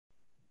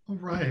All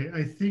right,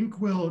 I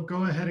think we'll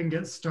go ahead and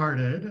get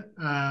started.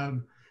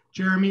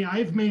 Jeremy,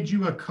 I've made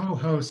you a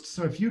co-host,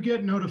 so if you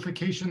get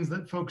notifications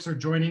that folks are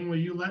joining, will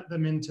you let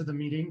them into the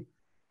meeting?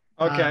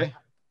 Uh, Okay.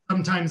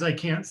 Sometimes I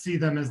can't see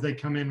them as they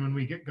come in when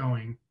we get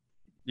going.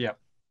 Yep.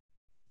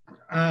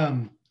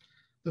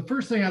 The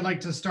first thing I'd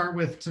like to start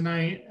with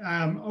tonight,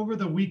 over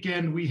the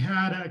weekend, we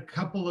had a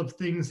couple of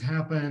things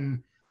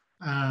happen,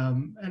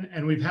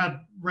 and we've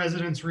had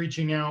residents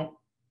reaching out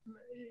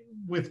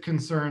with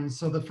concerns.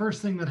 So the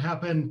first thing that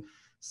happened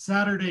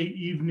Saturday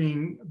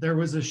evening, there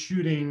was a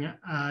shooting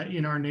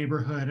in our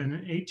neighborhood, and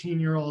an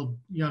 18-year-old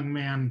young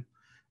man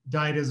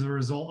died as a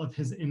result of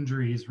his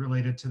injuries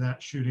related to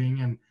that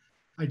shooting. And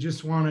I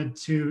just wanted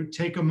to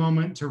take a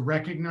moment to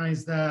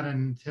recognize that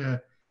and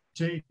to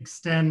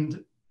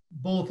extend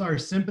both our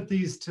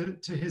sympathies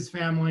to his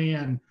family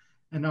and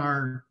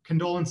our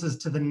condolences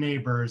to the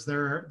neighbors.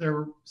 There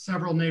were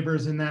several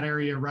neighbors in that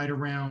area right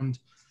around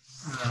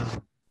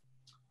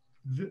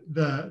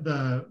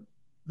the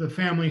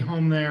family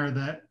home there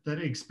that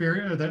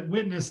experienced, that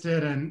witnessed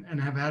it and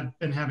have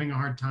been having a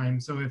hard time.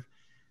 So if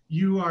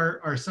you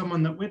are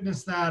someone that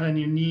witnessed that and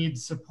you need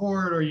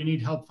support or you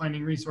need help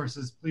finding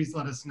resources, please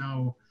let us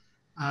know.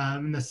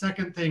 And the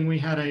second thing, we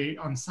had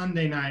on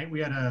Sunday night, we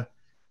had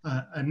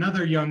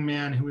another young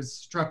man who was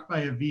struck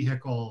by a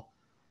vehicle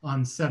on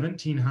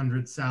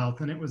 1700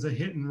 South, and it was a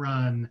hit and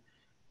run.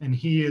 And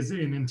he is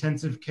in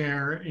intensive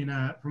care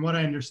from what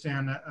I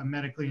understand, a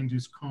medically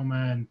induced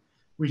coma. And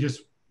we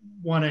just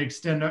want to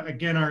extend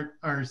again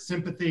our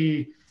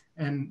sympathy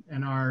and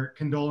our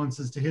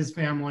condolences to his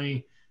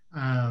family.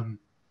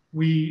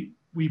 We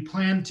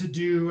plan to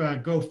do a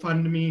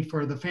GoFundMe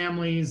for the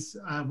families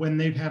when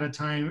they've had a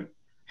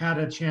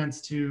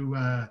chance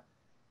to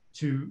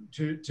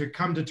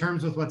come to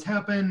terms with what's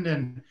happened,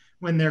 and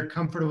when they're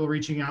comfortable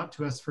reaching out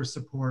to us for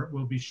support,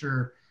 we'll be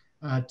sure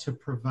to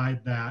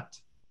provide that.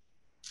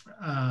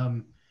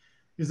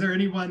 Is there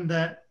anyone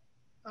that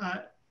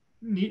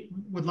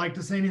would like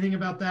to say anything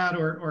about that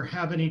or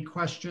have any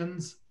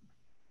questions?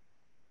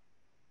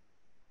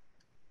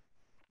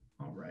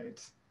 All right.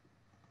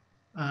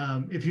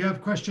 If you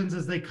have questions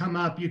as they come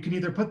up, you can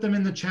either put them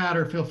in the chat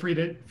or feel free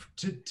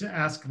to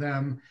ask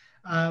them.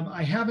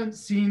 I haven't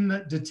seen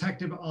that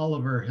Detective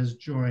Oliver has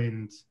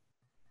joined.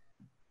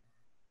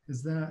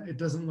 It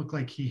doesn't look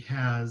like he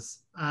has.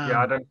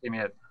 Yeah, I don't see him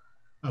yet.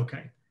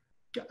 Okay.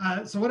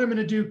 So what I'm going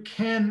to do,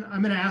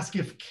 I'm going to ask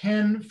if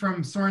Ken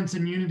from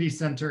Sorensen Unity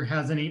Center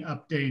has any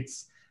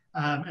updates,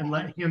 and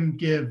let him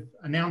give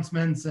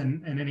announcements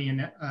and any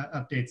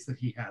updates that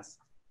he has.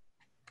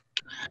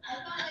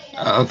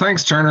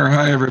 Thanks, Turner.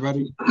 Hi,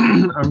 everybody.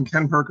 I'm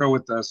Ken Perko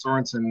with the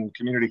Sorensen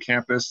Community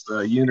Campus, the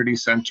Unity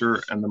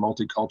Center, and the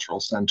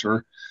Multicultural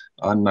Center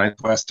on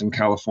 9th West in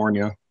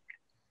California.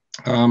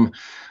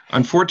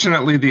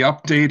 Unfortunately, the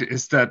update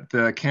is that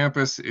the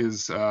campus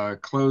is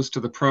closed to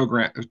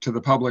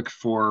the public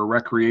for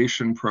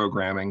recreation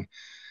programming.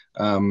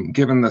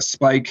 Given the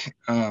spike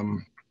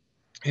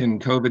in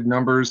COVID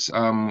numbers,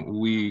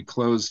 we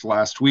closed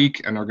last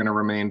week and are going to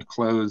remain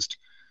closed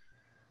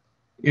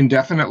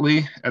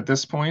indefinitely at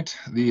this point.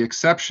 The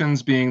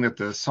exceptions being that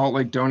the Salt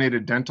Lake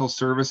Donated Dental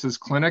Services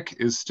Clinic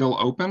is still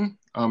open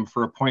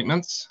for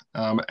appointments,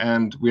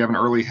 and we have an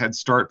early Head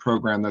Start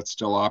program that's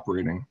still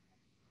operating.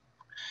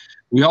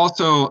 We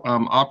also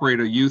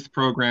operate a youth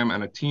program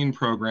and a teen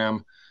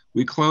program.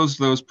 We closed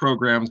those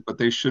programs, but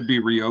they should be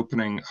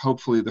reopening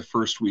hopefully the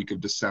first week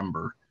of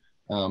December,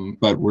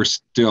 but we're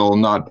still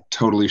not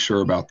totally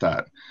sure about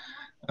that.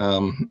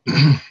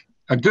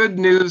 A good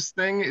news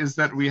thing is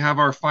that we have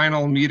our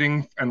final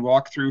meeting and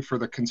walkthrough for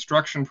the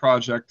construction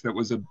project that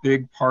was a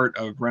big part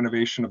of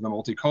renovation of the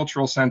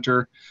Multicultural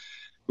Center,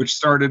 which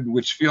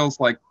feels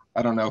like,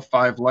 I don't know,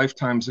 5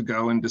 lifetimes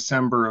ago in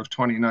December of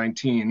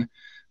 2019.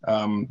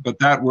 But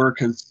that work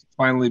has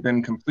finally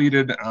been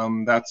completed.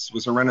 That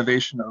was a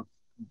renovation of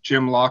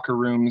gym locker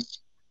rooms,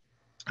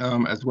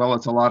 as well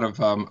as a lot of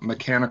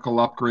mechanical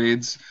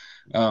upgrades.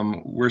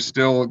 We're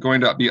still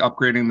going to be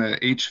upgrading the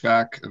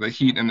HVAC, the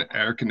heat and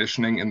air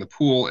conditioning in the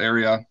pool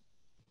area.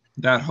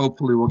 That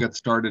hopefully will get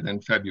started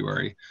in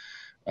February.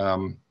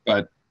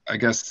 But I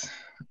guess,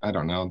 I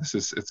don't know,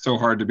 it's so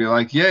hard to be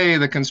like, yay,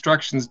 the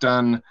construction's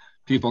done,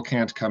 people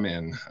can't come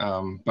in.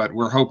 But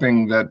we're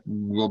hoping that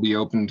we'll be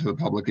open to the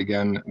public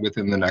again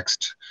within the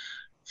next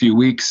few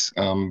weeks.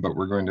 But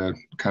we're going to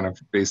kind of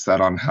base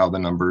that on how the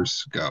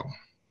numbers go.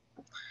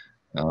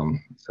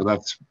 So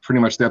that's pretty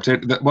much the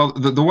update.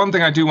 The one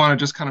thing I do want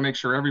to just kind of make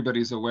sure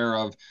everybody's aware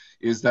of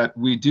is that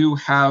we do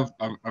have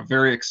a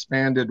very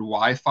expanded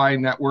Wi-Fi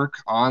network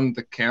on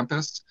the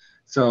campus.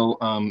 So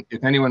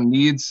if anyone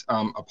needs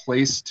a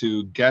place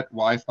to get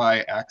Wi-Fi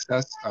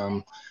access,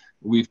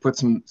 we've put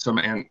some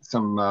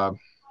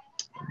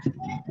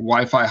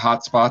Wi-Fi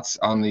hotspots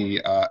on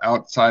the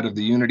outside of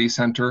the Unity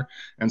Center.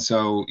 And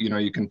so,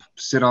 you can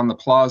sit on the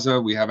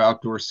plaza. We have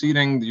outdoor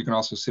seating. You can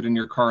also sit in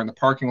your car in the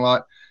parking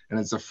lot. And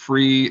it's a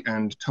free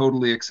and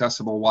totally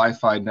accessible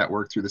Wi-Fi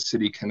network through the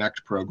City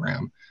Connect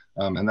program.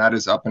 And that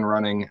is up and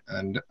running.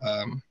 And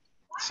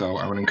so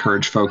I would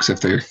encourage folks,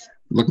 if they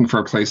looking for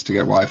a place to get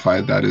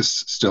Wi-Fi that is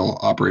still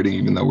operating,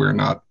 even though we're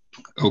not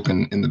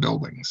open in the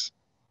buildings.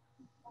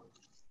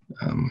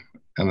 And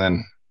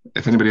then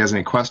if anybody has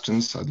any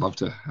questions, I'd love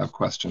to have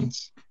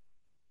questions.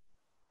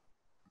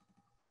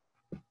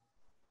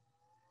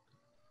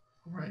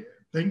 All right,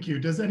 thank you.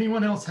 Does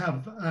anyone else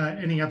have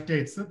any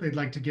updates that they'd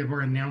like to give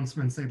or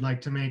announcements they'd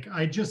like to make?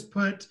 I just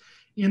put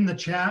in the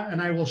chat,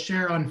 and I will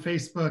share on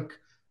Facebook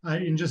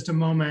in just a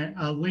moment,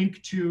 a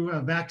link to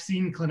a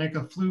vaccine clinic,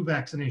 a flu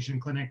vaccination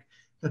clinic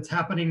that's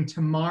happening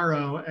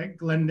tomorrow at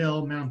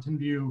Glendale Mountain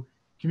View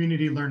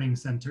Community Learning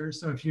Center.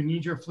 So if you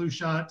need your flu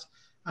shot,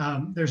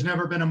 there's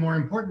never been a more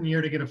important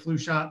year to get a flu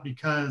shot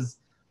because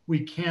we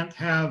can't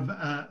have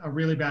a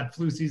really bad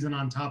flu season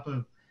on top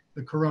of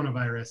the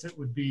coronavirus. It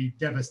would be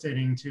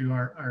devastating to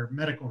our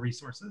medical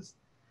resources.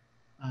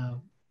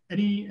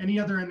 Any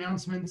other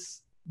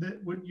announcements that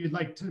you'd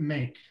like to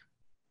make?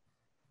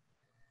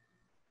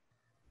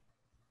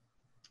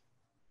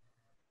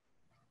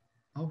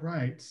 All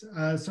right,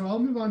 so I'll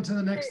move on to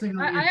the next thing.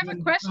 I have a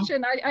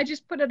question. I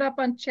just put it up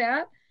on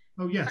chat.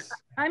 Oh yes.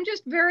 I'm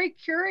just very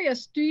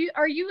curious. Do you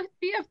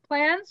have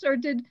plans, or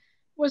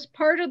was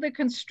part of the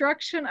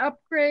construction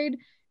upgrade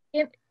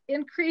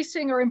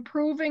increasing or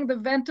improving the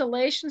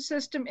ventilation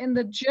system in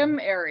the gym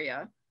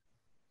area?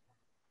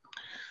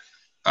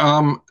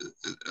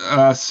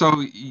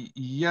 So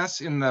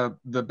yes, in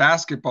the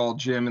basketball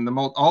gym, and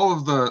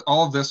all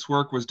of this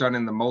work was done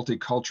in the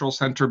multicultural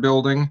center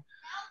building.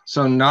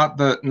 So not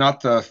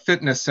the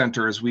fitness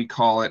center as we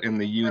call it in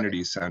the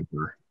Unity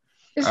Center.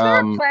 Is there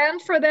a plan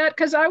for that?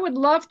 Because I would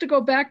love to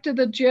go back to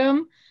the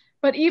gym,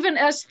 but even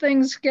as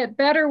things get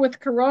better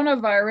with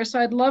coronavirus,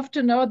 I'd love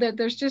to know that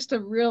there's just a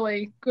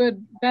really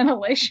good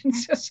ventilation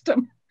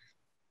system.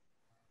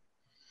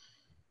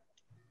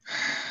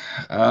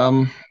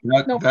 No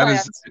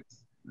plans.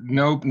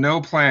 No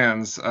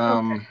plans.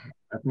 Okay.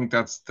 I think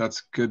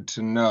that's good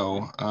to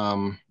know.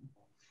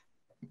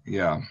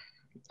 Yeah.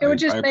 It would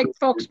just make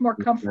folks more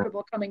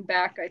comfortable coming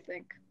back, I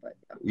think. But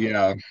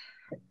yeah.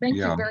 Thank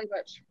you very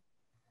much.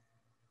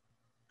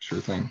 Sure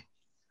thing.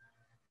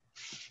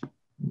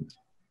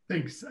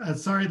 Thanks.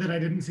 Sorry that I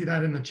didn't see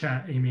that in the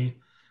chat, Amy.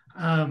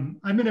 I'm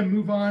going to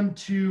move on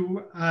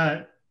to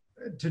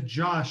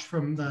Josh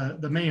from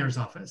the mayor's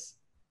office.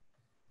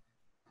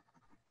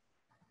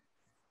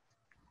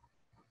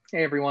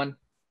 Hey everyone,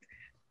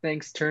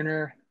 thanks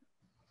Turner.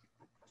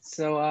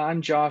 So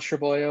I'm Josh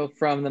Raboyo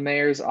from the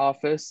mayor's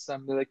office.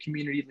 I'm the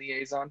community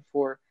liaison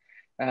for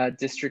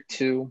District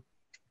 2.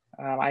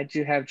 I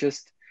do have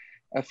just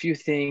a few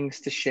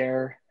things to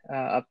share,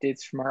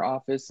 updates from our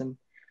office and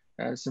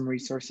some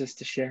resources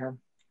to share.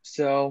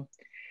 So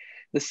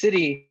the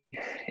city,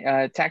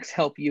 Tax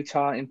Help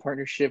Utah, in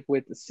partnership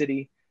with the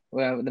city,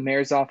 the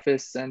mayor's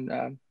office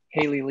and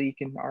Haley Leak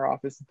in our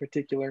office in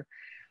particular,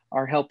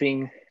 are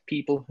helping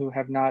people who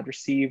have not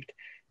received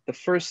the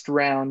first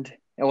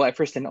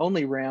and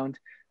only round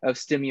of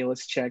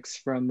stimulus checks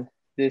from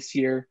this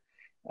year,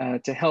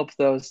 to help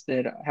those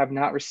that have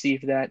not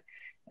received that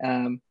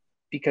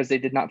because they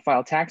did not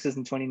file taxes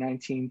in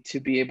 2019 to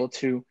be able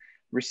to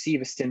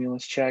receive a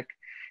stimulus check.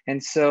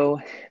 And so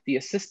the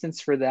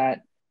assistance for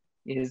that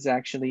is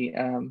actually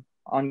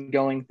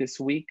ongoing this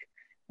week,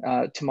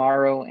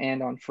 tomorrow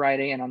and on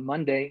Friday and on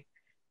Monday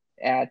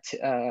at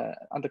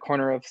on the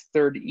corner of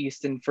 3rd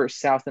East and 1st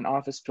South and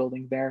office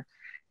building there.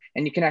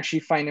 And you can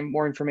actually find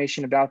more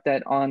information about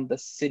that on the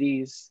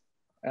city's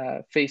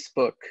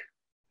Facebook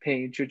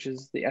page, which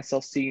is the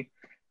SLC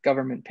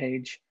government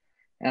page.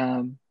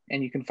 And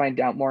you can find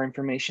out more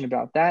information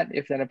about that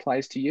if that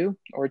applies to you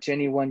or to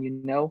anyone you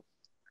know.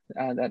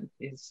 That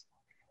is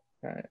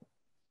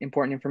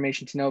important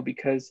information to know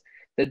because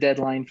the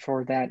deadline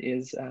for that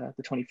is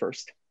the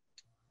 21st.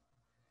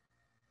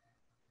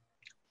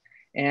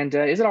 And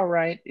is it all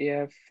right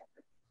if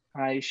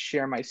I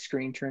share my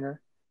screen,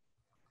 Turner?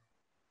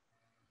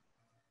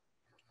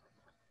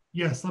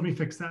 Yes, let me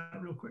fix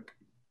that real quick.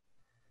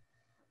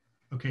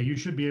 Okay, you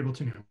should be able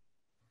to now.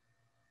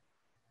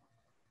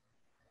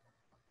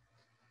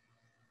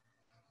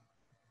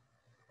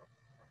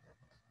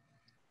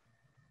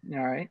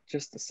 All right,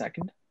 just a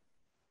second.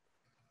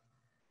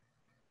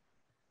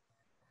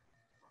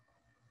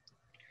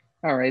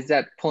 All right, is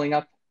that pulling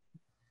up?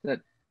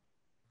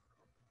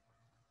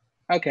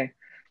 Okay,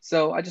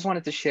 so I just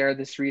wanted to share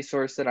this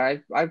resource that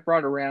I've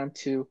brought around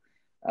to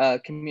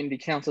community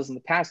councils in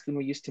the past. When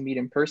we used to meet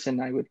in person,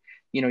 I would,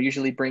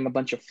 usually bring a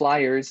bunch of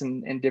flyers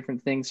and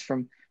different things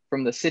from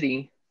the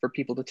city for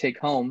people to take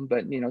home.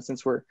 But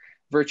since we're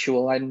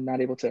virtual, I'm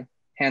not able to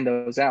hand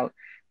those out.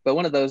 But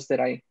one of those that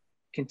we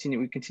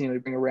continually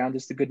bring around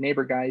is the Good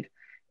Neighbor Guide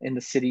in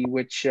the city,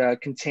 which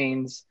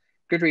contains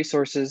good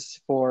resources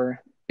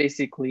for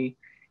basically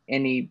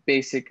any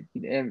basic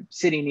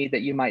city need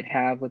that you might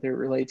have, whether it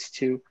relates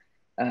to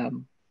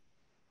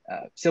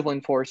civil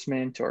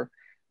enforcement or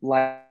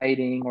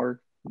lighting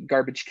or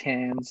garbage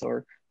cans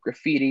or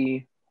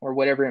graffiti or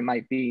whatever it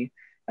might be.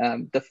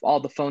 All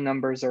the phone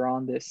numbers are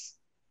on this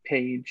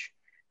page.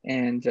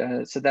 And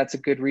so that's a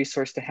good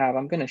resource to have.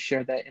 I'm going to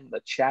share that in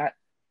the chat.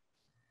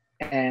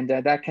 And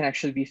that can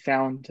actually be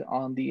found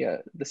on the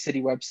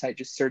city website.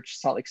 Just search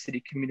Salt Lake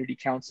City Community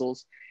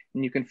Councils,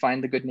 and you can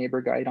find the Good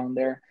Neighbor Guide on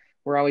there.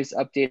 We're always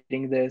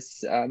updating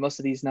this. Most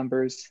of these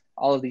numbers,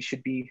 all of these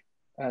should be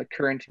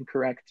current and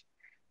correct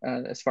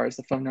as far as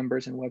the phone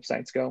numbers and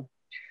websites go.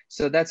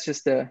 So that's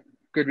just a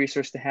good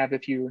resource to have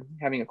if you're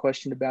having a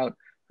question about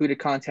who to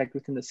contact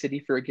within the city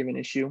for a given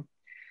issue.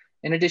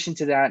 In addition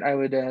to that, I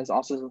would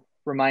also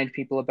remind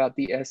people about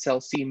the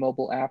SLC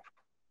mobile app,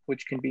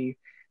 which can be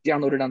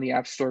downloaded on the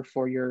App Store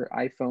for your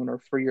iPhone or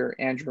for your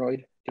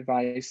Android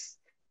device.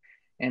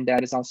 And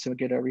that is also a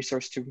good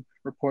resource to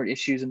report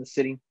issues in the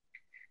city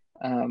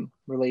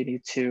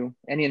related to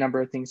any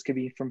number of things. Could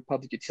be from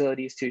public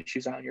utilities to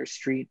issues on your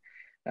street,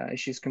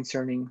 issues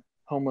concerning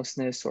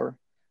homelessness or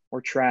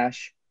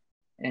trash.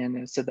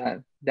 And so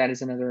that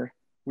is another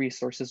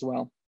resource as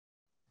well.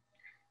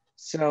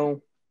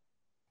 So,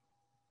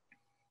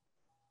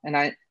 and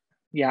I'm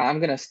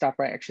gonna stop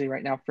right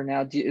now for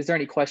now. Is there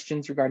any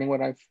questions regarding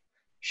what I've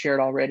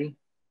shared already?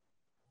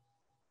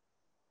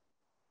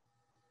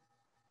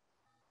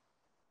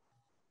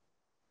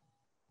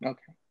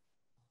 Okay,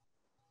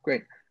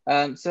 great.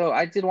 So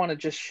I did want to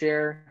just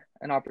share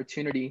an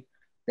opportunity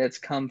that's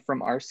come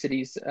from our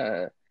city's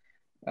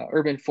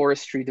urban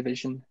forestry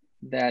division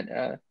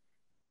that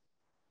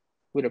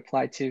would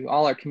apply to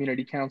all our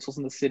community councils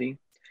in the city.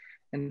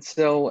 And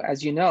so,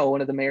 as you know,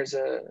 one of the mayor's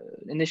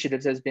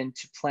initiatives has been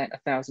to plant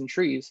 1,000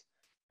 trees,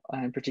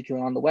 in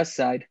particular on the west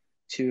side,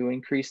 to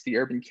increase the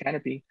urban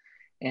canopy.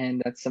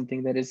 And that's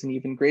something that is an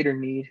even greater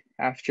need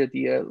after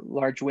the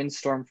large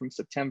windstorm from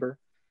September.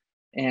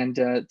 And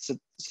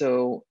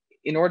so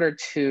in order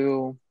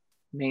to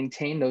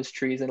maintain those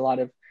trees, a lot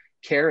of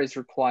care is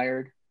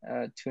required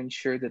to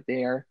ensure that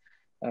they are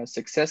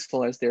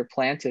successful as they're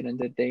planted and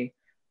that they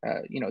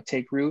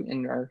take root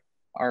and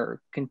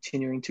are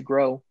continuing to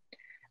grow.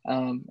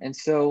 And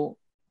so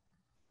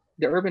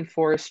the urban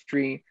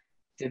forestry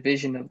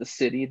division of the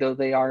city, though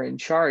they are in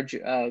charge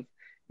of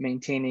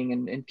maintaining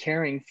and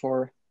caring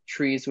for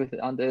trees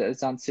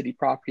on city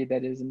property,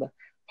 that is in the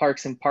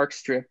parks and park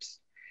strips,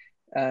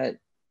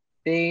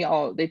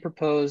 they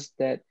proposed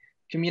that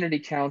community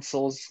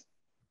councils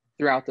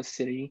throughout the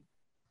city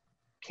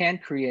can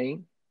create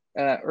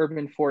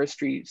urban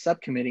forestry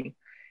subcommittee.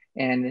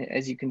 And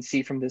as you can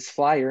see from this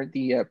flyer,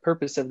 the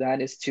purpose of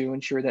that is to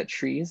ensure that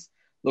trees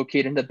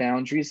located in the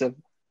boundaries of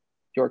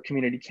your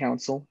community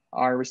council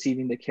are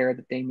receiving the care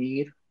that they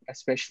need,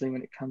 especially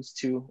when it comes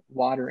to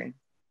watering.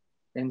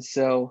 And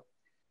so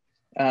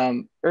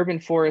urban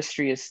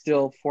forestry is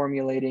still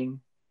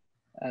formulating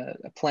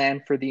a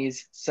plan for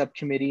these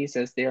subcommittees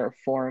as they are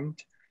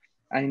formed.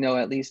 I know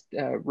at least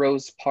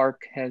Rose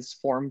Park has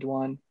formed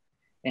one,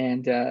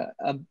 and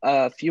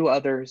a few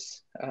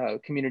others,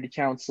 community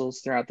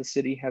councils throughout the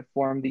city have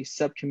formed these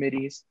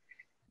subcommittees.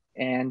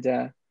 And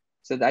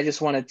so I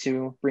just wanted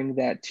to bring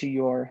that to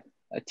your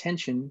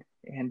attention,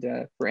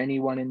 and for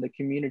anyone in the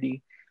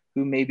community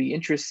who may be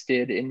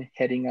interested in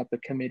heading up a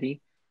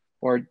committee,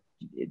 or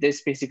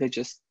this basically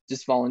just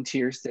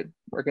volunteers that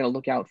are going to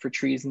look out for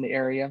trees in the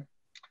area.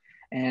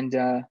 And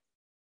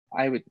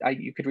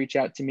you could reach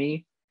out to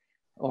me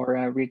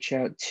or reach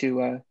out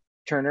to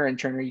Turner, and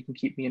Turner, you can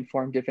keep me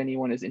informed if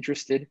anyone is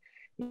interested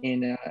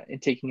in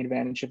taking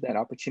advantage of that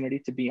opportunity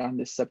to be on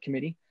this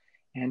subcommittee.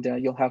 And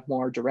you'll have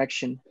more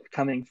direction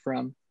coming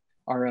from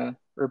our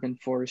urban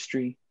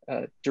forestry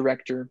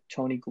director,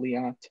 Tony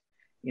Gliot,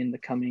 in the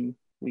coming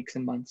weeks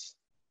and months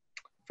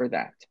for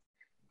that.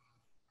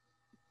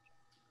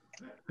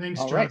 Thanks,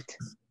 All Josh. right.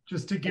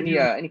 Just to give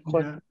any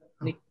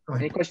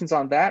questions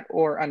on that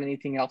or on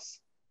anything else?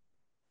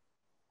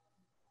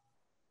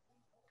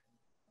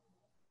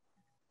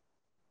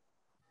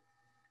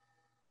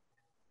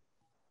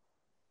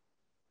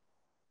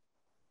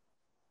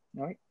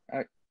 All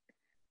right.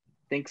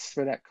 Thanks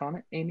for that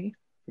comment, Amy.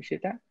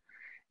 Appreciate that.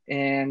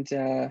 And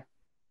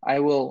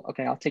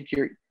I'll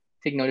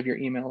take note of your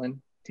email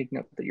and take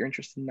note that you're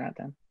interested in that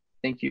then.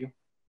 Thank you.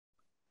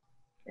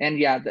 And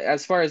yeah,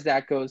 as far as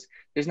that goes,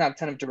 there's not a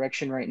ton of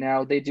direction right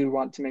now. They do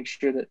want to make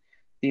sure that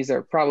these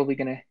are probably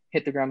going to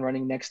hit the ground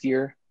running next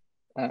year.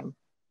 So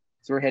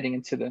we're heading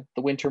into the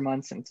winter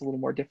months, and it's a little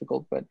more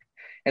difficult, but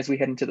as we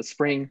head into the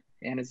spring,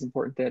 and it's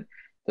important that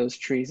those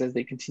trees, as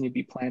they continue to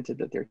be planted,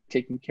 that they're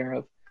taken care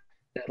of.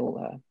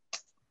 That'll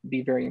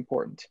be very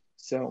important.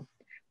 So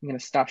I'm going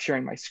to stop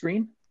sharing my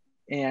screen,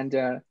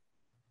 and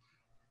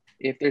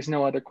if there's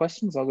no other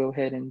questions, I'll go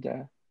ahead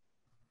and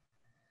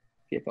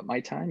give up my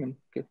time and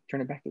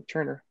turn it back to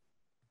Turner.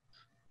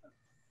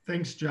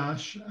 Thanks,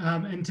 Josh.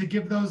 And to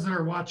give those that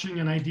are watching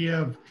an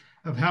idea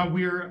of how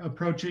we're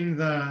approaching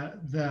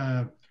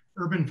the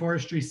Urban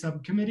Forestry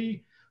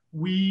Subcommittee,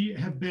 we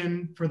have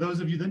been, for those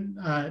of you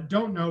that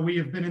don't know, we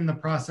have been in the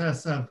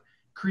process of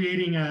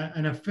creating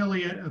an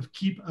affiliate of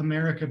Keep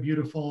America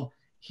Beautiful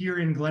here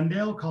in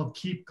Glendale called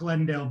Keep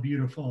Glendale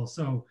Beautiful.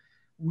 So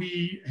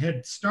we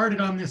had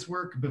started on this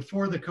work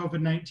before the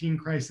COVID-19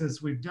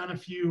 crisis. We've done a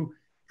few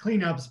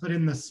cleanups, but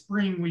in the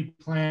spring we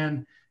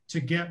plan to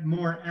get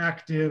more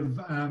active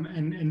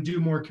and do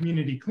more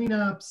community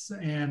cleanups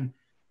and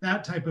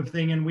that type of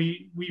thing. And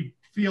we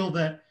feel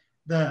that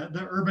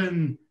the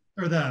urban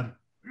or the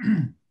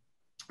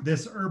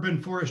this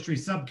urban forestry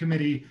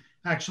subcommittee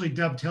actually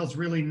dovetails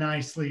really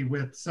nicely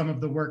with some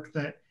of the work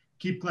that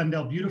Keep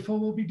Glendale Beautiful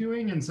will be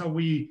doing. And so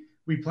we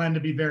plan to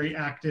be very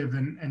active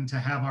and to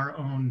have our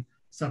own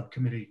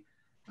subcommittee.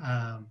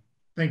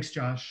 Thanks,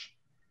 Josh.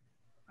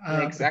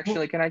 Thanks.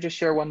 Actually, can I just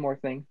share one more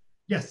thing?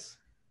 Yes.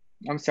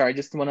 I'm sorry,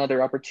 just one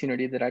other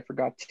opportunity that I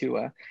forgot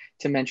to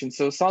mention.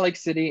 So Salt Lake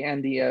City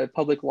and the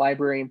Public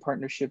Library in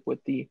partnership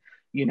with the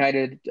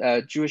United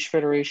Jewish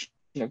Federation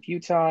of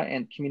Utah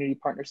and Community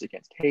Partners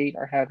Against Hate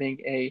are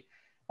having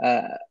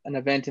an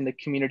event in the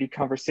Community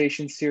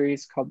Conversation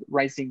series called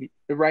The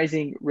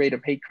Rising Rate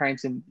of Hate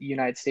Crimes in the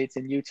United States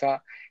and Utah.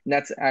 And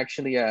that's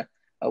actually a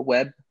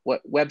web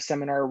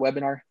seminar or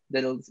webinar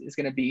that is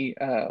going to be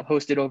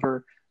hosted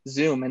over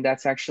Zoom. And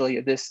that's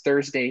actually this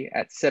Thursday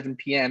at 7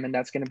 p.m. And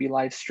that's going to be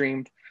live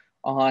streamed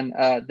on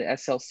the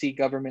SLC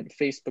government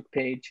Facebook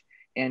page.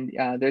 And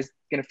there's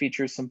going to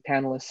feature some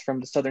panelists from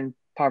the Southern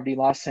Poverty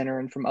Law Center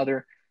and from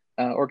other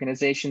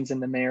organizations,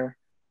 and the mayor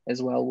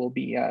as well will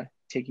be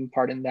taking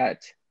part in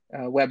that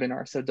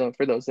webinar. So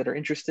for those that are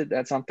interested,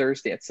 that's on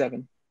Thursday at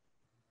 7.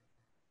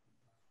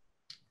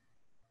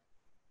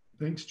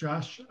 Thanks,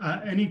 Josh.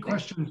 Any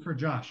questions for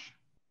Josh?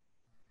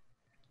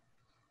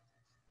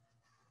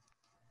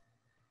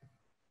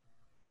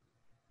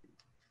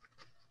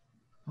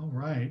 All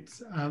right.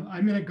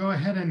 I'm going to go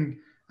ahead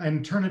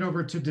and turn it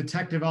over to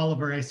Detective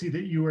Oliver. I see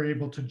that you were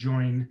able to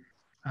join.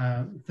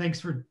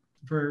 Thanks for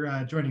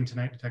joining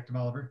tonight, Detective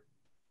Oliver.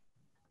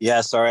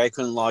 Yeah, sorry, I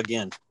couldn't log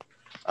in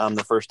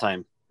the first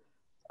time.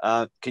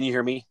 Can you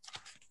hear me?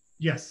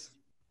 Yes.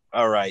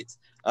 All right.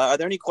 Are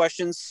there any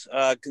questions,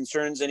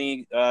 concerns,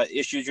 any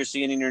issues you're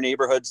seeing in your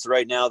neighborhoods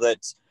right now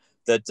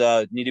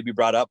that need to be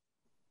brought up?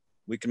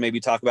 We can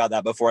maybe talk about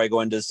that before I go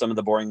into some of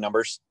the boring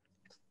numbers.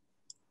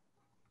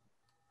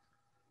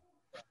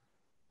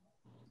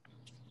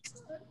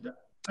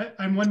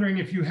 I'm wondering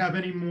if you have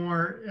any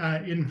more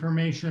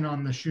information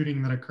on the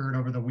shooting that occurred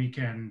over the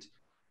weekend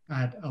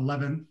at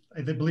 11th,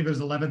 I believe it was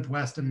 11th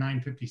West and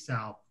 950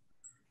 South.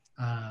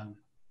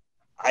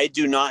 I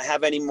do not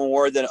have any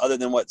more other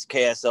than what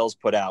KSL's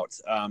put out.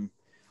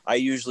 I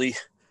usually,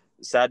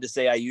 sad to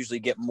say, I usually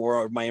get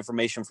more of my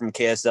information from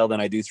KSL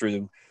than I do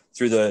through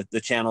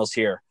the channels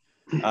here.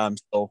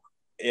 So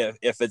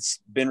if it's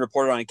been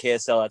reported on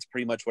KSL, that's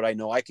pretty much what I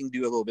know. I can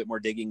do a little bit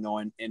more digging though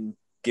and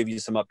give you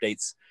some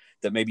updates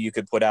that maybe you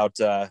could put out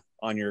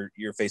on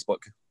your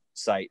Facebook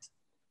site.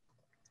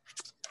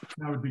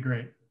 That would be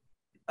great.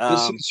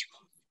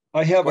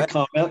 I have a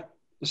comment.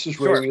 This is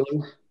Ray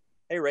Wheeler.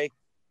 Hey, Ray.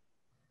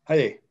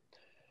 Hey.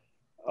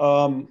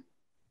 I'm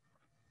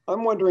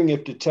wondering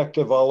if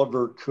Detective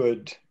Oliver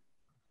could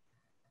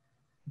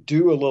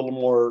do a little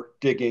more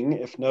digging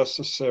if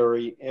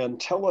necessary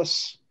and tell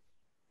us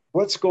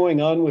what's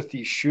going on with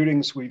these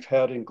shootings we've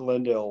had in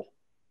Glendale.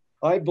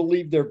 I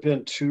believe there have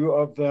been 2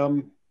 of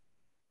them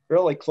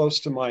fairly close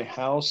to my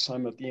house.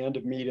 I'm at the end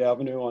of Meade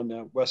Avenue on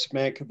the west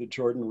bank of the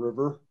Jordan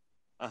River.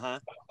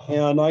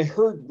 And I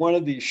heard one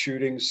of these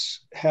shootings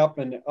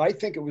happen, I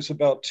think it was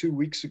about 2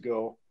 weeks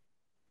ago.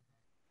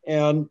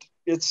 And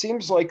it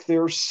seems like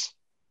there's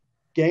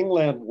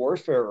gangland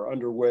warfare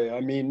underway. I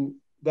mean,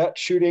 that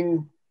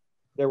shooting,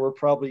 there were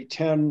probably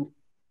 10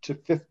 to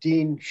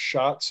 15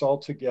 shots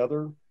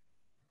altogether.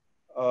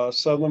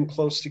 Some of them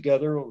close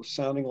together. It was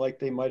sounding like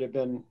they might have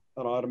been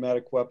an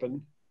automatic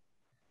weapon.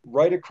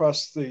 Right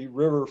across the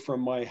river from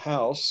my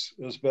house,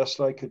 as best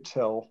I could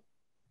tell.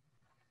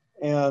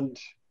 And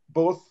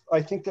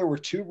I think there were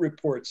 2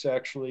 reports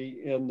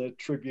actually in the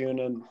Tribune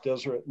and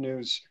Deseret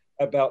News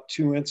about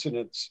 2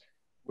 incidents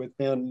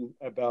within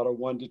about a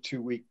 1 to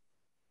 2 week,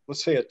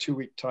 let's say a 2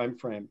 week time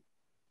frame.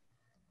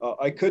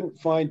 I couldn't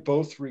find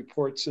both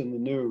reports in the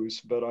news,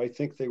 but I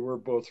think they were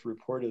both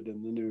reported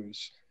in the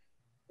news.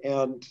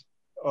 And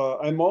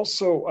I'd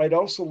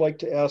also like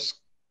to ask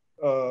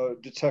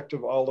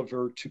Detective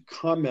Oliver to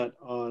comment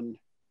on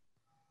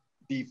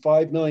the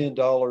 $5 million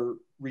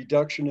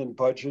reduction in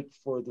budget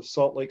for the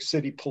Salt Lake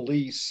City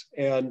Police.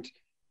 And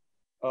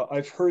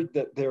I've heard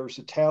that there's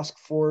a task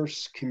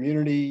force,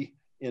 community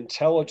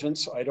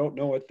intelligence. I don't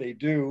know what they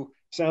do.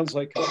 Sounds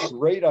like a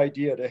great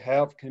idea to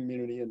have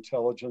community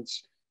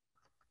intelligence,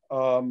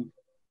 and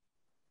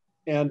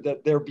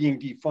that they're being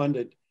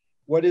defunded.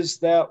 What is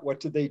that? What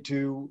do they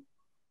do?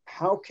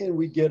 How can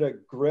we get a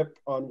grip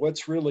on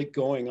what's really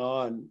going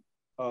on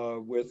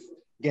with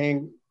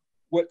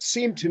what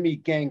seem to me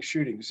gang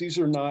shootings? These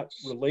are not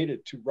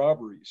related to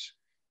robberies.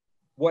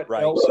 What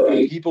else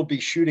would people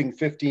be shooting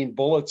 15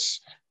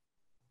 bullets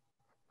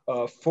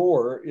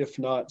for, if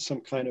not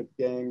some kind of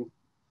gang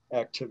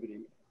activity?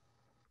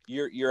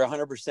 You're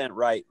 100%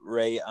 right,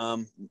 Ray.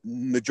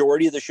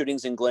 Majority of the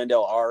shootings in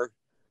Glendale are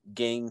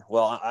gang.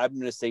 Well, I'm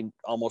going to say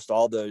almost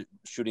all the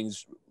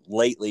shootings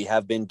lately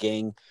have been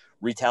gang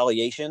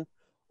retaliation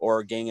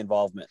or gang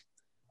involvement.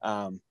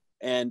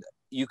 And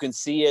you can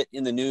see it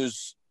in the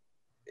news.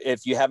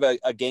 If you have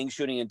a gang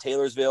shooting in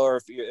Taylorsville,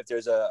 or if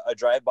there's a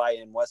drive-by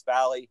in West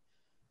Valley,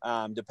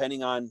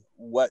 depending on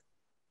what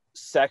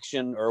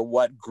section or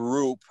what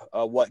group,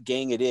 what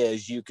gang it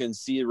is, you can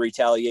see the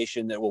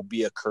retaliation that will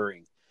be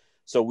occurring.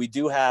 So we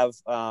do have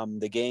our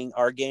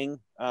gang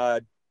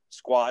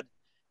squad,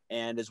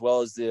 and as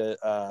well as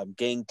the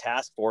gang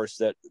task force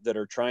that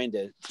are trying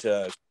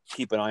to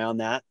keep an eye on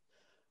that.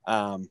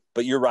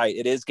 But you're right,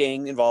 it is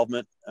gang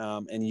involvement,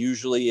 and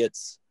usually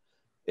it's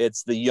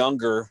the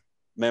younger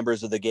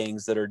members of the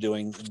gangs that are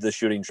doing the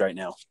shootings right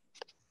now.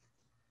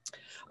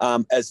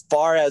 As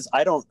far as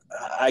I don't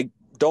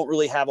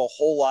really have a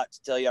whole lot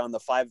to tell you on the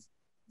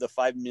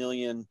 5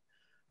 million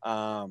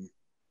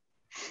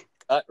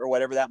cut or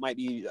whatever. That might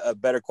be a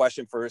better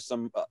question for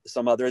some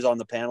others on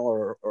the panel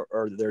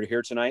or they're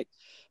here tonight.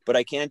 But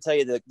I can tell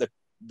you that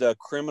the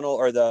criminal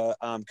or the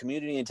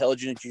community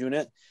intelligence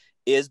unit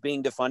is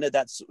being defunded.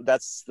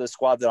 That's the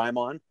squad that I'm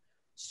on.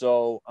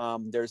 So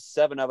there's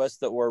 7 of us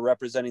that were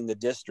representing the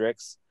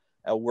districts.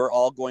 We're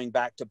all going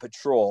back to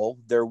patrol.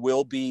 There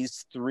will be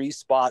 3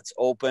 spots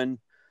open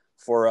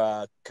for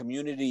a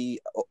community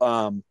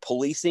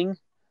policing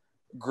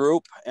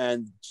group.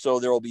 And so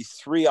there will be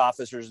 3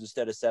 officers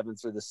instead of 7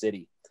 through the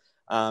city.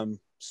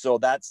 So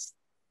that's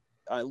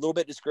a little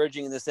bit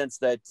discouraging in the sense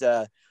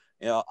that,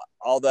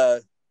 all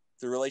the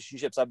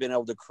relationships I've been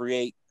able to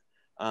create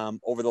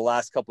over the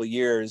last couple of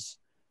years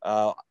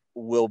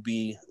will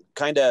be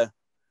kind of,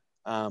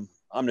 I'm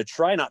going to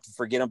try not to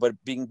forget them, but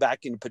being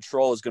back in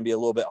patrol is going to be a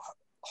little bit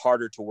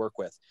harder to work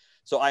with.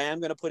 So I am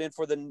going to put in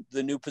for the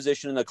new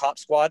position in the cop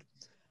squad.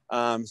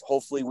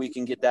 Hopefully we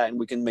can get that and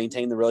we can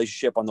maintain the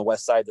relationship on the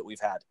west side that we've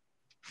had.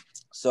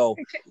 So,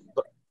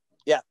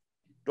 yeah.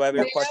 Do I have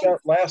your question? That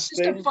last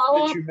thing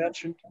that you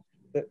mentioned?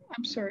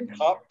 I'm sorry.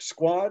 Cop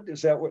squad,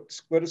 is that what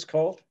it's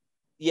called?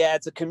 Yeah,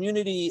 it's a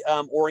community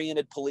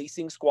oriented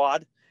policing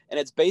squad. And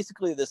it's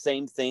basically the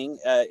same thing.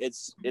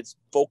 It's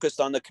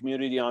focused on the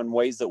community on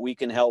ways that we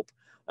can help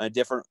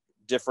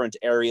different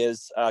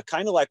areas,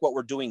 kind of like what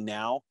we're doing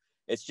now.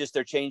 It's just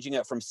they're changing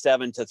it from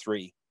 7 to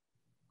 3.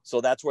 So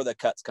that's where the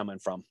cut's coming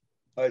from.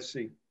 I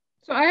see.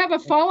 So I have a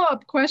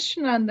follow-up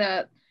question on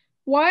that.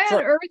 Why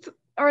on earth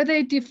are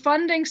they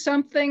defunding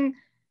something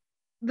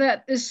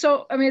that is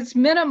so, I mean, it's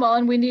minimal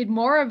and we need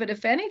more of it,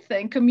 if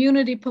anything,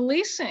 community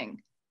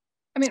policing?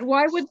 I mean,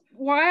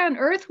 why on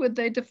earth would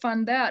they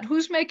defund that?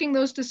 Who's making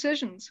those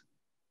decisions?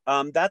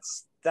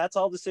 That's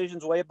all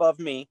decisions way above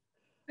me.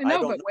 I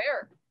know, but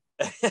where?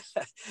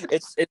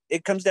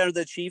 It comes down to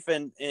the chief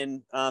and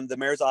the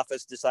mayor's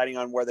office deciding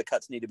on where the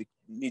cuts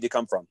need to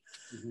come from.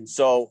 Mm-hmm.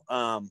 So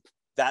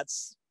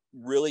that's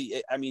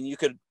really, I mean, you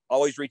could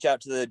always reach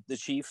out to the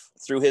chief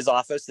through his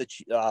office, the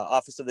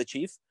office of the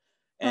chief,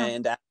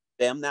 and ask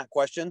them that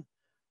question.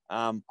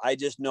 I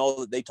just know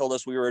that they told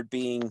us we were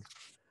being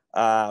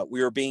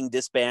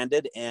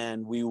disbanded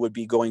and we would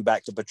be going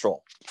back to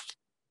patrol.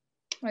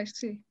 I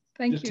see.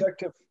 Thank you.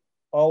 Detective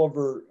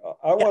Oliver,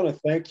 I want to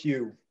thank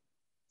you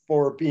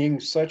for being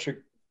such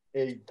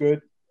a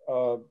good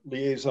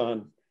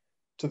liaison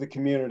to the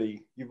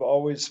community. You've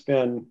always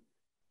been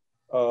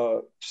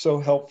so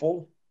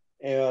helpful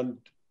and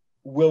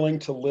willing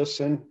to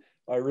listen.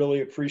 I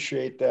really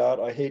appreciate that.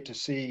 I hate to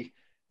see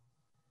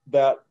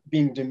that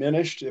being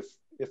diminished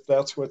if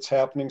that's what's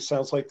happening.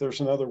 Sounds like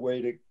there's another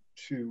way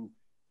to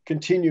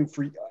continue.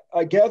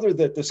 I gather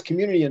that this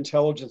community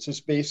intelligence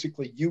is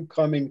basically you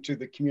coming to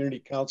the community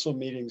council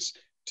meetings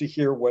to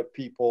hear what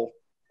people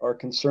are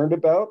concerned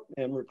about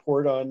and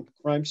report on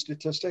crime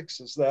statistics.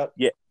 Is that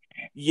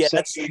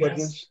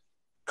that's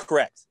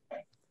correct?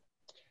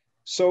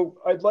 So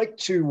I'd like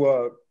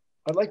to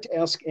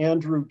ask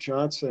Andrew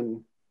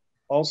Johnson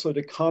also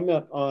to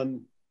comment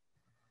on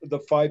the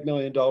 $5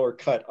 million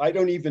cut. I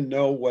don't even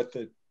know what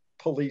the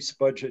police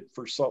budget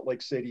for Salt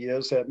Lake City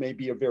is. That may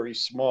be a very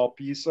small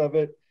piece of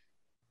it.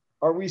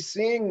 Are we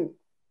seeing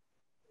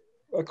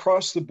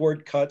across the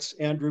board cuts,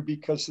 Andrew,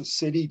 because the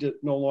city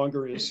no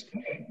longer is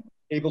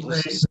able to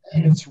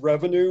sustain its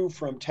revenue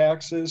from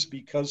taxes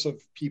because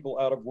of people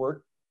out of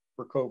work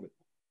for COVID?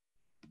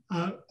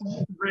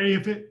 Ray,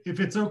 if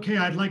it's okay,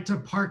 I'd like to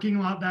parking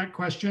lot that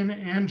question.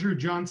 Andrew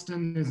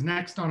Johnston is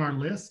next on our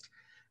list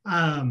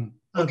of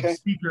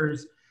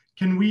speakers.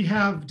 Can we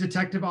have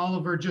Detective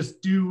Oliver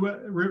just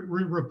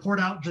report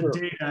out the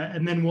data,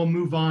 and then we'll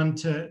move on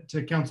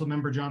to Council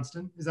Member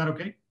Johnston? Is that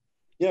okay?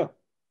 Yeah.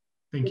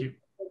 Thank you.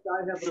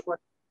 I have a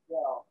question as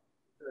well,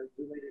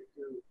 related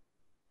to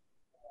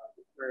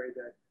the query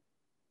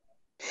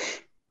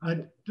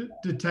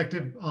that.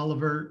 Detective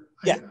Oliver,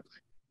 yeah.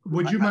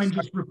 Would you mind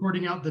just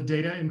reporting out the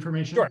data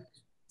information?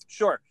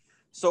 Sure.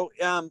 So,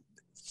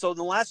 so in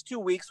the last 2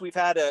 weeks, we've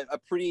had a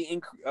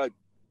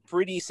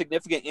pretty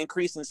significant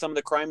increase in some of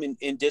the crime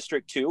in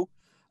District 2.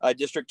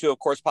 District 2, of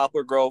course,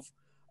 Poplar Grove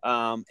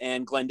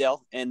and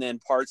Glendale, and then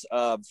parts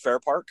of Fair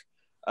Park.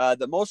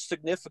 The most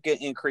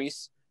significant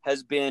increase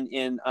has been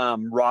in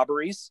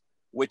robberies,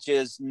 which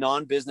is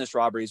non-business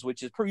robberies,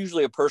 which is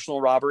usually a personal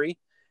robbery.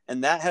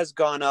 And that has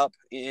gone up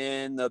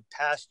in the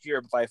past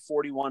year by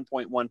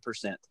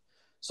 41.1%.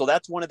 So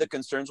that's one of the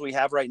concerns we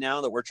have right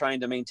now that we're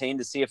trying to maintain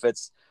to see if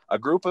it's a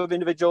group of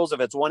individuals, if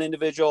it's one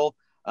individual,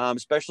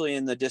 especially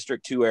in the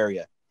District 2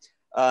 area.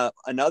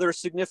 Another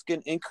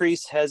significant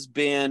increase has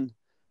been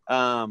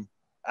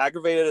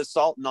aggravated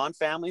assault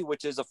non-family,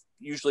 which is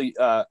usually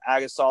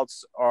ag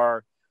assaults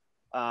are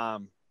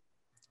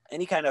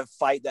any kind of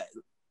fight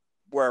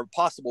where a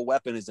possible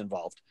weapon is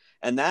involved.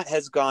 And that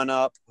has gone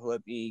up.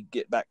 Let me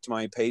get back to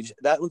my page.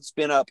 That one's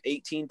been up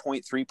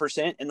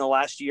 18.3% in the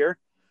last year.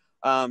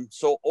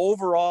 So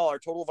overall, our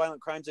total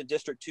violent crimes in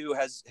District 2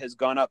 has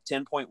gone up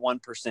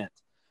 10.1%.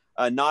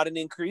 Not an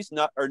increase,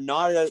 not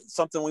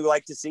something we would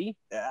like to see.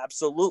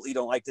 Absolutely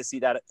don't like to see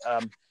that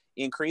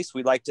increase.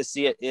 We'd like to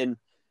see it in,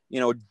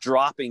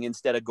 dropping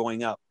instead of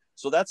going up.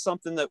 So that's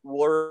something that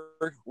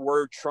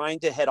we're trying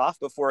to head off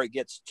before it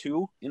gets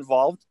too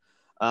involved.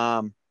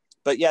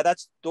 But yeah,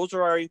 those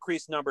are our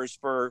increased numbers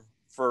for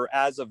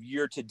as of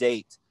year to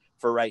date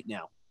for right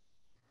now.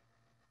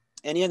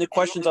 Any other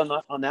questions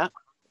on that?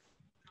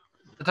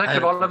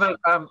 Detective Oliver,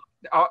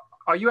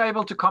 are you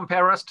able to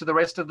compare us to the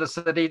rest of the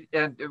city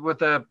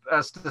with a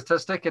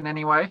statistic in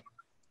any way?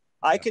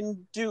 I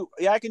can do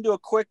a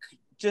quick,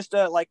 just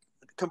like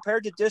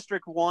compared to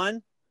District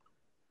 1,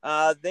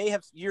 they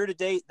have year to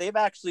date, they've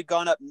actually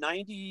gone up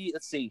 90,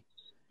 let's see,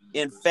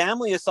 in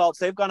family assaults,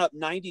 they've gone up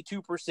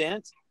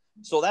 92%.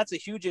 So that's a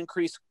huge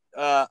increase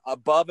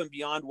above and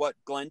beyond what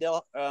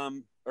Glendale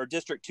or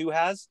District 2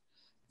 has.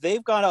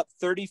 They've gone up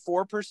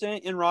 34%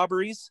 in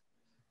robberies.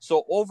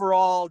 So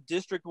overall,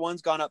 District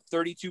 1's gone up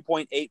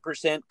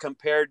 32.8%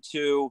 compared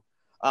to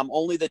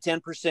only the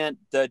 10%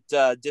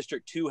 that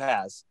District 2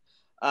 has.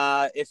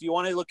 If you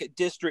want to look at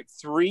District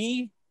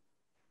 3,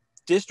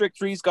 District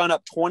 3's gone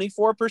up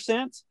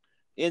 24%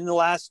 in the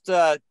last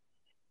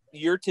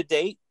year to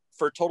date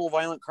for total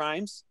violent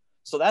crimes.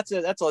 So that's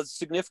a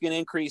significant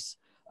increase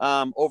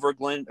over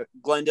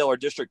Glendale or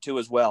District 2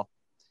 as well.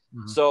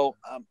 Mm-hmm. So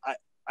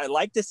I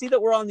like to see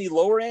that we're on the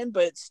lower end,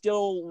 but it's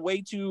still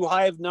way too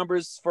high of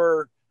numbers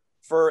for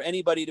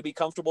anybody to be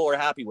comfortable or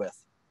happy with.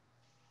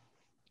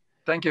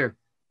 Thank you.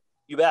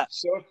 You bet.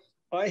 So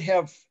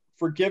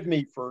forgive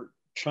me for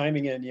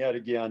chiming in yet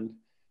again.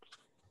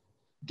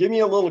 Give me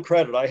a little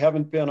credit. I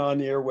haven't been on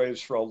the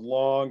airwaves for a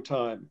long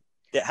time.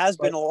 It has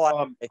been a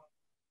lot.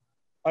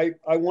 I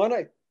want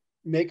to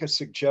make a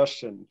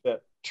suggestion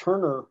that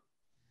Turner,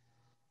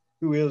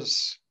 who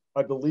is,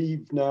 I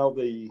believe, now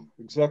the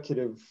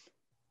executive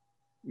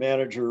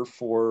manager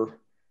for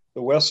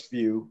the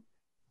Westview,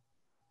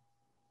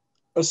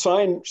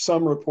 assign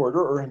some reporter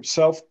or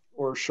himself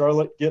or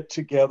Charlotte get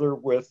together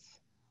with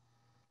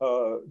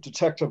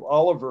Detective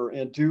Oliver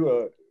and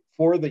do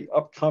for the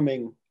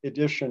upcoming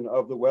edition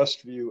of the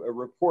Westview, a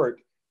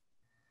report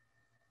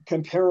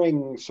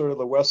comparing sort of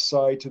the west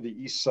side to the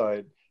east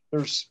side.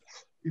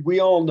 We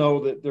all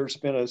know that there's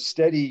been a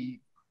steady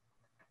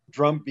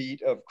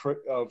drumbeat of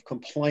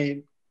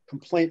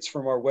complaints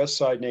from our west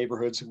side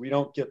neighborhoods. We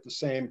don't get the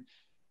same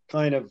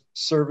kind of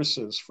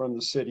services from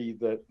the city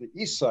that the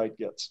east side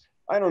gets.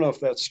 I don't know if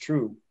that's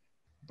true,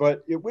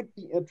 but it would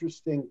be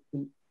interesting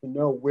to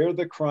know where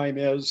the crime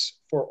is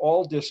for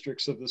all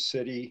districts of the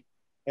city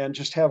and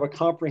just have a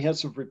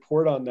comprehensive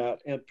report on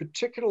that. And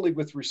particularly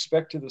with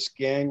respect to this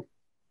gang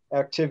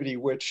activity,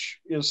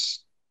 which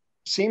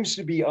seems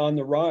to be on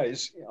the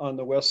rise on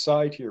the west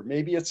side here.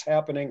 Maybe it's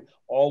happening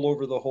all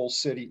over the whole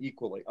city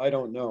equally. I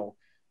don't know.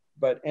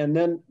 And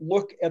then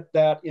look at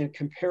that in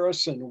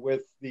comparison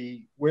with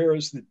where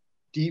is the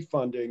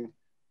defunding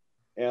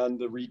and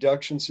the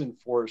reductions in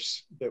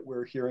force that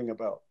we're hearing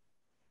about.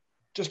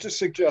 Just a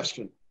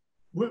suggestion.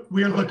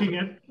 We are looking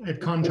at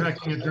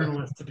contracting a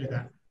journalist to do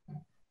that.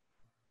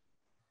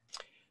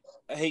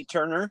 Hey,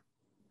 Turner.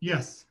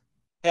 Yes.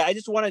 Hey, I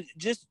just wanted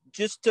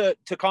just to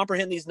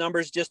comprehend these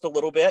numbers just a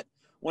little bit.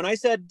 When I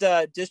said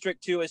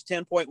District 2 is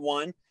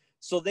 10.1,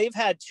 so they've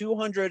had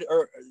 200,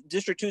 or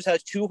District 2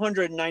 has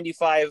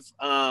 295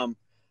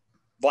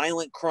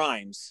 violent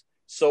crimes.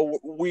 So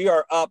we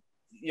are up,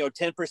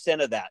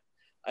 10% of that.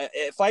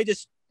 If I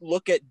just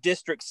look at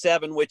District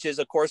 7, which is,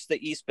 of course,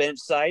 the East Bench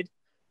side,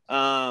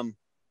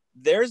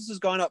 theirs has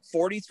gone up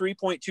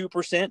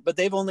 43.2%, but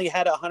they've only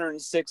had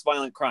 106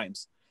 violent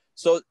crimes.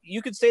 So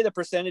you could say the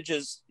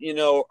percentages,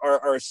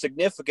 are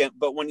significant,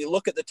 but when you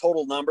look at the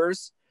total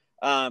numbers,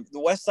 the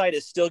West Side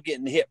is still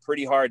getting hit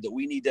pretty hard. That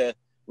we need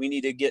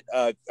to get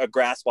a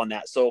grasp on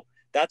that. So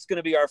that's going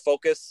to be our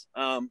focus,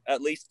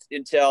 at least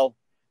until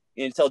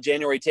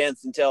January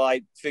 10th, until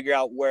I figure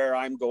out where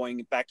I'm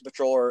going back to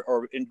patrol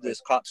or into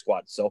this cop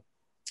squad. So,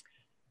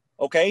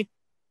 okay.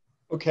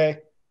 Okay.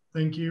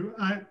 Thank you.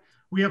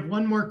 We have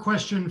one more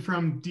question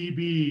from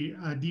DB.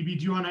 DB,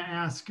 do you want to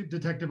ask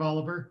Detective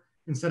Oliver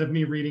instead of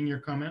me reading your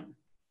comment?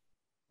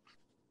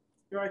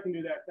 Sure, I can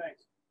do that.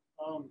 Thanks.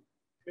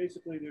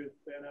 Basically, there's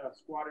been a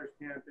squatters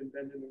camp in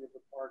Benjamin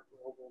River Park for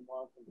over a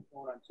month and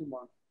going on 2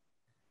 months.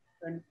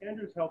 And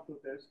Andrew's helped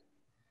with this.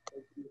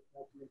 Thank you,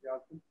 Councilman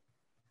Johnson.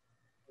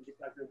 And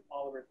Detective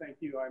Oliver, thank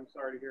you. I'm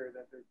sorry to hear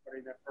that they're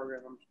starting that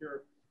program. I'm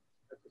sure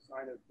that's a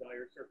sign of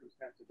dire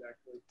circumstances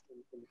actually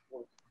in the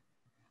courts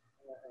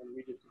and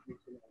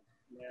redistribution of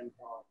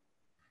manpower.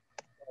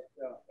 But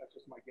that's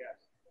just my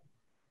guess.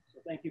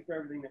 So thank you. thank you for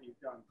everything that you've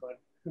done. But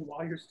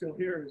while you're still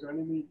here, is there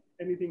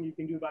anything you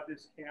can do about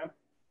this camp?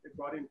 They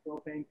brought in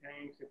propane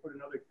tanks. They put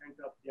another tent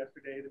up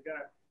yesterday. They've got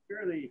a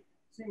fairly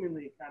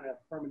seemingly kind of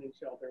permanent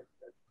shelter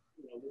that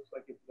looks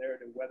like it's there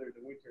to weather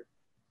the winter.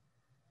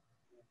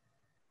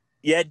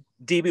 Yeah,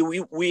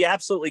 DB, we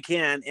absolutely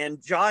can.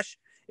 And Josh,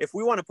 if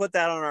we want to put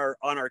that on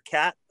our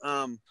CAT,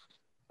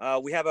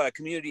 we have a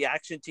community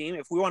action team.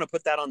 If we want to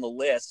put that on the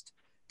list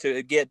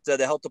to get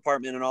the health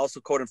department and also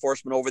code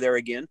enforcement over there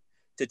again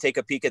to take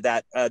a peek at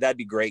that, that'd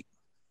be great.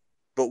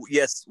 But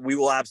yes, we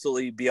will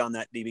absolutely be on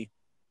that, DB.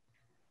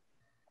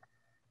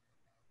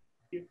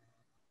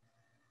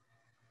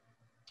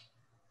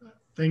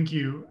 Thank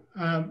you.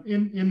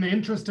 In the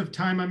interest of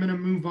time, I'm going to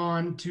move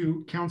on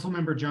to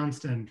Councilmember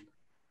Johnston.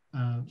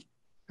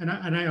 And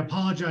I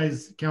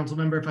apologize,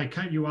 Councilmember, if I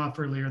cut you off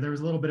earlier. There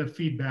was a little bit of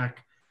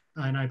feedback,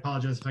 and I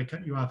apologize if I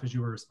cut you off as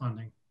you were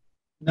responding.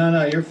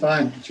 No, you're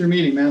fine. It's your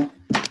meeting, man.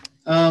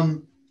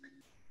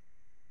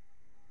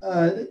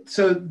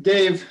 So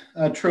Dave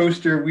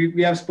Troster,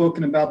 we have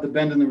spoken about the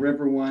Bend in the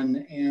River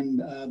one, and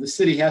the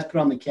city has put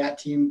on the CAT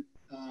team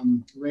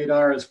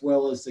radar as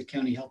well as the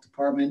county health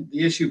department.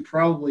 The issue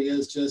probably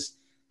is just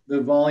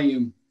the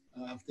volume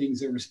of things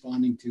they're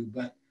responding to,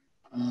 but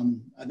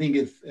I think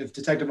if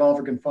Detective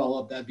Oliver can follow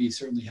up, that'd be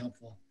certainly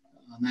helpful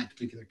on that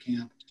particular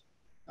camp.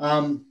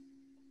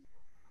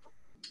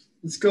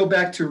 Let's go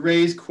back to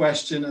Ray's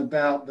question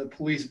about the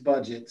police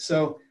budget.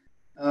 So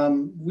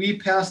we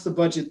passed the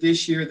budget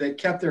this year that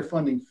kept their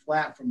funding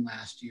flat from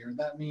last year.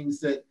 That means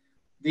that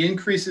the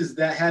increases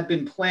that had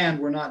been planned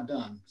were not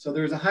done. So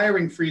there was a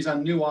hiring freeze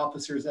on new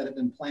officers that had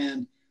been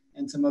planned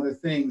and some other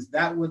things.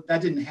 That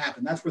didn't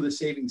happen. That's where the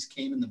savings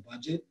came in the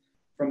budget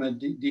from a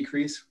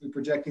decrease we're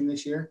projecting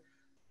this year.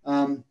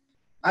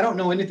 I don't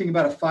know anything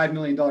about a $5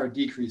 million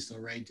decrease though,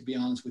 Ray, to be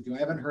honest with you. I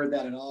haven't heard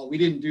that at all. We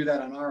didn't do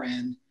that on our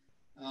end.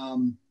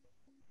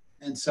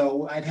 And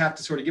so I'd have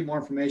to sort of get more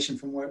information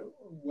from where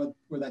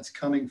that's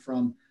coming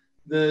from.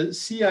 The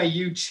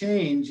CIU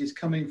change is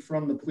coming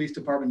from the police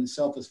department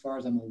itself, as far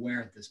as I'm aware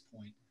at this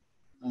point.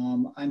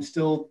 I'm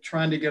still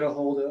trying to get a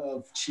hold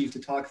of Chief to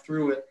talk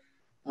through it.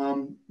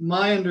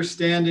 My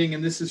understanding,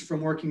 and this is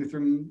from working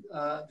through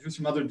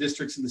some other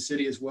districts in the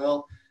city as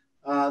well,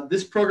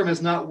 this program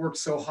has not worked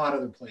so hot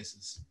other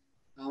places.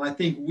 I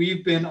think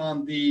we've been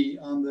on the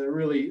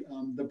really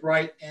the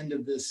bright end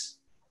of this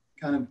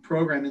kind of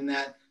program in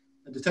that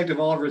Detective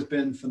Oliver has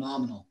been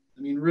phenomenal.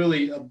 I mean,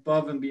 really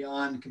above and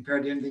beyond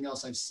compared to anything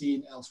else I've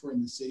seen elsewhere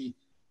in the city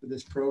with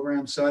this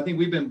program. So I think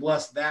we've been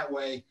blessed that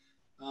way,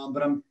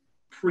 but I'm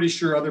pretty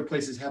sure other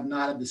places have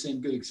not had the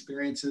same good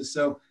experiences.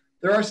 So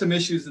there are some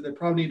issues that they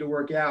probably need to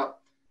work out.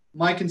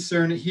 My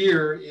concern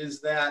here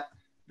is that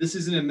this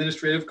is an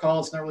administrative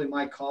call. It's not really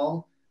my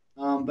call,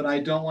 but I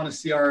don't want to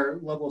see our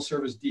level of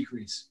service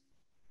decrease.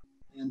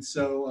 And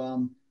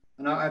so,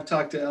 and I've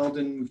talked to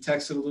Eldon, we've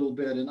texted a little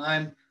bit, and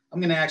I'm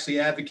going to actually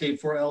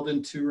advocate for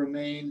Eldon to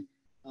remain,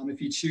 if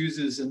he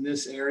chooses, in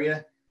this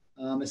area.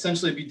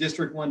 Essentially, it'd be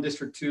District 1,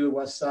 District 2, the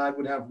west side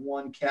would have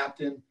one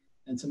captain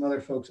and some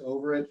other folks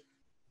over it.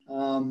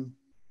 And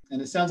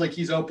it sounds like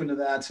he's open to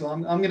that. So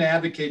I'm going to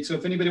advocate. So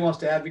if anybody wants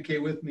to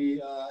advocate with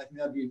me, I think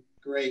that'd be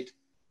great.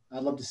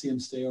 I'd love to see him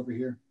stay over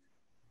here.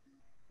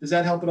 Does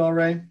that help at all,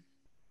 Ray?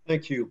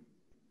 Thank you.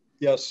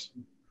 Yes.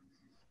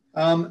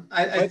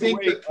 I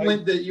think the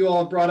point that you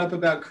all brought up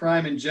about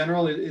crime in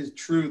general is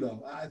true,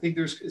 though. I think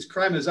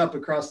crime is up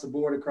across the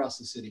board, across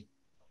the city.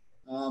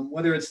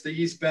 Whether it's the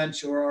East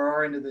Bench or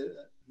our end of the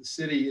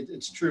city,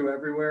 it's true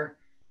everywhere,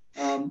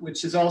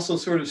 which has also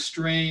sort of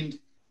strained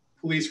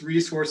police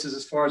resources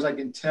as far as I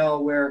can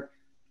tell, where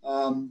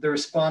the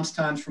response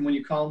times from when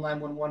you call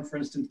 911, for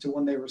instance, to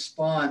when they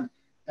respond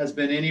has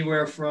been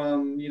anywhere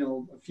from,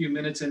 a few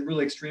minutes in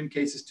really extreme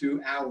cases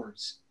to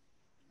hours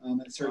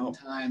at certain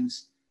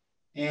times.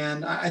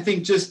 And I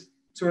think just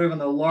sort of on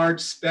the large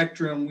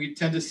spectrum, we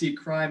tend to see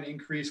crime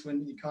increase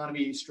when the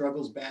economy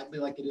struggles badly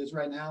like it is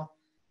right now.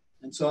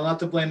 And so not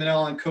to blame it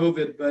all on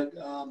COVID, but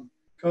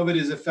COVID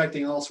is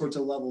affecting all sorts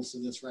of levels to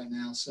this right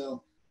now.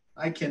 So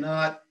I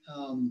cannot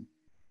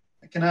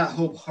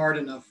hope hard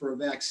enough for a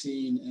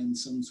vaccine and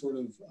some sort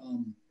of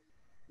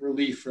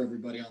relief for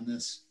everybody on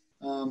this.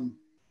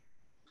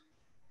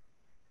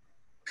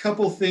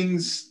 Couple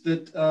things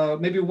that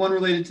maybe one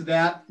related to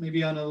that,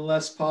 maybe on a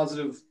less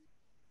positive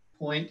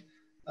point.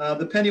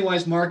 The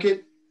Pennywise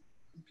Market,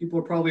 people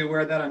are probably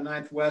aware of that on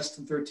 9th West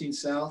and 13th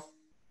South.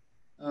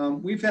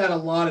 We've had a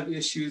lot of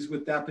issues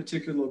with that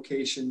particular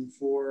location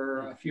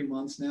for a few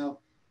months now.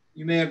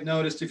 You may have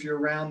noticed if you're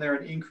around there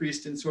an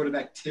increase in sort of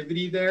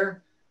activity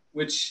there,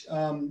 which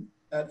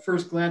at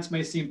first glance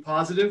may seem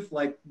positive,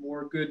 like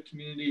more good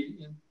community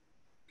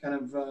kind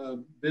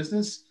of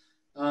business,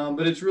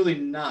 but it's really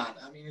not.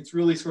 I mean, it's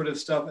really sort of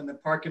stuff in the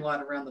parking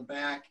lot around the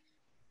back,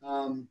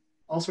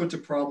 all sorts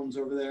of problems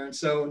over there. And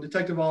so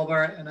Detective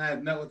Oliver and I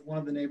have met with one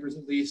of the neighbors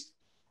at least.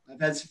 I've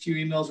had a few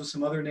emails with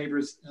some other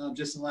neighbors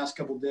just in the last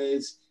couple of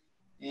days.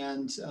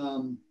 And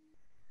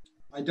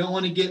I don't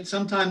want to get,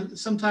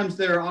 sometimes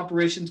there are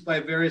operations by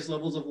various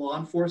levels of law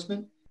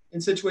enforcement in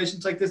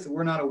situations like this that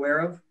we're not aware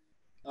of.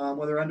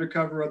 whether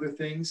undercover or other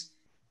things.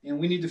 And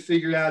we need to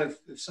figure out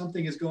if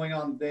something is going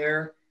on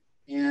there.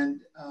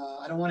 And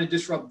I don't want to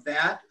disrupt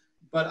that,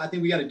 but I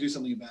think we got to do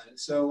something about it.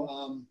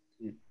 So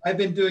I've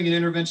been doing an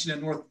intervention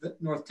at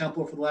North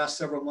Temple for the last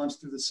several months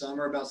through the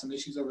summer about some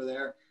issues over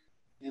there.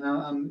 And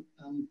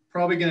I'm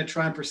probably going to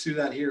try and pursue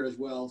that here as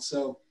well.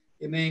 So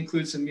it may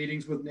include some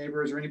meetings with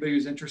neighbors or anybody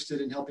who's interested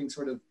in helping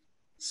sort of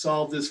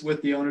solve this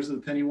with the owners of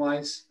the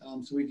Pennywise,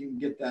 so we can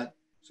get that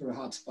sort of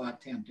hot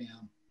spot tamped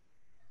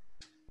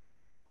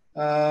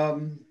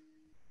down.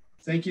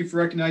 Thank you for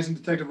recognizing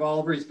Detective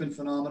Oliver. He's been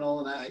phenomenal,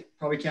 and I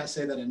probably can't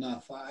say that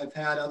enough. I've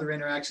had other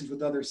interactions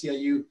with other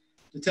CIU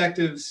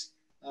detectives,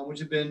 which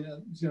have been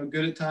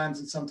good at times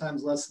and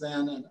sometimes less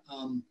than.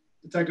 And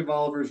Detective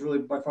Oliver is really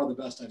by far the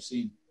best I've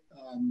seen,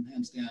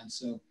 hands down.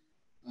 So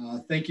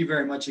thank you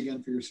very much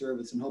again for your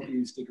service, and hope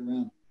you stick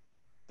around.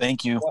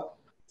 Thank you.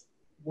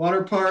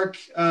 Water Park,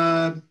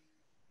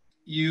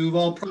 you've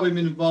all probably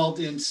been involved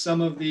in some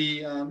of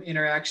the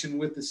interaction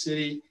with the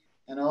city.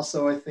 And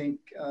also, I think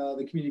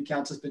the Community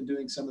Council has been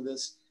doing some of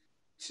this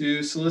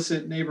to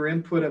solicit neighbor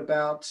input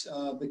about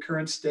the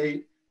current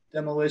state,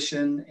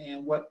 demolition,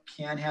 and what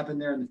can happen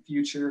there in the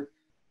future.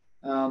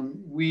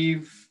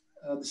 The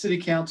City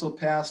Council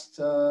passed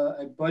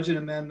a budget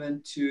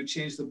amendment to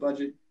change the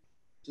budget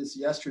just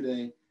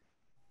yesterday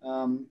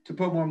to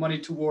put more money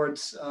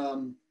towards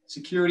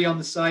security on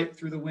the site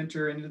through the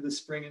winter into the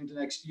spring into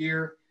next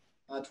year,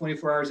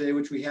 24 hours a day,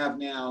 which we have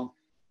now.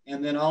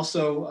 And then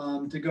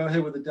also to go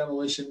ahead with the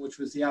demolition, which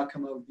was the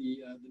outcome of the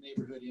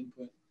neighborhood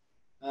input.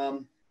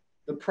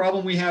 The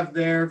problem we have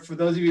there, for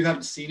those of you who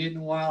haven't seen it in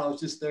a while, I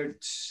was just there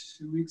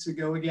 2 weeks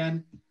ago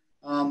again.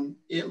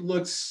 It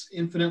looks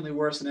infinitely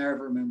worse than I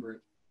ever remember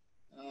it.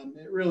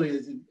 It really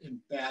is in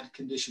bad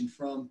condition,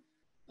 from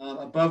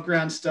above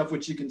ground stuff,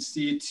 which you can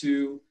see,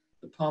 to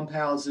the pump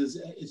houses.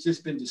 It's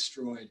just been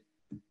destroyed.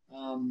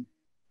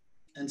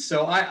 And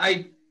so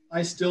I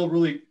still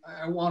really,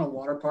 I want a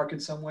water park in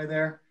some way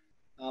there.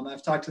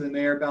 I've talked to the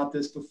mayor about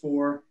this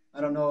before.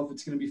 I don't know if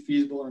it's going to be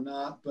feasible or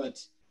not,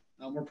 but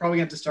we're probably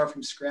going to have to start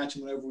from scratch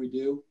in whatever we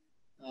do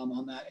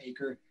on that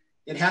acre.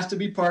 It has to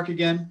be park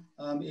again.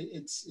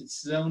 It's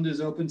zoned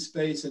as open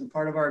space, and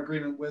part of our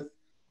agreement with,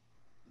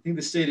 I think,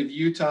 the state of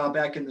Utah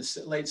back in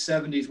the late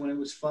 70s when it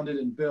was funded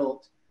and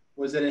built,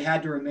 was that it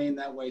had to remain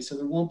that way. So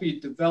there won't be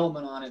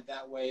development on it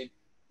that way.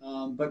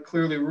 But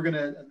clearly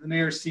the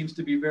mayor seems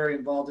to be very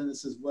involved in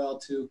this as well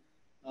to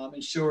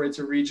ensure it's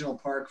a regional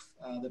park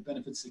that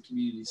benefits the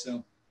community.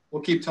 So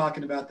we'll keep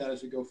talking about that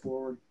as we go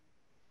forward.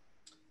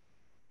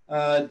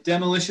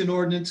 Demolition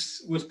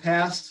ordinance was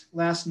passed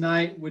last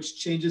night, which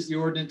changes the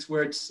ordinance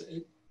where it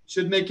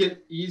should make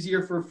it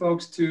easier for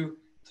folks to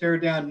tear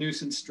down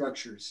nuisance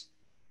structures.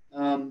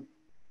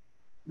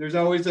 There's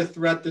always a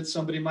threat that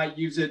somebody might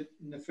use it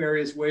in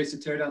nefarious ways to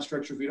tear down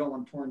structures we don't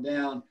want torn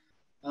down.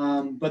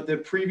 But the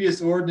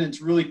previous ordinance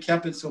really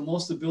kept it so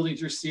most of the buildings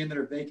you're seeing that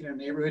are vacant in a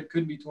neighborhood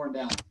couldn't be torn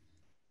down.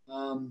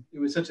 It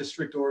was such a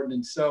strict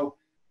ordinance. So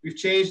we've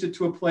changed it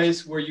to a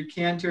place where you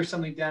can tear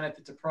something down if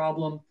it's a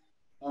problem.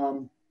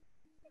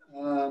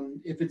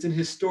 If it's an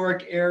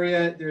historic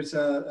area, there's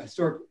a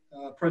historic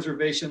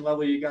preservation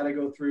level you got to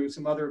go through,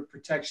 some other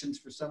protections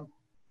for some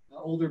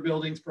older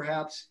buildings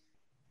perhaps.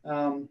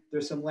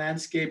 There's some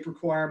landscape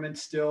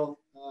requirements still,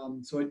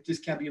 so it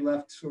just can't be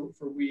left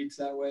for weeds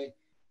that way.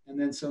 And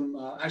then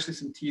actually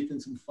some teeth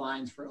and some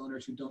fines for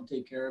owners who don't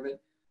take care of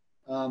it.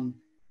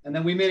 And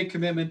then we made a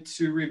commitment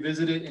to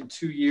revisit it in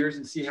 2 years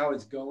and see how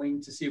it's going,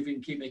 to see if we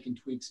can keep making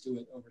tweaks to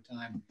it over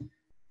time.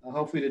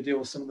 Hopefully to deal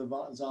with some of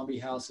the zombie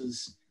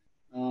houses,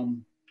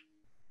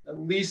 at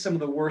least some of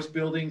the worst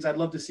buildings. I'd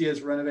love to see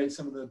us renovate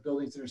some of the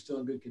buildings that are still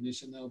in good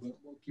condition though, but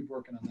we'll keep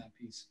working on that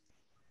piece.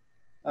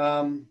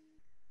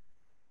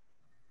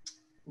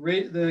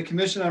 The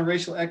Commission on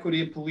Racial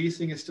Equity and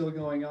Policing is still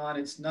going on.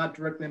 It's not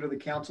directly under the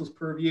council's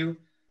purview,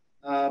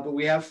 but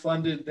we have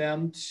funded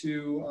them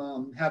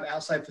to have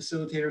outside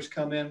facilitators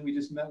come in. We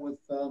just met with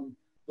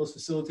those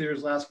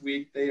facilitators last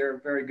week. They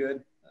are very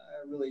good.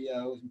 I really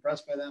was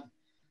impressed by them.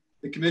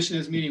 The commission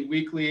is meeting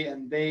weekly,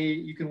 and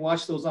you can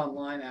watch those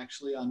online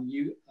actually on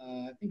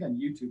I think on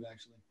YouTube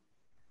actually.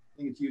 I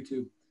think it's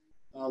YouTube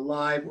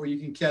live, or you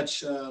can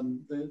catch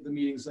the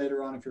meetings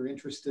later on if you're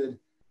interested.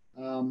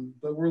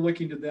 But we're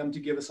looking to them to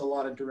give us a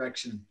lot of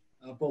direction,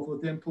 both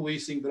within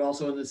policing, but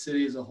also in the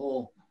city as a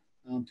whole,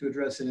 to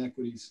address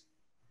inequities.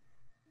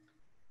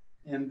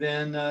 And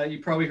then you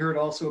probably heard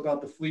also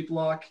about the fleet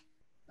block.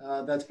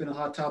 That's been a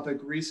hot topic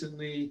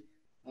recently.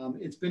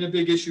 It's been a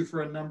big issue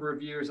for a number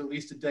of years, at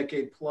least a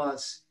decade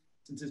plus,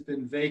 since it's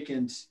been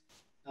vacant.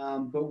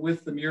 But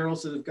with the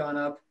murals that have gone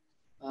up,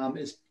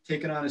 it's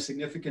taken on a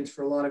significance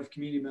for a lot of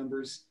community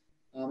members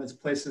as a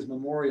place as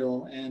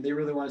memorial, and they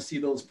really want to see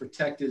those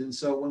protected. And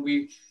so when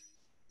we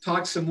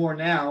talk some more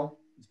now,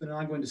 it's been an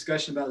ongoing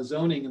discussion about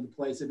zoning of the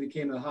place. It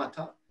became a hot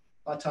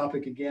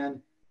topic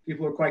again.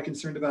 People are quite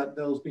concerned about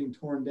those being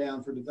torn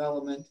down for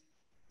development.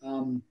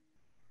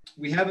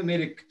 We haven't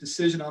made a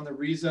decision on the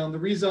rezone. The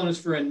rezone is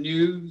for a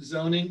new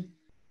zoning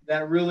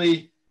that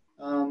really,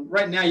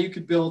 right now you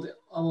could build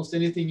almost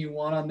anything you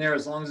want on there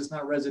as long as it's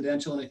not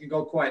residential, and it can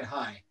go quite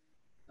high.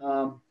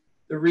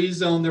 The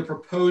rezone they're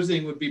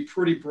proposing would be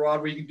pretty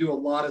broad, where you can do a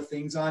lot of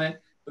things on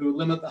it, but it would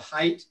limit the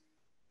height.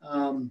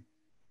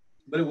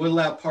 But it would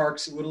allow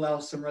parks, it would allow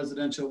some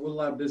residential, it would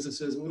allow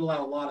businesses, it would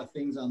allow a lot of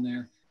things on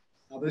there.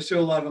 But there's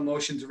still a lot of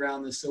emotions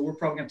around this, so we're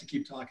probably gonna have to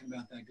keep talking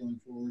about that going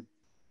forward.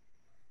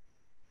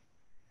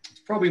 It's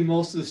probably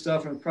most of the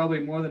stuff, and probably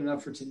more than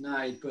enough for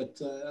tonight,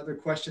 but other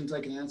questions I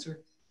can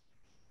answer?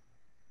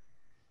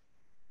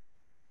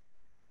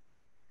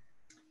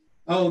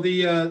 Oh,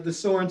 the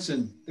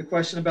Sorensen, the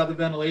question about the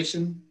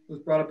ventilation was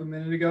brought up a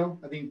minute ago.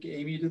 I think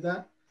Amy did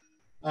that.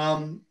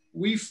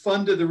 We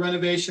funded the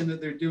renovation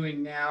that they're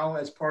doing now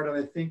as part of,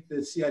 I think,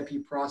 the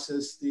CIP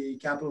process, the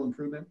capital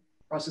improvement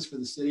process for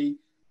the city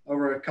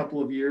over a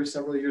couple of years,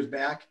 several years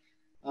back.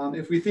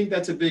 If we think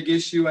that's a big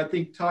issue, I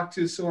think talk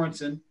to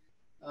Sorensen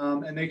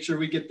and make sure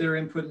we get their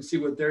input and see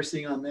what they're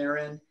seeing on their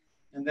end.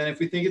 And then if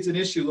we think it's an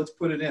issue, let's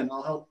put it in.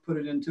 I'll help put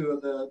it into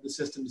the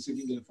system to see if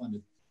we can get it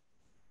funded.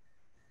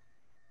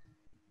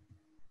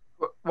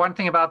 One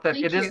thing about that,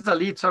 it is a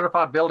LEED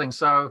certified building,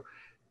 so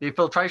the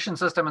filtration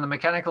system and the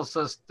mechanical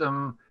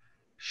system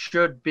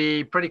should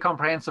be pretty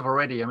comprehensive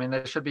already. I mean,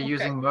 they should be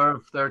using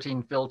MERV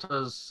 13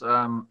 filters,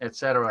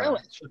 etc. Really?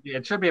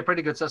 It should be a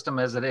pretty good system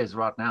as it is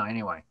right now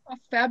anyway. Oh,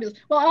 fabulous.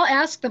 Well, I'll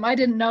ask them. I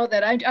didn't know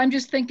that. I'm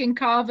just thinking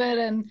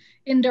COVID and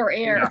indoor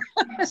air.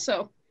 Yeah.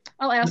 So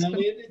I'll ask them.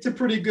 It's a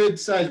pretty good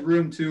sized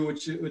room too,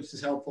 which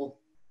is helpful.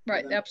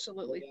 Right,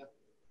 absolutely. Yeah.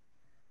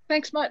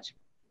 Thanks much.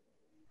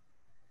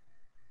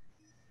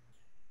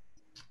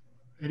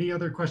 Any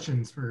other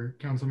questions for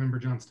Councilmember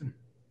Johnston?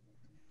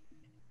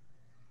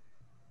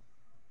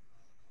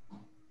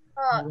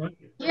 Right.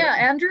 Yeah,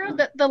 Andrew,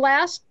 the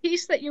last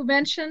piece that you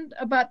mentioned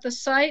about the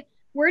site,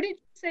 where did you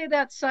say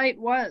that site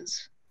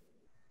was?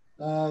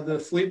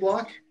 The fleet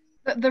block?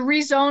 The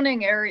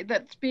rezoning area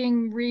that's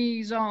being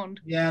rezoned.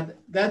 Yeah,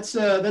 that's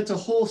a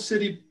whole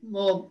city,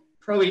 well,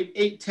 probably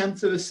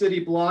 8/10 of a city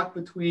block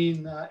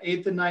between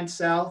 8th and 9th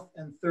South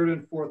and 3rd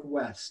and 4th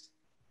West.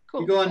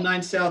 Cool. You go on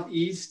 9th South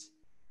East.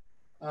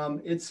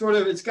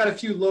 It's got a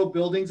few low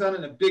buildings on it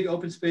and a big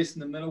open space in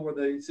the middle where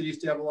the city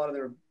used to have a lot of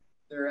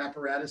their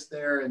apparatus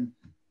there and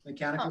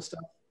mechanical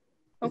stuff.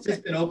 It's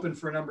just been open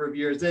for a number of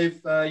years.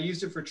 They've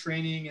used it for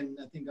training and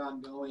I think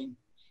ongoing.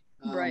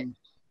 Right.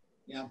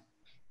 Yeah.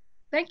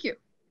 Thank you.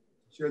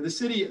 Sure. The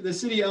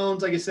city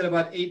owns, like I said,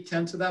 about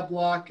 8/10 of that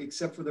block,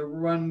 except for the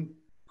one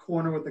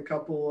corner with a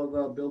couple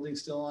of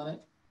buildings still on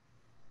it.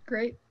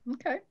 Great.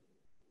 Okay.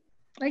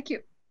 Thank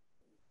you.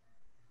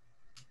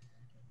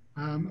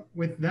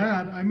 With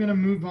that, I'm going to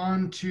move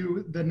on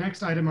to the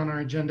next item on our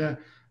agenda.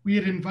 We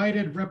had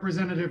invited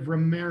Representative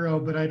Romero,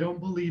 but I don't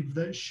believe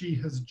that she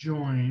has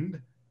joined.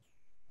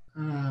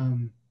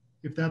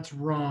 If that's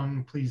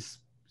wrong, please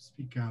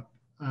speak up.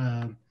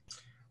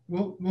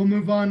 We'll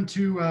move on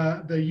to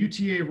the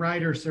UTA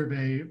Rider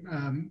Survey.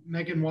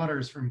 Megan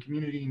Waters from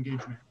Community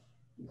Engagement.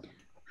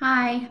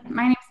 Hi,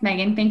 my name is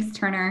Megan. Thanks,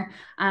 Turner.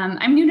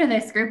 I'm new to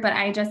this group, but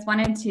I just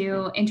wanted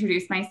to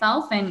introduce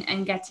myself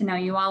and get to know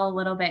you all a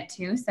little bit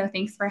too. So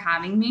thanks for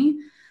having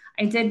me.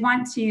 I did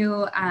want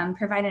to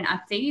provide an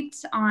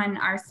update on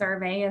our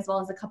survey as well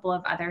as a couple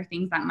of other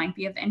things that might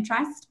be of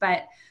interest.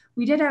 But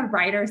we did a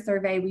rider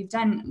survey. We've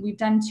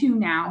done two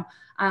now,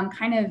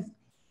 kind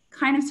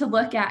of to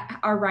look at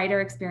our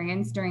rider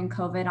experience during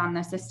COVID on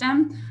the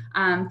system.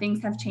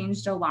 Things have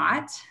changed a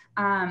lot.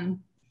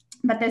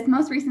 But this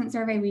most recent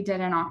survey we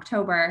did in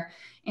October,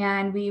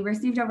 and we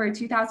received over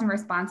 2,000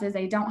 responses.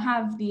 I don't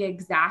have the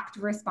exact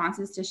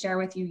responses to share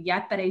with you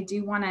yet, but I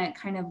do want to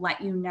kind of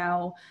let you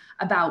know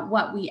about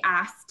what we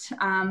asked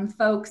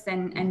folks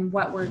and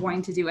what we're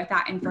going to do with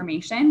that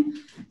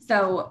information.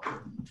 So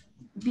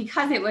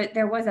because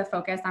there was a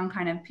focus on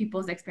kind of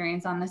people's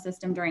experience on the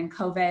system during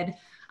COVID,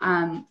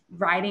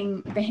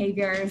 riding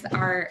behaviors,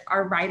 our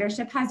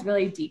ridership has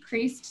really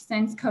decreased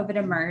since COVID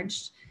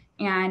emerged.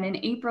 And in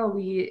April,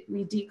 we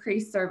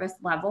decreased service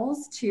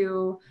levels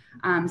to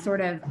sort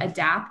of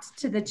adapt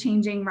to the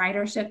changing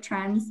ridership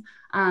trends.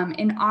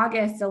 In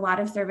August, a lot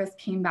of service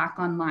came back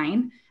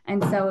online.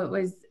 And so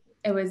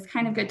it was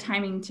kind of good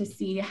timing to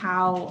see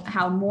how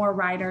more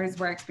riders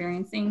were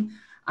experiencing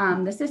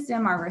the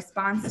system, our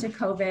response to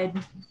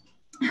COVID.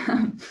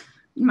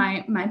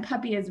 My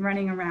puppy is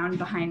running around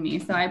behind me,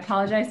 so I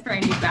apologize for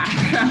any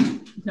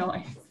background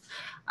noise.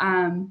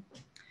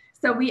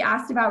 So we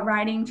asked about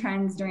riding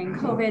trends during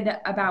COVID,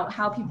 about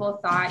how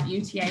people thought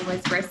UTA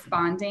was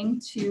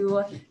responding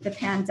to the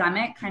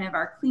pandemic, kind of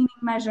our cleaning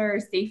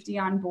measures, safety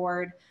on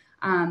board,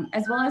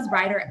 as well as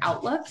rider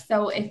outlook.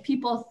 So if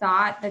people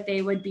thought that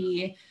they would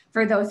be,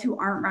 for those who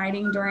aren't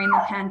riding during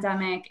the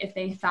pandemic, if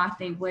they thought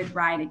they would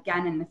ride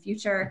again in the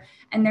future.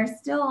 And there's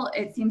still,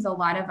 it seems, a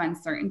lot of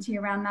uncertainty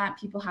around that.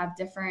 People have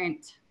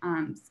different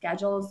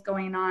schedules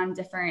going on,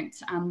 different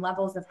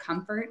levels of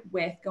comfort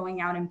with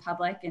going out in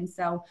public. And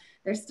so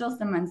there's still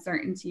some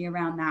uncertainty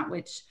around that,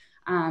 which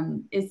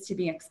is to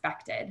be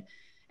expected.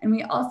 And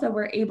we also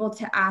were able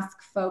to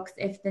ask folks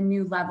if the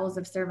new levels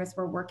of service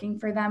were working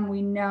for them.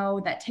 We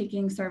know that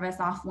taking service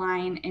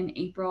offline in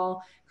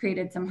April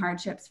created some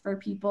hardships for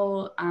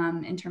people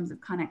in terms of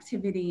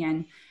connectivity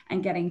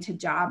and getting to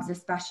jobs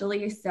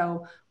especially.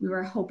 So we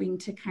were hoping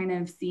to kind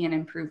of see an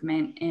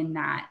improvement in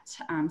that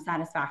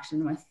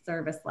satisfaction with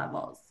service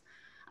levels.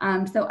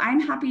 So I'm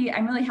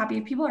really happy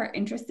if people are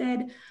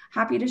interested,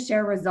 happy to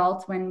share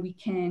results when we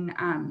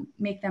can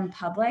make them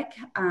public.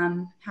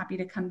 Happy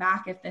to come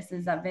back if this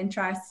is of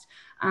interest,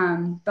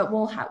 but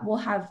we'll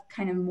have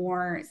kind of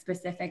more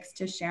specifics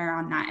to share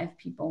on that if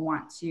people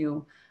want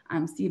to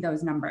see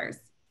those numbers.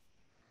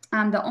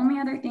 The only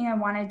other thing I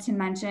wanted to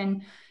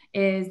mention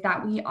is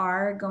that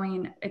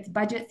it's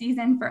budget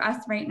season for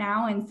us right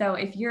now. And so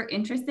if you're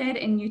interested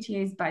in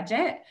UTA's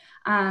budget,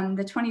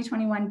 the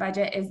 2021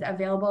 budget is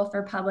available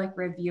for public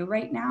review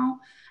right now.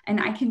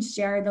 And I can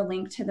share the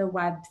link to the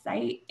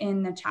website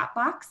in the chat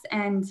box.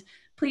 And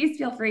please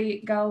feel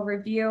free, go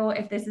review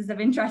if this is of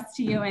interest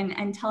to you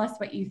and tell us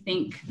what you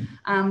think.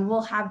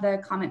 We'll have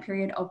the comment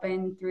period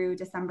open through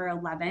December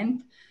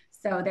 11th.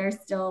 So there's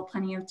still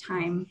plenty of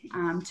time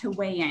to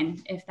weigh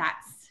in if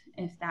that's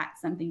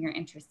something you're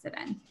interested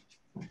in.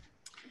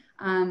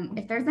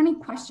 If there's any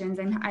questions,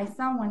 and I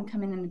saw one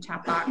come in the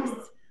chat box.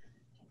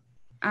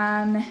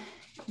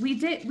 We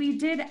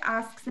did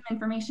ask some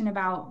information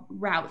about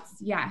routes,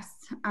 yes.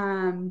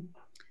 And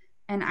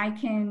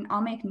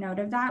I'll make note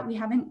of that. We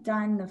haven't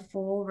done the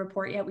full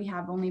report yet. We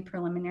have only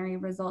preliminary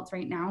results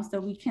right now. So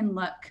we can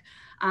look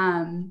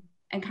and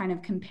kind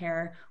of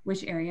compare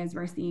which areas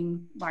we're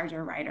seeing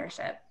larger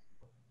ridership.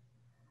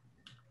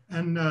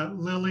 And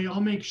Lily,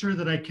 I'll make sure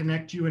that I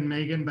connect you and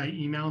Megan by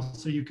email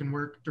so you can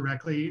work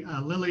directly.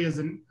 Lily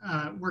is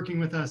working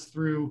with us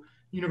through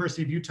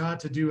University of Utah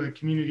to do a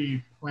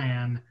community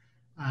plan.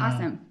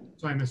 Awesome.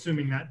 So I'm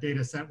assuming that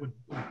data set would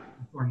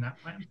form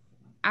that plan.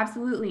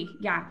 Absolutely.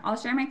 Yeah, I'll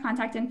share my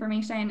contact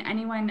information.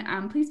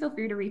 Anyone, please feel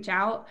free to reach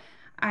out.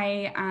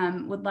 I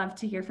would love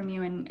to hear from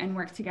you and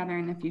work together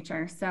in the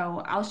future.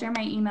 So I'll share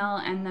my email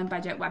and the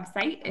budget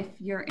website. If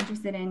you're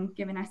interested in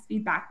giving us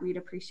feedback, we'd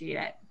appreciate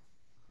it.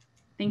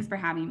 Thanks for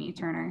having me,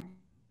 Turner.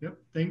 Yep,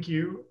 thank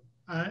you.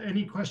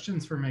 Any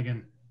questions for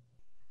Megan?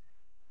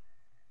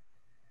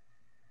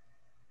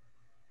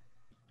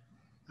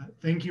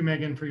 Thank you,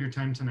 Megan, for your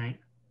time tonight.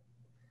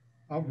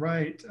 All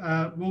right,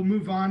 we'll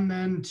move on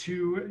then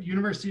to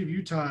University of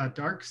Utah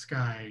Dark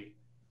Sky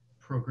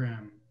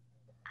program.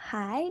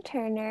 Hi,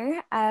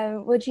 Turner.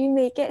 Would you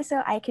make it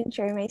so I can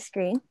share my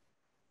screen?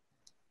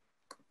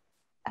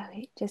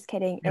 Okay, just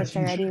kidding. Yes, it's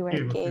already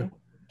working.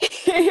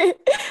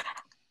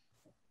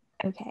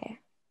 Okay.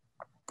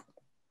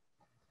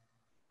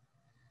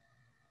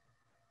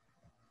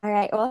 All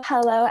right, well,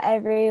 hello,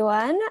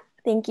 everyone.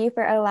 Thank you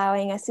for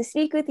allowing us to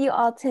speak with you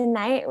all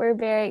tonight. We're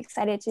very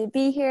excited to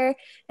be here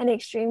and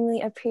extremely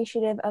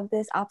appreciative of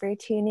this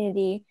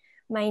opportunity.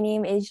 My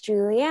name is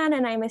Julianne,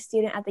 and I'm a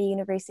student at the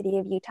University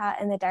of Utah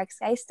in the Dark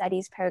Sky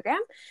Studies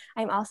program.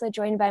 I'm also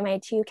joined by my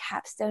two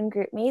capstone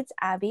group mates,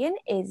 Abby and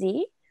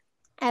Izzy,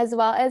 as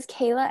well as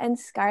Kayla and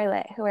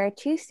Scarlett, who are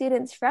two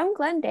students from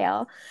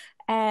Glendale,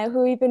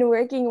 who we've been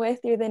working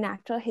with through the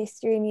Natural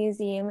History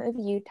Museum of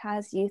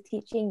Utah's Youth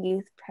Teaching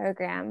Youth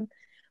program.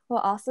 We'll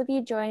also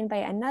be joined by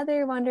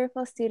another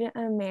wonderful student,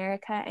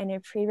 America, in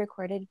a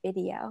pre-recorded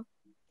video.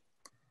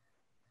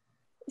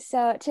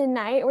 So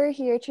tonight we're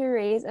here to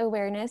raise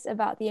awareness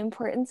about the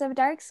importance of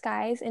dark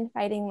skies in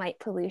fighting light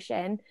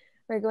pollution.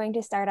 We're going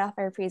to start off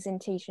our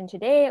presentation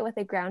today with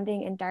a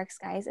grounding in dark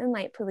skies and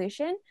light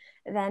pollution,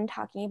 then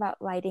talking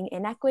about lighting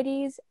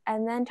inequities,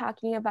 and then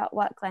talking about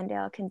what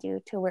Glendale can do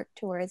to work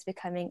towards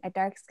becoming a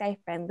dark sky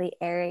friendly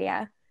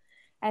area.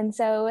 And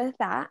so with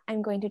that,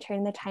 I'm going to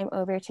turn the time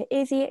over to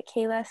Izzy,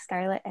 Kayla,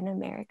 Scarlett, and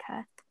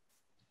America.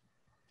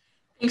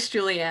 Thanks,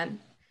 Julianne.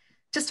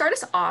 To start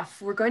us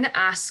off, we're going to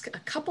ask a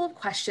couple of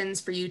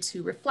questions for you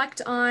to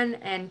reflect on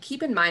and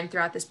keep in mind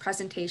throughout this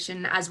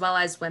presentation, as well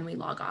as when we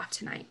log off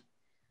tonight.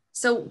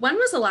 So when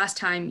was the last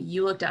time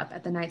you looked up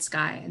at the night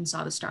sky and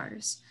saw the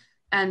stars?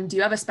 And do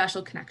you have a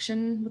special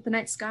connection with the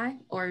night sky,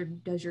 or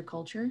does your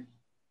culture?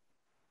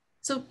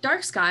 So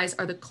dark skies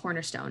are the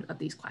cornerstone of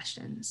these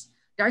questions.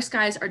 Dark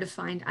skies are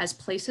defined as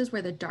places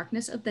where the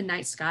darkness of the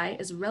night sky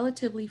is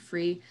relatively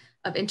free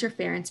of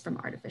interference from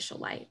artificial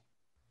light.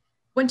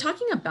 When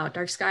talking about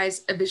dark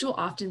skies, a visual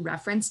often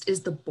referenced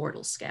is the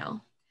Bortle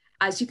scale.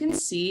 As you can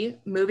see,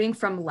 moving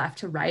from left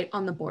to right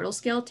on the Bortle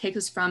scale takes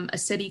us from a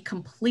city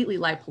completely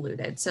light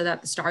polluted so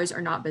that the stars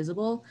are not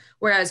visible,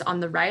 whereas on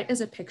the right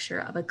is a picture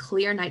of a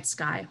clear night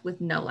sky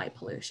with no light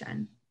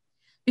pollution.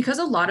 Because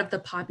a lot of the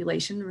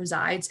population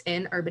resides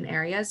in urban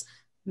areas,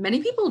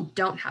 many people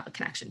don't have a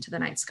connection to the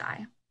night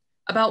sky.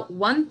 About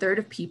 1/3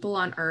 of people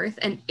on Earth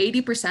and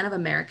 80% of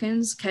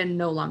Americans can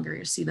no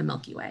longer see the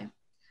Milky Way.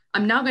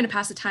 I'm now going to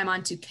pass the time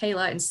on to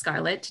Kayla and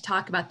Scarlett to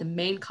talk about the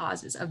main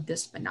causes of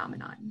this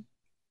phenomenon.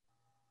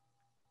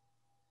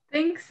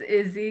 Thanks,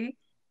 Izzy.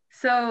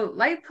 So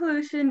light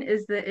pollution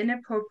is the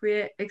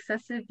inappropriate,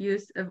 excessive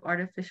use of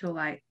artificial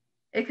light.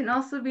 It can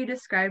also be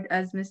described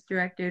as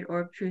misdirected or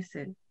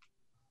obtrusive.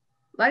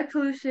 Light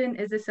pollution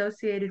is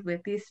associated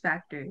with these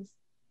factors.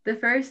 The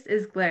first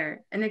is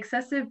glare, an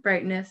excessive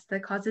brightness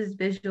that causes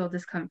visual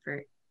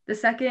discomfort. The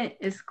second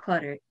is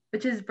clutter,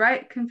 which is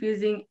bright,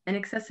 confusing, and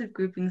excessive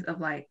groupings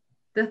of light.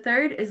 The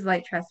third is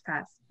light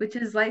trespass, which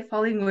is light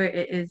falling where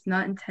it is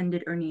not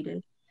intended or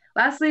needed.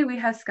 Lastly, we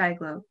have sky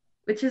glow,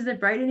 which is the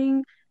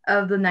brightening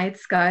of the night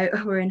sky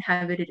over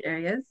inhabited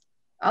areas.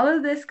 All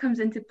of this comes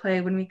into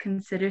play when we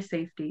consider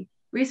safety.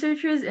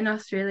 Researchers in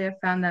Australia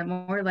found that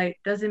more light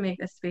doesn't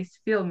make a space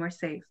feel more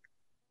safe.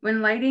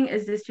 When lighting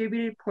is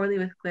distributed poorly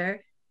with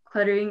glare,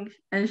 cluttering,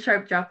 and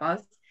sharp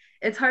drop-offs,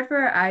 it's hard for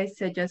our eyes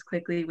to adjust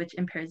quickly, which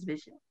impairs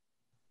vision.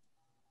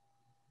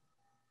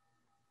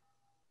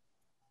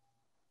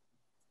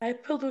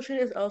 Light pollution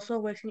is also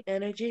wasting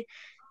energy.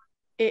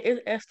 It is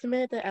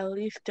estimated that at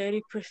least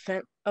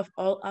 30% of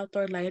all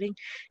outdoor lighting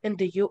in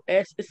the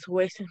US is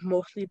wasted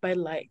mostly by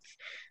lights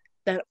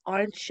that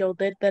aren't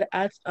shielded. That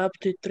adds up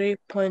to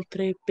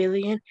 3.3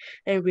 billion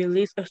and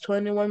release of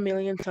 21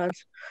 million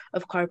tons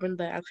of carbon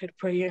dioxide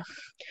per year.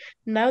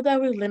 Now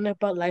that we learn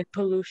about light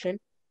pollution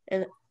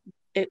and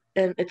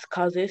its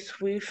causes,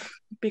 we've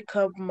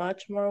become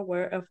much more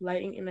aware of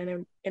lighting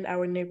in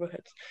our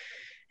neighborhoods.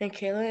 And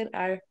Kayla and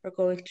I are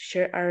going to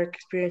share our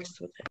experiences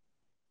with it.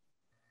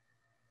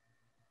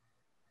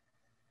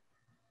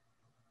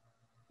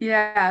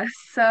 Yeah,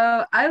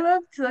 so I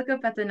love to look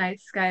up at the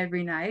night sky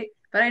every night,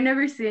 but I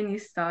never see any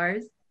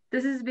stars.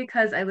 This is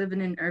because I live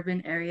in an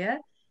urban area.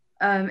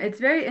 It's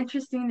very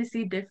interesting to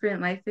see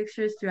different light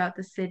fixtures throughout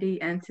the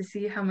city and to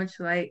see how much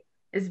light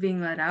is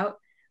being let out.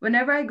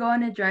 Whenever I go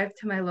on a drive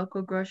to my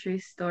local grocery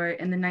store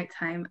in the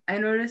nighttime, I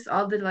notice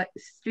all the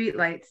street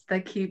lights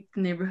that keep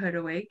the neighborhood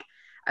awake.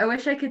 I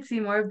wish I could see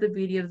more of the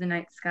beauty of the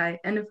night sky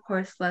and, of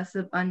course, less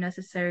of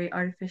unnecessary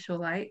artificial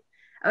light.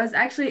 I was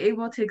actually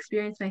able to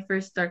experience my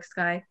first dark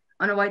sky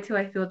on a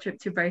Y2Y field trip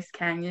to Bryce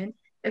Canyon.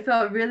 It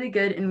felt really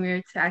good and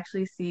weird to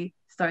actually see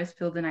stars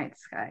fill the night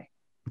sky.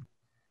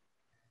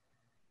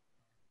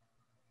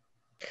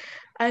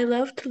 I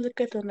love to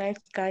look at the night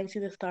sky and see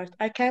the stars.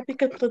 I can't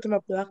because most of them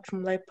are blocked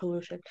from light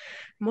pollution.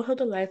 Most of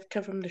the lights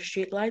come from the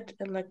street lights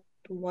and like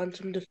the ones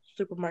from the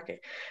supermarket.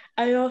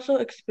 I also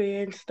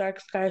experienced dark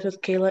skies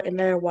with Kayla in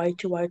our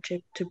Y2Y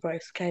trip to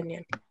Bryce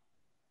Canyon.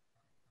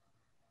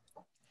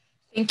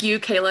 Thank you,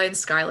 Kayla and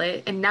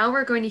Scarlett. And now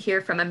we're going to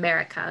hear from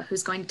America,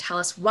 who's going to tell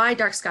us why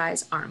dark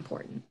skies are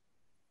important.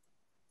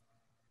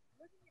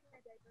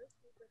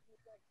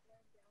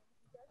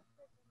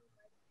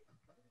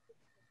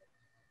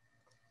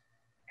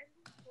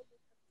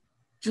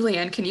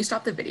 Julianne, can you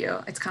stop the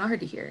video? It's kind of hard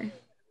to hear.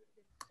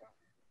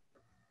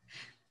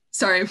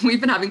 Sorry, we've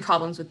been having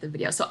problems with the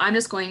video. So I'm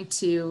just going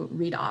to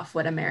read off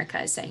what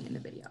America is saying in the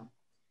video.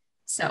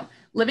 So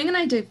living in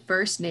a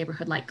diverse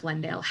neighborhood like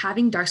Glendale,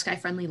 having dark sky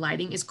friendly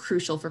lighting is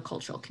crucial for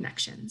cultural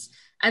connections.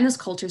 Endless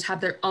cultures have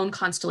their own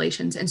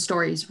constellations and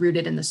stories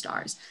rooted in the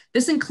stars.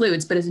 This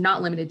includes, but is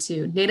not limited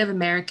to, Native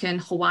American,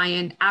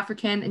 Hawaiian,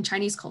 African, and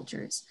Chinese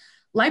cultures.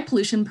 Light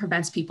pollution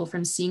prevents people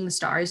from seeing the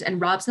stars and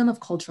robs them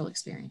of cultural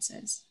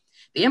experiences.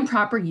 The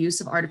improper use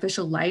of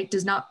artificial light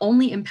does not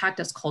only impact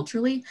us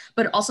culturally,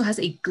 but it also has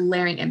a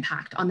glaring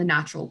impact on the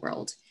natural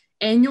world.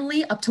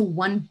 Annually, up to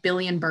 1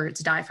 billion birds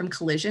die from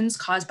collisions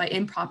caused by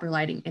improper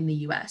lighting in the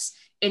US.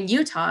 In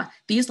Utah,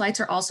 these lights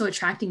are also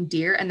attracting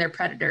deer and their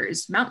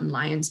predators, mountain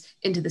lions,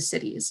 into the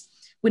cities.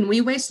 When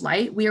we waste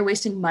light, we are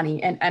wasting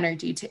money and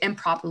energy to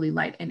improperly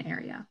light an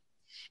area.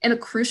 In a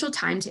crucial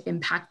time to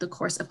impact the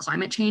course of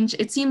climate change,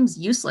 it seems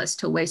useless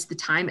to waste the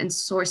time and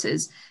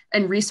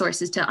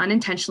resources to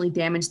unintentionally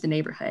damage the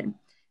neighborhood.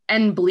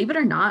 And believe it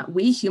or not,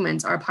 we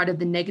humans are a part of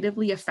the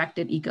negatively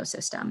affected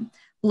ecosystem.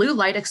 Blue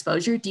light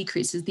exposure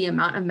decreases the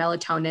amount of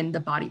melatonin the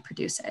body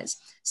produces.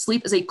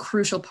 Sleep is a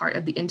crucial part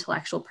of the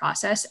intellectual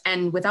process,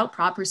 and without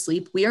proper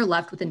sleep, we are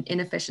left with an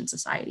inefficient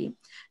society.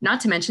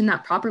 Not to mention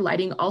that proper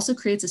lighting also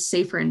creates a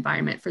safer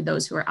environment for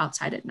those who are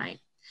outside at night.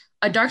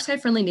 A dark sky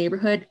friendly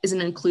neighborhood is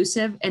an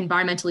inclusive,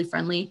 environmentally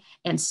friendly,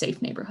 and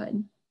safe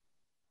neighborhood.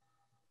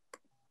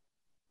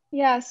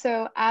 Yeah,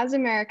 so as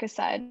America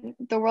said,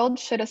 the world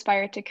should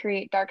aspire to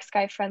create dark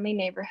sky friendly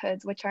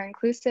neighborhoods which are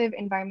inclusive,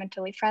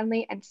 environmentally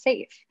friendly, and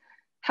safe.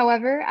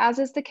 However, as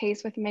is the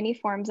case with many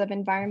forms of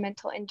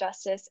environmental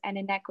injustice and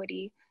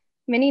inequity,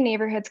 many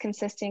neighborhoods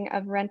consisting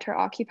of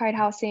renter-occupied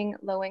housing,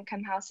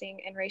 low-income housing,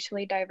 and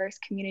racially diverse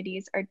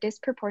communities are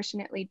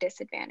disproportionately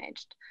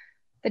disadvantaged.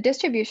 The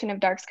distribution of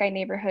dark sky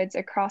neighborhoods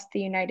across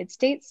the United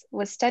States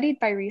was studied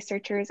by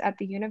researchers at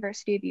the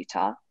University of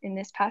Utah in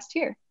this past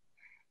year.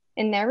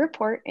 In their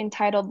report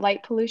entitled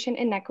Light Pollution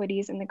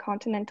Inequities in the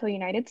Continental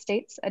United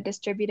States, a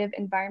Distributive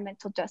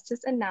Environmental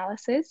Justice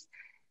Analysis,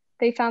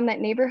 they found that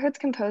neighborhoods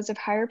composed of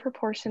higher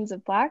proportions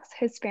of Blacks,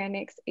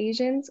 Hispanics,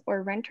 Asians,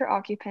 or renter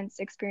occupants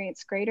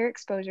experienced greater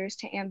exposures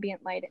to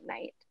ambient light at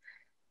night.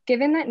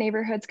 Given that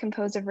neighborhoods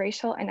composed of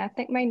racial and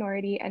ethnic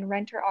minority and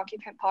renter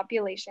occupant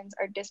populations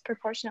are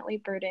disproportionately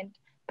burdened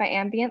by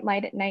ambient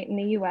light at night in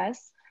the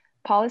US,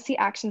 policy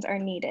actions are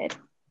needed.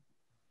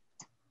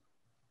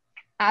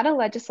 At a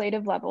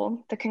legislative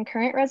level, the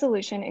concurrent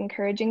resolution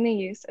encouraging the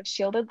use of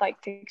shielded light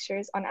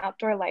fixtures on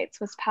outdoor lights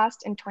was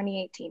passed in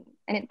 2018,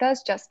 and it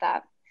does just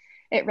that.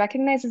 It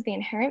recognizes the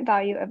inherent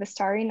value of a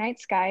starry night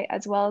sky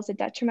as well as the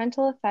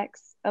detrimental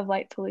effects of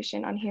light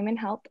pollution on human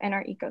health and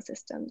our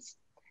ecosystems.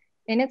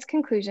 In its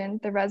conclusion,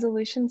 the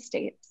resolution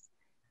states,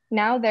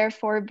 "Now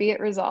therefore be it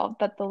resolved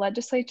that the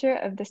legislature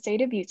of the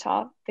state of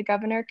Utah, the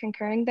governor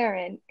concurring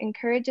therein,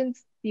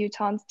 encourages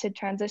Utahns to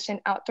transition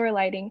outdoor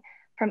lighting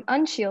from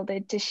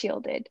unshielded to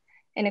shielded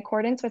in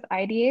accordance with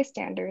IDA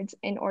standards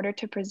in order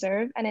to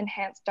preserve and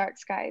enhance dark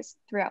skies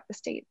throughout the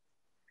state."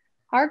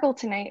 Our goal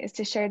tonight is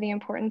to share the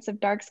importance of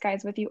dark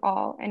skies with you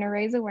all and to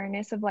raise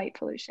awareness of light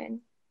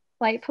pollution.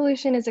 Light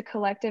pollution is a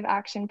collective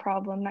action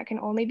problem that can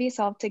only be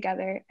solved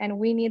together, and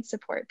we need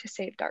support to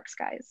save dark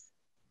skies.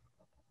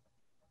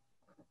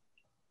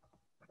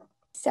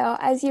 So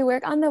as you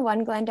work on the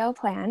One Glendale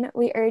plan,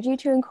 we urge you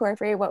to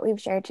incorporate what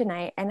we've shared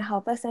tonight and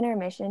help us in our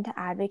mission to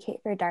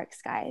advocate for dark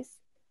skies.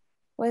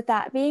 With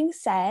that being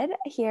said,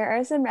 here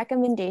are some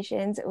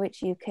recommendations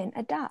which you can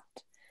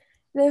adopt.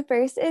 The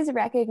first is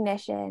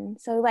recognition.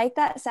 So like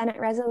that Senate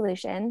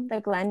resolution,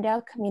 the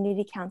Glendale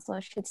Community Council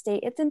should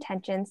state its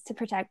intentions to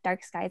protect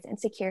dark skies and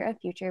secure a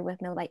future with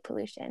no light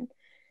pollution.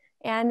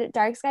 And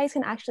dark skies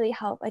can actually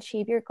help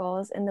achieve your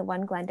goals in the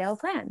One Glendale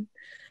plan.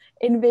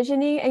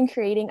 Envisioning and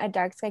creating a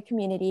dark sky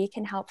community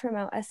can help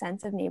promote a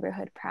sense of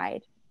neighborhood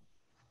pride.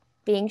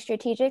 Being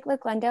strategic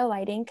with Glendale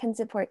lighting can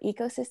support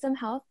ecosystem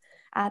health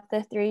at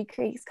the Three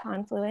Creeks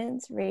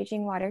Confluence,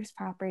 Raging Waters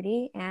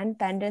property, and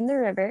Bend in the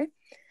River.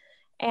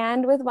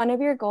 And with one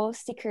of your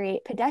goals to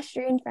create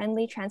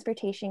pedestrian-friendly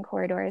transportation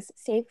corridors,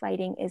 safe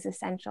lighting is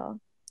essential.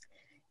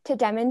 To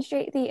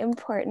demonstrate the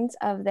importance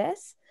of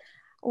this,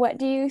 what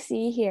do you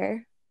see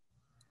here?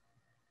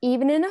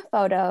 Even in a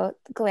photo,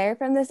 glare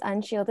from this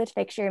unshielded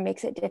fixture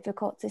makes it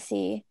difficult to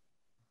see.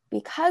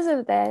 Because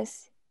of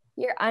this,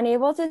 you're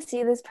unable to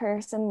see this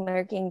person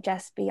lurking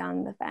just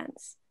beyond the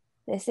fence.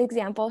 This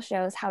example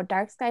shows how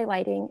dark sky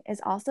lighting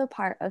is also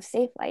part of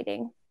safe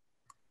lighting.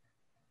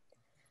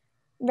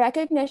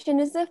 Recognition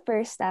is the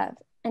first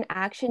step, and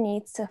action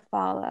needs to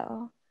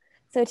follow.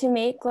 So to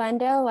make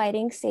Glendale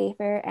lighting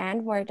safer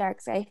and more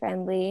dark sky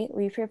friendly,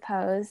 we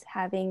propose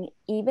having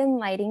even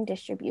lighting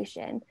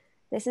distribution.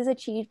 This is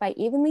achieved by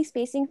evenly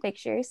spacing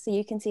fixtures so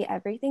you can see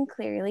everything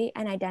clearly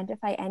and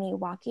identify any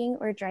walking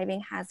or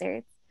driving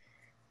hazards.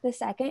 The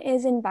second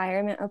is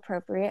environment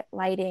appropriate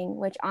lighting,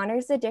 which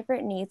honors the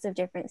different needs of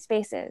different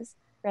spaces.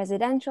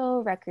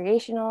 Residential,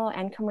 recreational,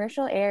 and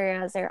commercial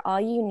areas are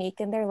all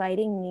unique in their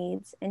lighting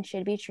needs and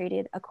should be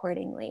treated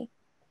accordingly.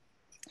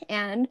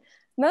 And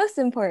most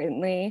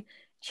importantly,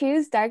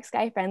 choose dark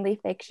sky friendly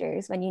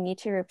fixtures when you need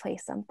to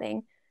replace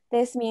something.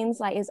 This means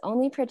light is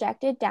only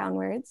projected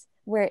downwards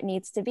where it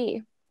needs to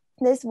be.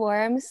 This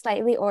warm,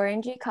 slightly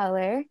orangey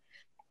color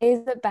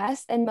is the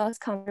best and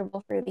most comfortable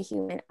for the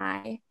human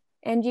eye.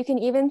 And you can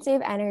even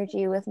save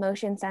energy with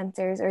motion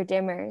sensors or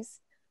dimmers.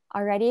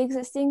 Already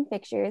existing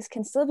fixtures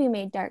can still be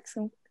made dark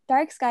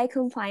sky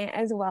compliant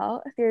as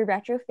well through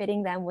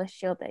retrofitting them with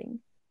shielding.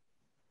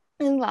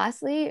 And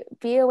lastly,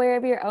 be aware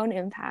of your own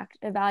impact.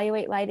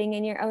 Evaluate lighting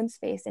in your own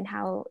space and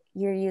how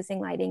you're using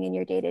lighting in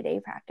your day-to-day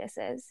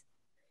practices.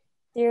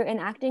 Through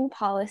enacting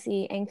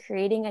policy and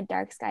creating a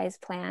dark skies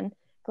plan,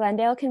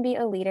 Glendale can be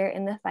a leader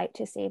in the fight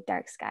to save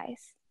dark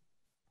skies.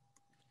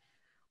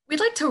 We'd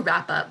like to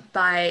wrap up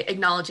by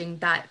acknowledging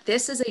that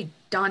this is a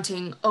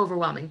daunting,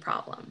 overwhelming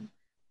problem.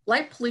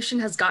 Light pollution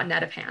has gotten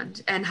out of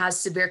hand and has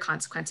severe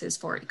consequences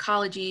for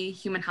ecology,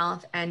 human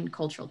health, and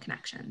cultural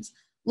connections.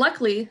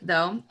 Luckily,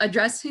 though,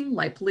 addressing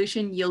light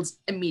pollution yields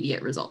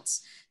immediate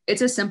results.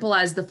 It's as simple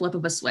as the flip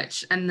of a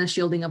switch and the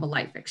shielding of a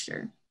light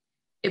fixture.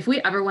 If we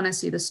ever want to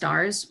see the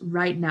stars,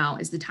 right now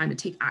is the time to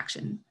take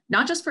action,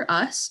 not just for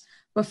us,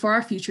 but for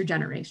our future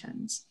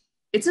generations.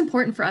 It's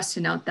important for us to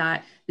note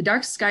that the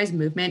Dark Skies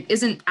movement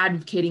isn't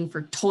advocating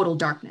for total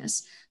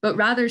darkness, but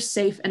rather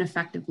safe and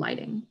effective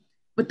lighting.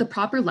 With the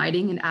proper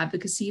lighting and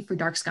advocacy for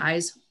dark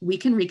skies, we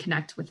can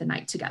reconnect with the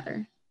night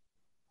together.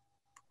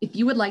 If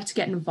you would like to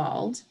get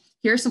involved,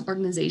 here are some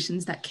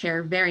organizations that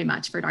care very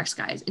much for dark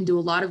skies and do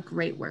a lot of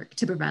great work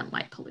to prevent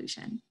light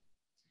pollution.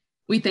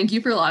 We thank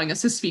you for allowing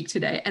us to speak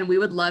today, and we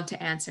would love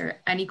to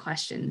answer any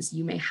questions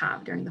you may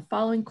have during the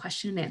following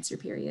question and answer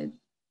period.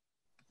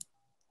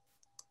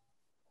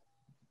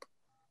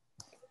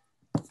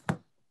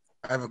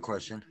 I have a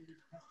question.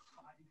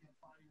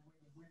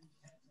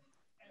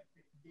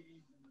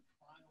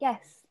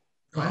 Yes,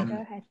 go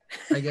ahead.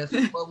 I guess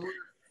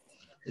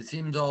it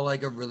seems all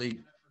like a really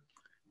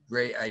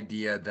great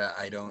idea that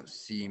I don't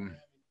see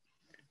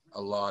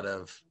a lot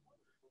of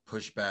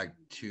pushback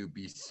to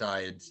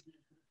besides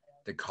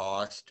the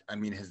cost. I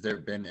mean, has there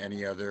been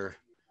any other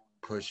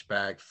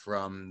pushback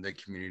from the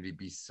community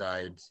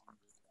besides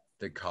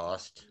the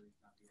cost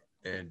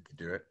and to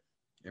do it?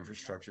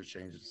 Infrastructure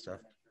change and stuff?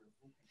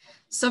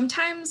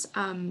 Sometimes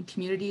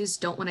communities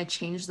don't want to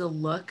change the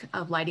look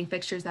of lighting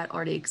fixtures that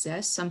already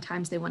exist.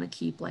 Sometimes they want to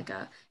keep like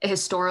a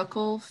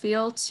historical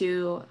feel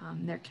to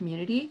their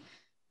community.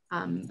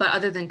 But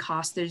other than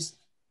cost, there's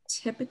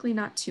typically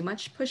not too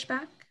much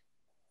pushback?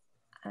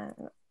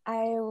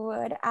 I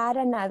would add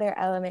another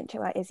element to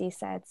what Izzy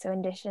said. So in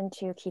addition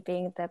to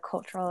keeping the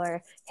cultural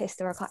or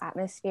historical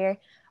atmosphere,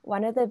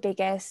 one of the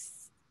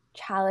biggest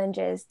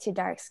challenges to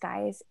dark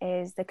skies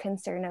is the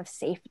concern of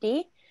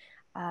safety.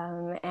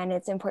 And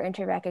it's important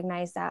to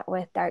recognize that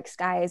with dark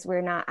skies,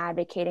 we're not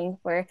advocating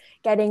for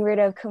getting rid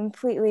of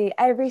completely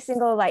every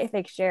single light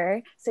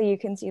fixture so you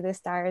can see the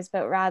stars,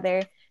 but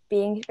rather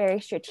being very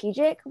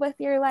strategic with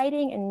your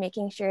lighting and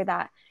making sure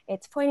that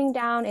it's pointing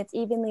down, it's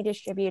evenly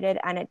distributed,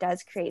 and it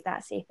does create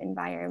that safe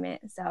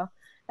environment. So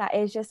that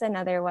is just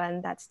another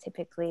one that's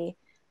typically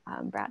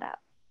brought up.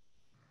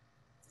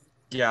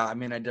 Yeah, I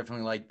mean, I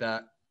definitely like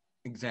that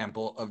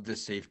example of the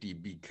safety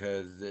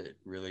because it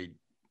really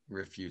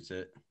refutes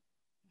it.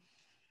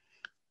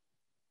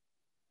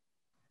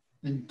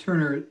 And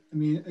Turner, I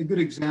mean, a good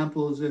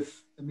example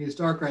is it's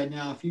dark right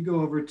now. If you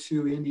go over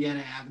to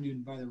Indiana Avenue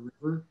by the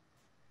river,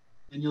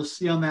 and you'll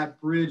see on that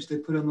bridge, they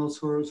put on those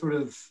sort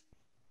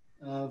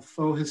of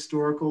faux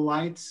historical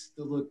lights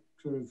that look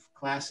sort of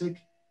classic,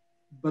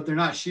 but they're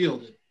not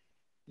shielded,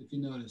 if you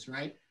notice,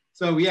 right?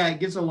 So yeah, it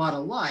gives a lot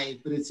of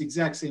light, but it's the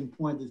exact same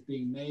point that's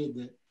being made,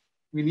 that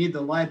we need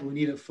the light, but we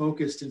need it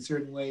focused in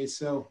certain ways.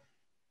 So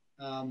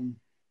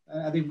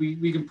I think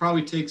we can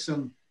probably take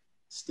some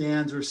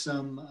stands or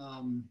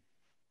some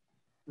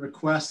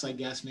requests, I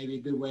guess, maybe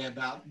a good way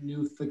about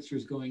new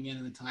fixtures going in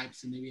and the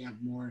types, and maybe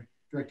have more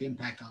direct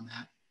impact on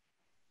that.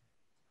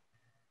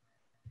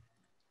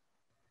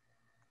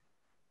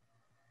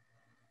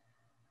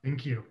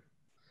 Thank you.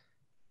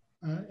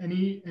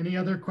 Any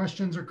other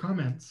questions or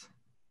comments?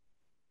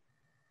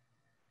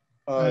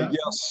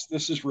 Yes,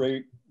 this is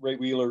Ray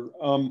Wheeler.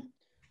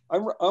 I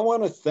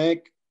want to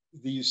thank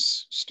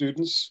these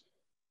students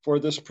for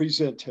this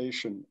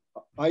presentation.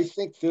 I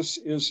think this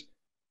is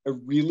a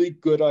really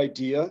good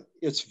idea.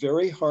 It's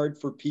very hard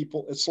for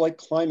people. It's like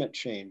climate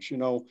change, you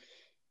know,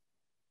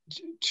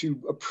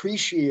 to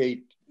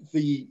appreciate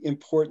the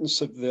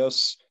importance of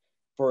this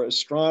for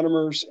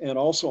astronomers and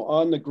also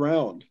on the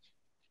ground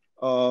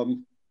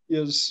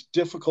is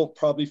difficult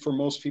probably for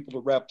most people to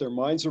wrap their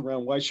minds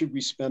around. Why should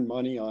we spend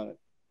money on it?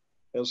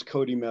 As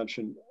Cody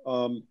mentioned.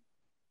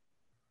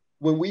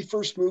 When we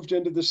first moved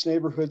into this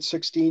neighborhood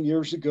 16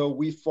 years ago,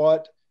 we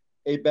fought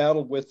a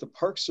battle with the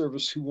Park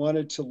Service who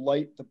wanted to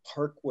light the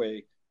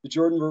parkway, the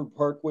Jordan River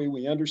Parkway.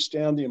 We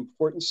understand the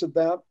importance of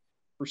that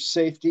for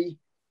safety,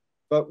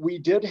 but we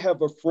did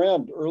have a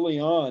friend early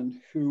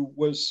on who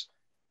was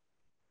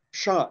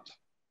shot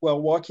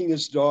while walking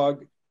his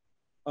dog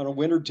on a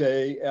winter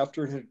day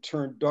after it had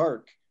turned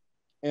dark.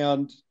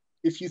 And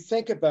if you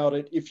think about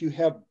it, if you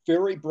have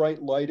very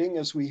bright lighting,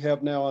 as we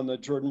have now on the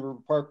Jordan River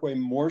Parkway,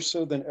 more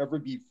so than ever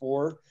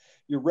before,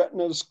 your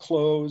retinas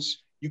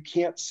close, you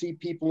can't see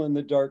people in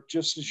the dark,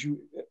 just as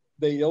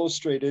they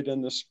illustrated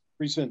in this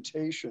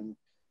presentation.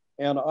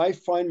 And I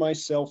find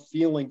myself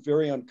feeling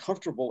very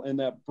uncomfortable in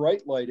that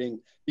bright lighting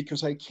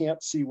because I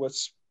can't see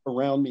what's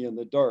around me in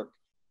the dark.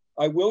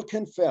 I will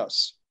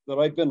confess that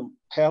I've been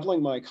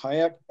paddling my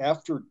kayak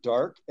after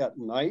dark at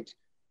night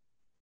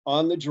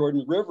on the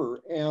Jordan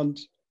River, and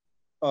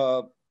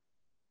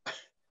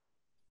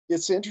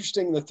it's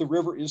interesting that the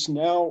river is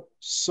now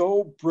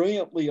so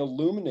brilliantly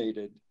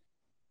illuminated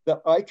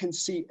that I can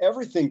see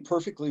everything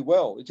perfectly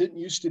well. It didn't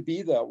used to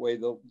be that way.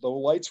 The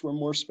lights were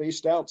more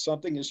spaced out.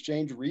 Something has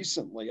changed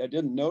recently. I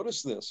didn't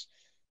notice this,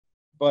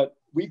 but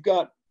we've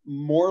got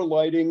more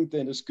lighting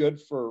than is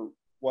good for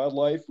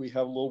wildlife. We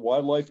have a little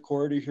wildlife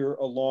corridor here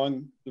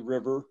along the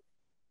river.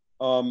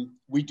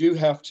 We do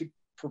have to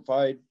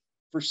provide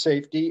for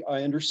safety.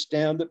 I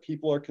understand that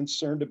people are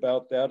concerned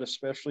about that,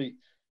 especially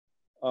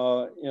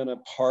in a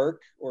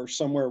park or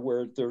somewhere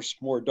where there's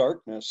more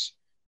darkness.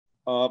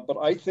 But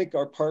I think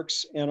our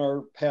parks and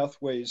our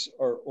pathways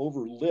are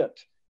overlit.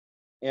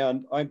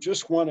 And I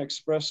just want to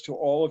express to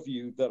all of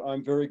you that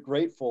I'm very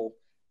grateful,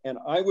 and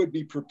I would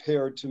be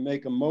prepared to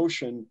make a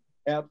motion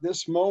at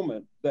this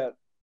moment that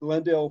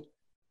Glendale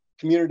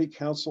Community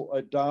Council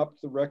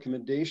adopt the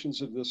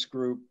recommendations of this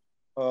group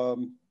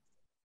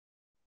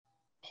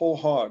whole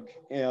hog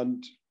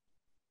and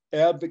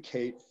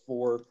advocate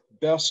for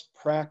best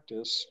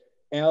practice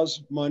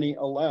as money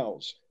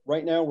allows.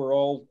 Right now, we're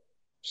all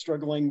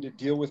struggling to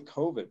deal with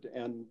COVID,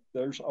 and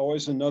there's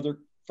always another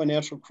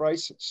financial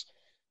crisis.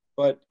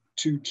 But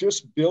to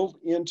just build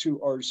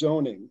into our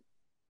zoning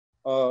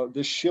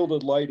this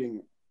shielded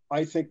lighting,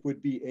 I think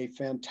would be a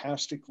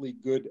fantastically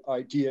good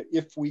idea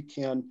if we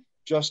can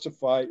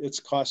justify its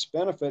cost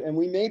benefit. And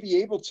we may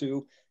be able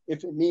to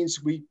if it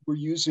means we're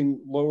using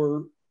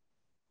lower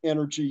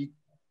energy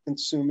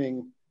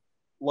consuming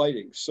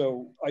lighting.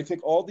 So I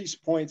think all these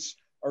points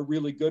are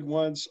really good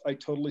ones. I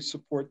totally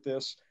support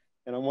this.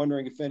 And I'm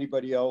wondering if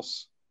anybody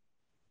else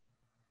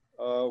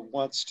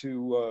wants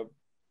to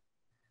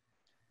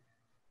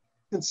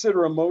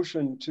consider a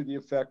motion to the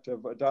effect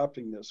of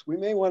adopting this. We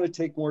may want to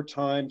take more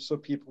time so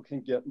people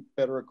can get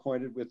better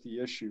acquainted with the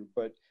issue,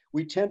 but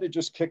we tend to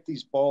just kick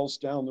these balls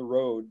down the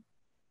road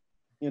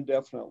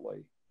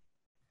indefinitely.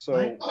 So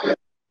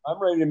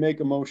I'm ready to make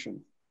a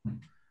motion.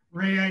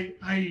 Ray,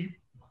 I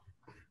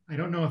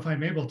don't know if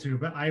I'm able to,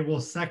 but I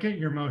will second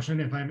your motion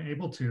if I'm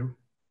able to.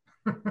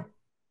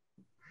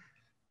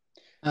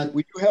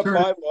 We do have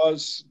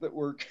bylaws that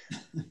work.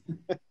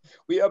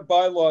 We have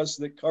bylaws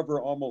that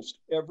cover almost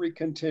every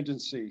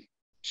contingency.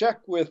 Check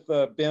with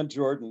Ben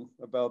Jordan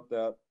about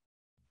that.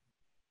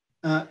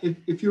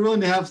 If you're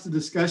willing to have some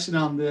discussion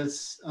on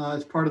this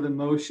as part of the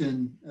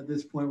motion at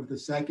this point with the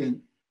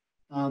second,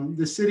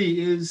 the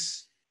city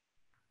is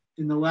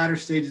in the latter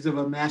stages of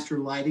a master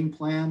lighting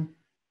plan,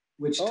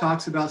 which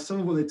talks about some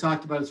of what they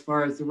talked about as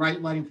far as the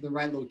right lighting for the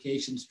right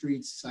location,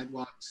 streets,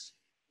 sidewalks,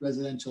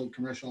 residential,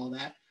 commercial, all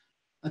that.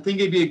 I think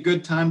it'd be a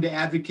good time to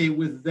advocate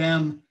with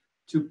them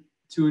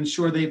to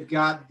ensure they've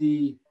got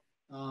the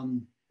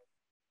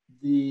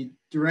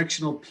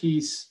directional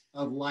piece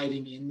of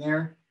lighting in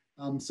there.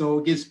 So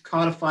it gets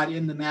codified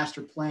in the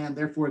master plan.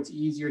 Therefore, it's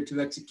easier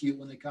to execute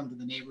when they come to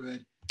the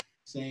neighborhood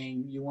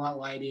saying, you want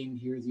lighting,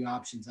 here's the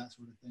options, that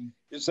sort of thing.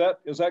 Is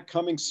that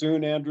coming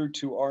soon, Andrew,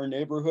 to our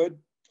neighborhood?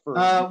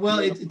 Well,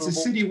 it's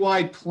a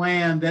citywide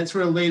plan that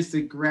sort of lays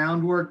the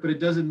groundwork, but it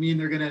doesn't mean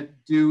they're going to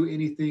do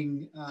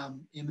anything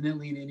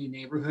imminently in any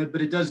neighborhood,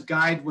 but it does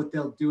guide what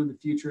they'll do in the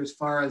future as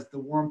far as the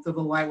warmth of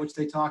the light, which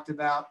they talked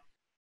about.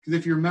 Because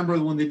if you remember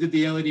when they did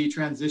the LED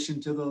transition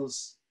to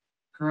those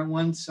current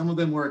ones, some of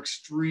them were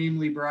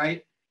extremely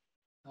bright.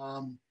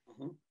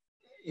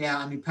 Yeah,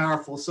 I mean,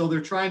 powerful. So they're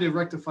trying to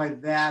rectify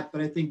that,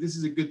 but I think this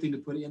is a good thing to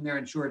put in there,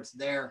 ensure it's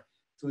there.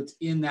 So it's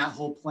in that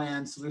whole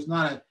plan. So there's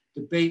not a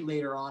debate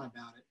later on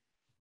about it.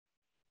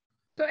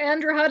 So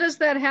Andrew, how does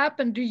that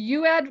happen? Do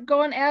you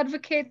go and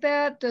advocate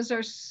that?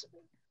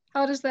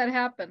 How does that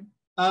happen?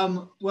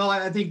 Well,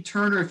 I think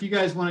Turner, if you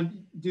guys want to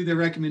do the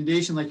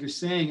recommendation, like you're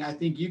saying, I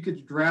think you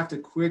could draft a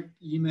quick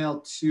email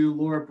to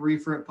Laura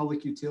Briefer at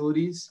Public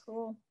Utilities.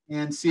 Cool.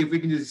 And see if we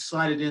can just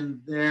slide it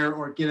in there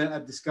or get a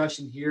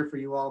discussion here for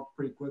you all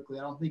pretty quickly.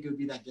 I don't think it would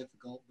be that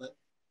difficult, but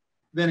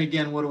then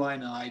again, what do I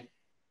know?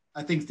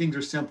 I think things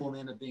are simple and they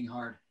end up being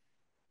hard.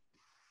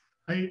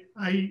 I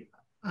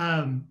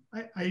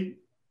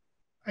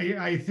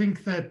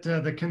think that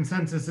the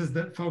consensus is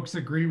that folks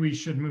agree we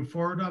should move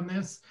forward on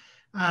this.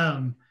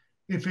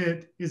 If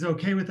it is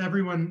okay with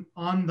everyone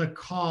on the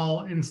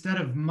call, instead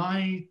of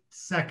my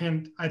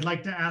second, I'd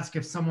like to ask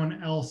if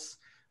someone else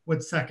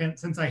would second.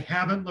 Since I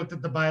haven't looked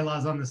at the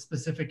bylaws on the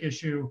specific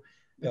issue,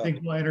 I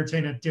think we'll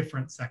entertain a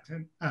different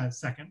second.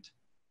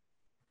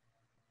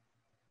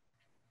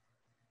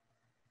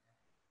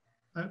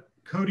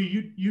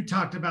 Cody, you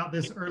talked about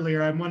this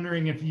earlier. I'm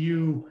wondering if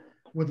you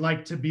would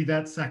like to be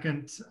that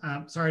second.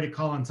 Sorry to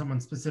call on someone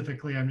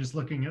specifically. I'm just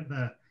looking at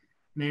the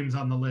names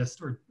on the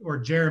list, or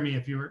Jeremy,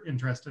 if you were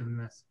interested in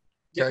this.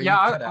 Yeah,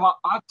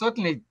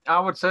 I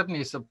would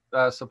certainly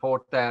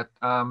support that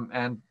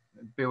and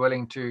be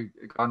willing to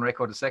go on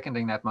record as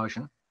seconding that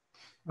motion.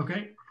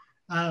 Okay.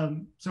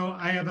 So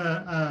I have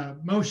a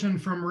motion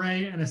from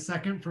Ray and a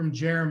second from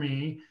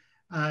Jeremy.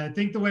 I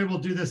think the way we'll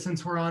do this,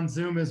 since we're on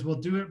Zoom, is we'll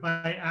do it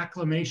by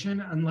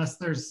acclamation unless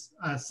there's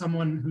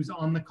someone who's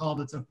on the call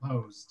that's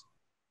opposed.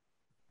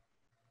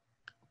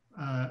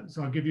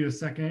 So I'll give you a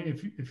second.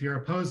 If you're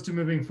opposed to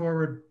moving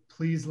forward,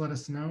 please let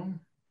us know.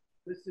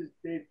 This is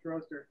Dave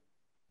Troster.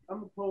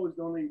 I'm opposed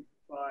only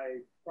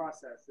by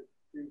process. It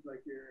seems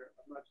like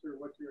I'm not sure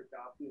what you're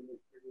adopting.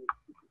 You're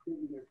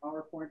approving a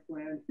PowerPoint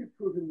plan, you're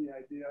approving the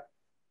idea.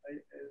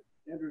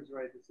 Andrew's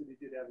right, the city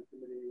did have a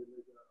committee and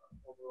there's an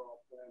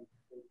overall plan.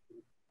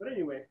 But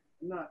anyway,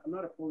 I'm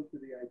not opposed to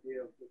the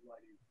idea of good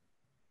lighting.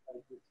 I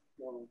just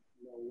don't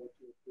know what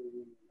you're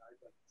approving, and I'd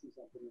like to see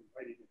something in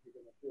writing if you're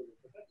going to approve it,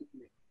 but that's just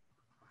me.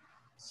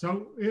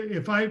 So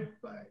if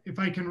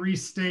I can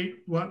restate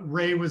what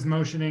Ray was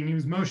motioning, he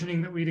was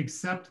motioning that we'd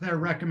accept their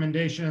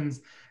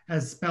recommendations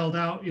as spelled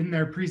out in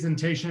their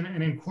presentation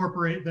and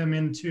incorporate them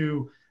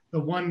into the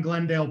One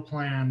Glendale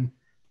plan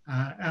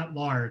at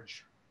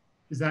large.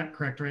 Is that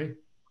correct, Ray?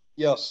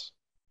 Yes.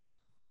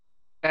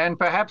 And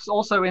perhaps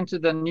also into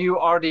the new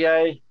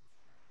RDA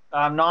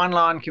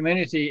nine-line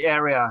community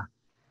area,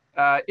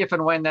 if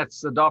and when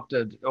that's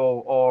adopted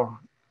or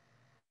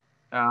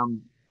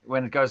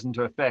when it goes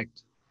into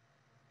effect.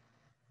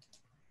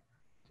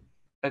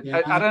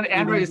 Yeah, I don't,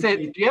 Andrew,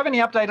 do you have any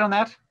update on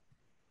that?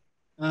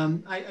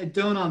 I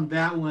don't on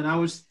that one. I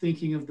was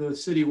thinking of the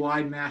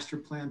citywide master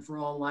plan for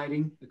all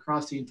lighting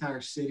across the entire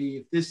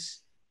city.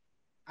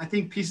 I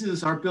think pieces of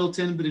this are built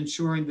in, but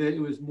ensuring that it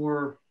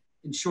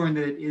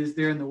is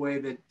there in the way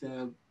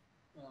that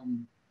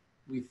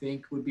we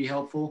think would be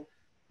helpful.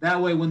 That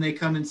way, when they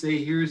come and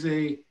say,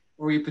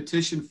 or we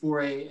petition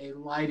for a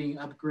lighting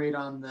upgrade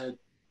on the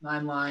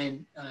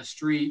 9-line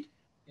street,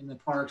 in the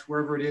parks,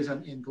 wherever it is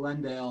in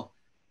Glendale,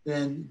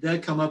 then they'll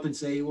come up and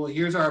say, well,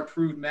 here's our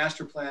approved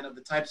master plan of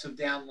the types of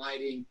down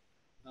lighting.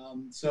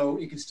 So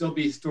it can still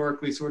be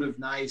historically sort of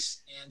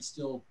nice and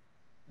still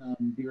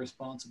be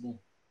responsible.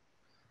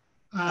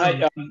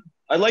 Hi,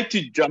 I'd like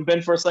to jump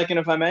in for a second,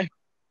 if I may.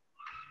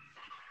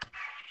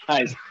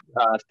 Hi,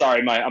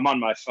 sorry, I'm on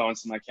my phone,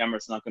 so my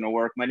camera's not going to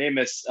work. My name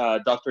is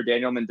Dr.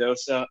 Daniel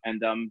Mendoza,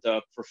 and I'm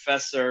the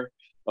professor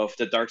of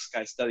the Dark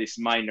Sky Studies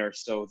minor.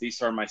 So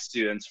these are my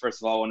students.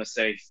 First of all, I want to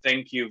say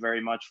thank you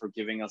very much for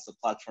giving us a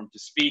platform to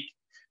speak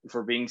and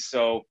for being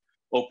so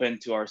open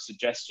to our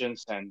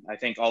suggestions. And I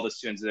think all the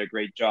students did a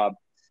great job.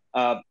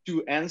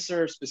 To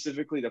answer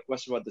specifically the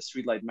question about the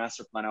Streetlight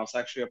Master Plan, I was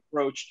actually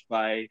approached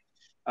by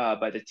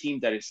the team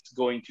that is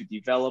going to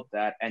develop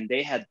that, and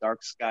they had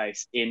dark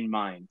skies in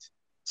mind.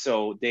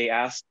 So they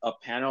asked a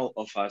panel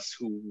of us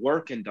who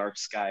work in dark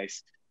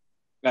skies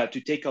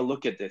to take a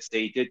look at this.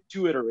 They did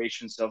 2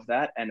 iterations of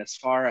that, and as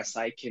far as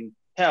I can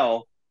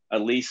tell,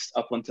 at least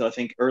up until I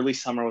think early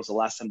summer was the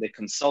last time they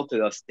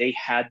consulted us, they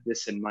had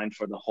this in mind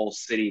for the whole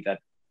city, that,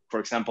 for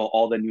example,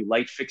 all the new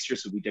light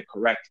fixtures would be the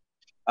correct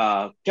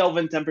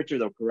Kelvin temperature,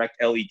 the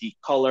correct LED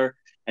color,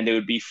 and they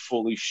would be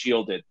fully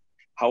shielded.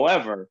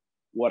 However,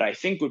 what I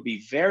think would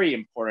be very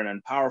important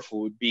and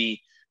powerful would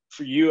be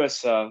for you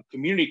as a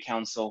community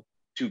council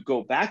to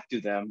go back to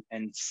them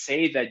and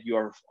say that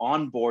you're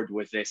on board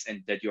with this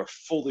and that you're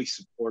fully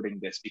supporting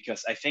this,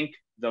 because I think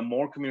the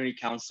more community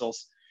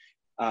councils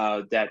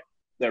that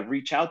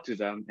reach out to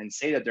them and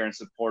say that they're in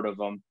support of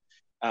them,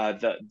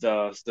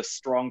 the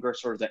stronger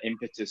sort of the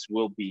impetus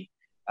will be.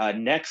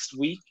 Next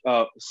week,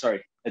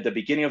 at the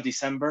beginning of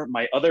December,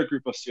 my other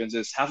group of students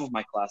is half of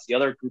my class. The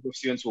other group of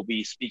students will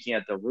be speaking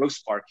at the Rose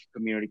Park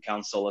Community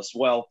Council as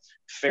well.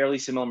 Fairly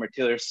similar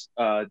materials,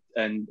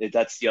 and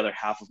that's the other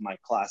half of my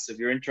class. If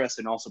you're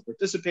interested in also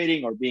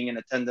participating or being in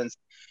attendance,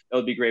 that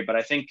would be great. But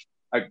I think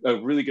a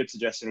really good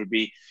suggestion would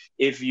be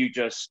if you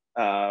just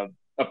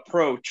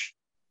approach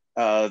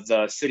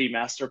the city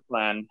master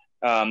plan,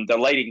 the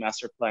lighting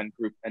master plan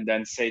group, and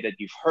then say that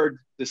you've heard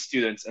the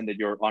students and that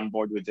you're on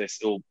board with this,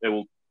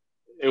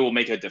 it will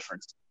make a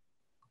difference.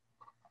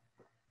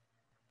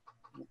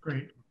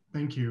 Great,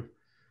 thank you.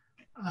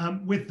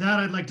 With that,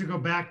 I'd like to go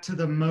back to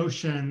the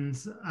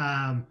motions.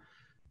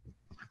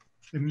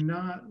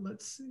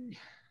 Let's see.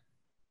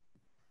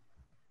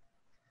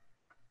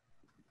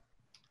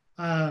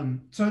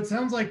 So it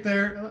sounds like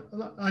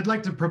I'd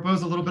like to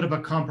propose a little bit of a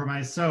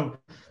compromise. So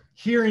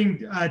hearing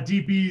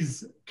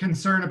DB's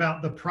concern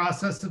about the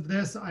process of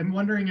this, I'm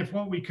wondering if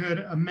what we could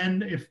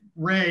amend, if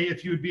Ray,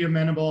 if you would be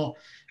amenable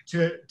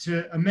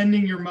to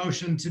amending your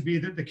motion to be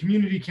that the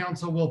community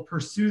council will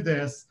pursue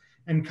this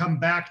and come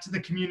back to the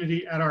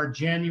community at our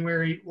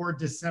January or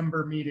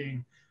December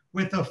meeting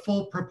with a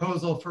full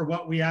proposal for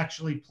what we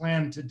actually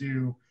plan to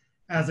do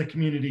as a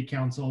community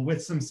council,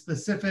 with some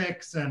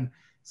specifics and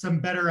some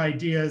better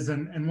ideas.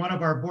 And one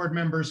of our board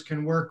members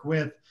can work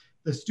with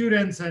the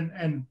students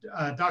and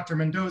Dr.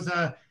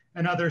 Mendoza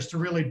and others to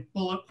really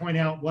bullet point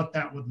out what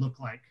that would look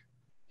like.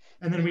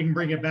 And then we can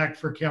bring it back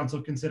for council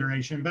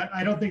consideration. But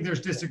I don't think there's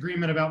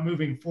disagreement about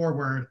moving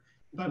forward,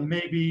 but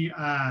maybe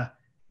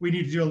we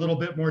need to do a little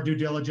bit more due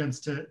diligence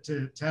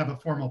to have a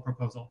formal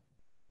proposal.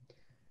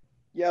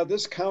 Yeah,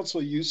 this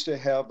council used to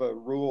have a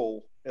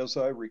rule, as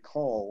I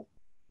recall,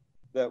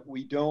 that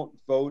we don't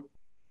vote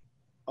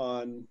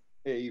on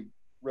a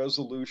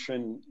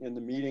resolution in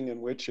the meeting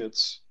in which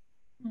it's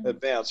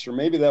advanced, or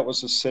maybe that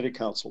was the city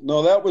council.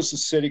 No, that was the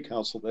city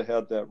council that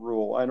had that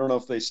rule. I don't know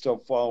if they're still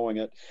following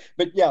it,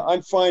 but yeah,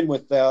 I'm fine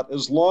with that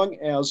as long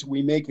as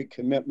we make a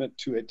commitment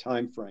to a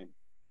time frame.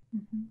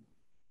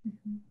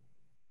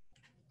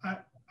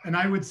 And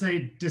I would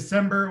say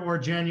December or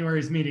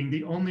January's meeting.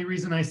 The only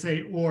reason I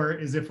say or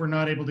is if we're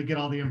not able to get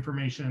all the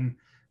information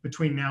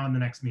between now and the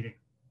next meeting.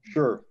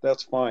 Sure,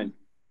 that's fine.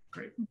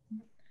 Great.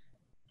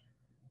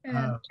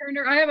 And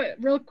Turner, I have a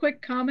real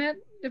quick comment,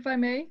 if I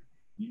may.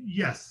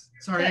 Yes,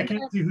 sorry, I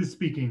can't see who's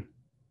speaking.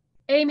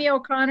 Amy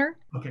O'Connor.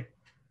 Okay.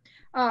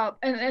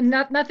 And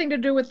nothing to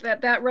do with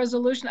that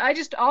resolution. I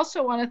just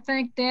also want to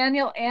thank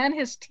Daniel and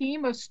his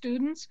team of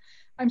students.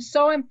 I'm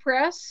so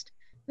impressed.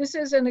 This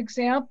is an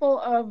example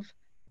of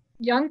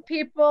young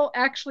people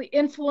actually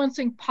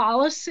influencing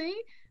policy,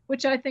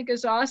 which I think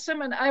is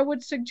awesome. And I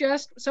would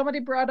suggest, somebody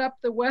brought up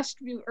the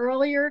Westview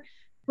earlier,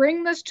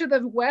 bring this to the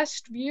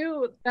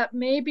Westview. That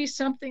may be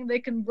something they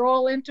can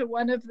roll into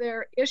one of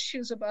their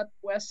issues about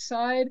the West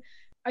Side.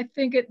 I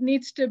think it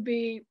needs to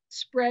be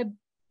spread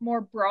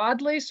more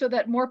broadly so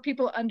that more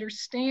people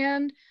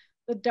understand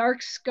the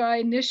dark sky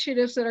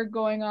initiatives that are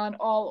going on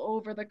all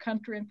over the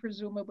country and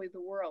presumably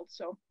the world.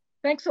 So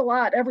thanks a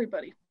lot,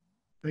 everybody.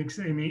 Thanks,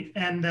 Amy.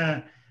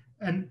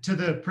 And to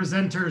the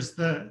presenters,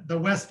 the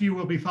Westview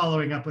will be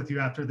following up with you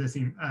after this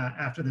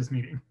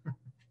meeting.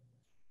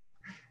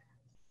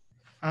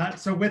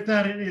 So with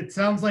that, it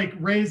sounds like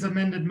Ray's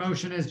amended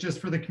motion is just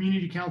for the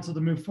community council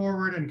to move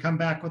forward and come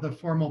back with a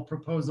formal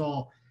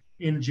proposal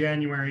in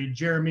January.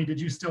 Jeremy, did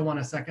you still want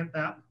to second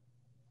that?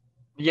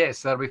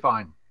 Yes, that'll be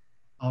fine.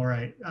 All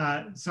right.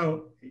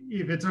 So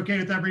if it's okay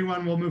with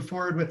everyone, we'll move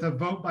forward with a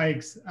vote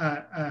by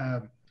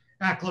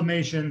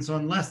acclamation. So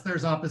unless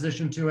there's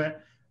opposition to it,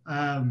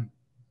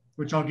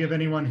 which I'll give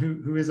anyone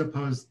who is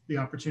opposed the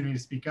opportunity to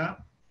speak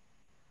up.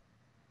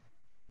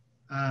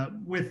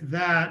 With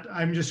that,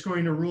 I'm just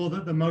going to rule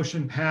that the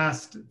motion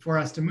passed for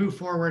us to move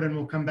forward, and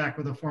we'll come back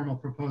with a formal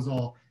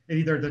proposal at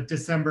either the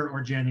December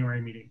or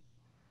January meeting.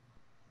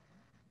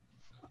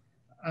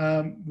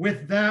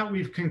 With that,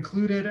 we've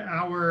concluded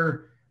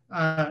our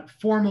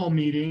formal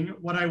meeting.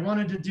 What I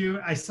wanted to do,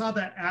 I saw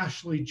that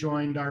Ashley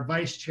joined, our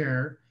vice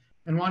chair,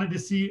 and wanted to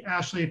see,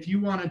 Ashley, if you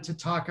wanted to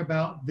talk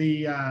about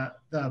the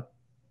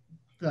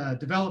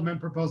development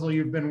proposal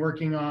you've been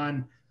working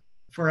on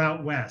for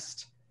out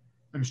west.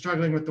 I'm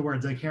struggling with the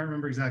words. I can't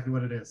remember exactly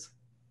what it is.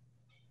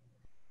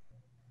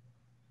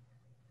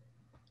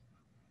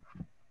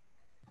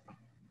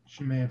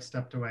 She may have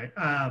stepped away.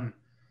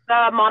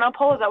 The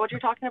monopole, is that what you're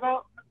talking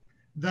about?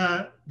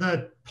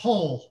 The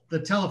pole, the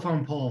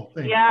telephone pole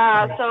thing.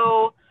 Yeah,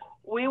 so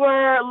we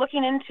were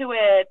looking into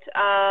it,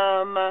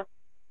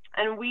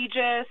 and we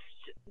just,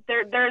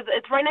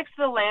 it's right next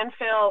to the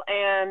landfill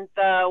and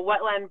the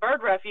wetland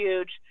bird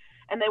refuge,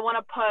 and they want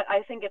to put,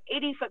 I think, an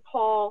 80-foot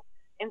pole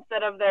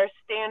instead of their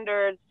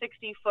standard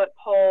 60-foot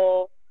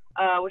pole,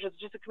 which is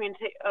just a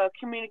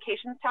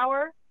communications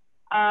tower.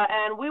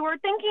 And we were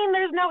thinking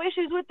there's no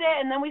issues with it,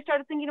 and then we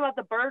started thinking about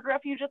the bird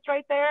refuge that's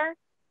right there,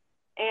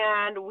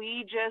 and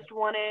we just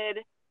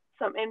wanted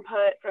some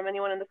input from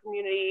anyone in the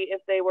community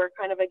if they were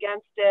kind of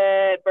against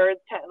it.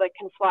 Birds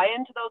can fly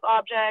into those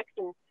objects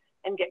and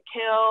get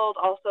killed.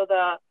 Also,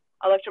 the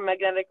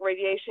electromagnetic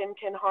radiation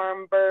can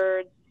harm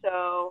birds.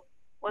 So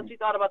once we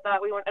thought about that,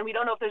 and we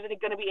don't know if there's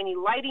going to be any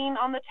lighting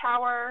on the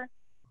tower.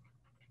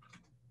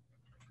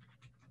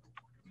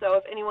 So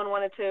if anyone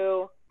wanted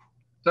to,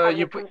 so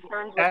you put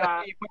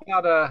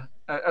out a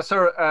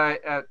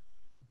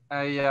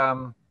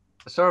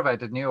survey,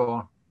 didn't you?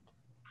 Or?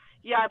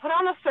 Yeah, I put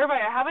on a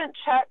survey. I haven't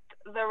checked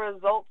the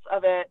results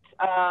of it.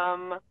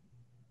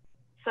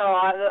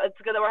 So it's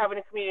good that we're having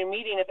a community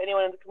meeting. If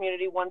anyone in the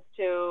community wants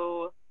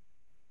to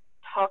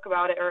talk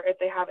about it, or if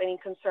they have any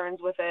concerns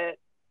with it,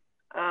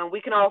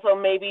 we can also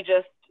maybe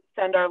just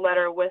send our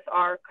letter with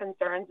our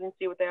concerns and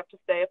see what they have to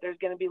say, if there's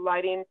going to be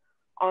lighting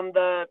on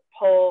the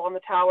pole, on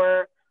the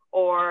tower,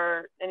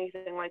 or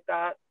anything like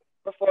that,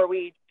 before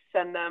we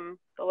send them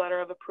the letter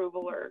of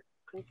approval or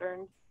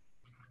concerns.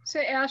 So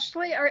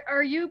Ashley,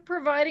 are you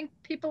providing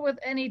people with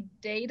any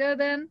data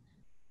then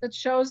that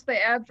shows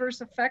the adverse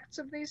effects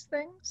of these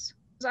things?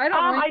 I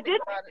don't know anything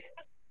about it.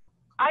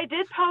 I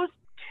did post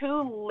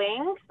 2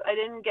 links. I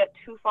didn't get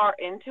too far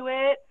into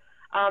it.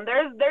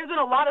 There's been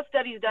a lot of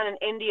studies done in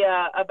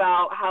India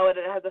about how it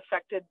has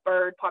affected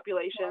bird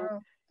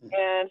populations,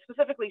 and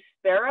specifically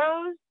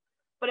sparrows,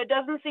 but it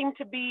doesn't seem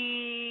to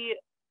be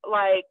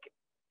like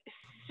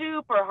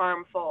super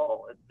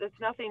harmful. It's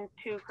nothing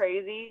too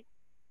crazy.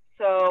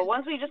 So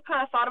once we just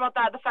kind of thought about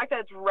that, the fact that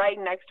it's right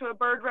next to a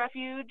bird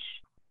refuge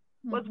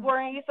was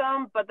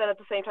worrisome, but then at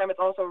the same time, it's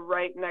also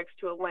right next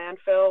to a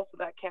landfill, so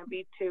that can't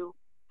be too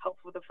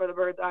helpful for the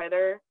birds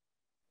either.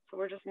 So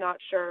we're just not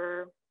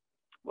sure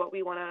what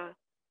we want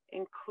to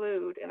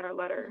include in our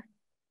letter.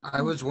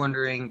 I was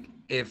wondering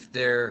if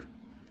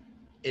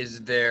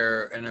is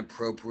there an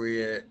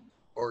appropriate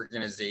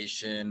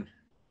organization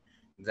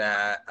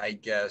that I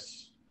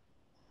guess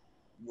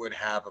would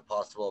have a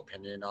possible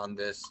opinion on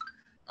this.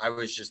 I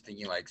was just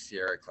thinking like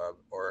Sierra Club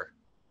or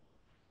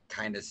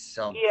kind of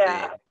something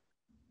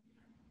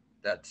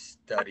that's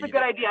studied. That's a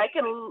good idea. I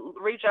can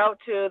reach out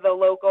to the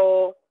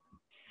local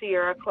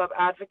Sierra Club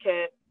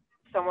advocate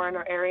somewhere in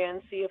our area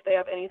and see if they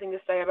have anything to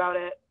say about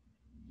it.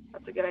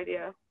 That's a good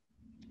idea.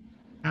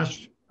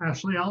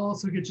 Ashley, I'll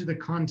also get you the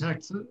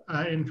contact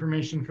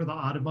information for the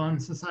Audubon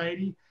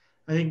Society.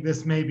 I think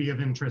this may be of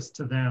interest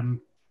to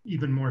them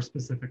even more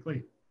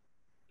specifically.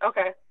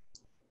 Okay,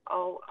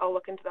 I'll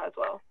look into that as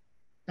well.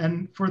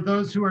 And for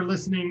those who are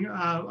listening,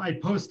 I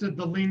posted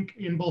the link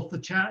in both the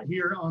chat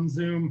here on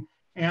Zoom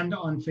and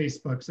on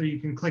Facebook, so you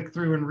can click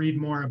through and read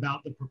more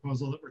about the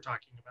proposal that we're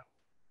talking about.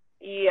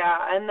 Yeah,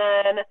 and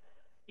then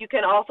you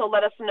can also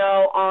let us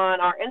know on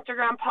our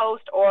Instagram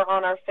post or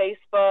on our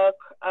Facebook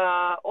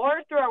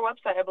or through our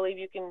website. I believe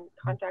you can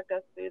contact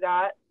us through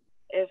that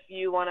if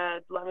you want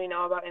to let me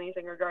know about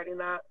anything regarding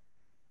that.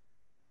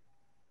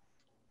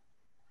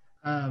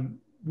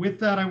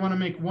 With that, I want to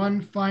make one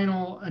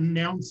final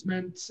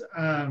announcement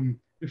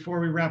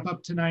before we wrap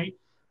up tonight.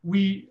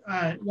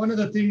 One of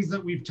the things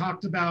that we've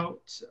talked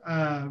about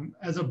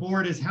as a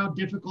board is how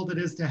difficult it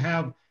is to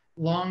have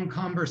long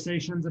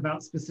conversations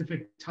about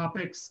specific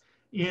topics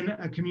in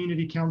a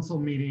community council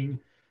meeting.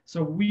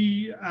 So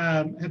we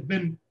have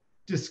been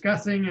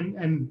discussing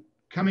and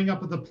coming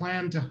up with a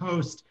plan to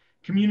host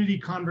community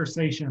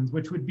conversations,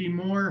 which would be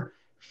more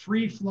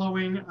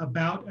free-flowing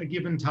about a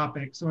given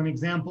topic. So an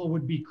example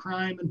would be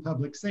crime and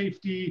public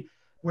safety,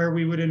 where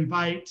we would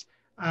invite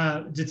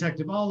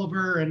Detective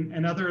Oliver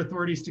and other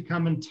authorities to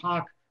come and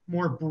talk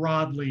more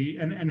broadly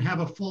and have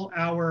a full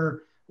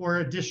hour or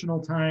additional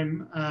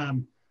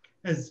time.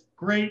 As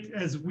great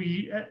as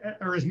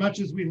or as much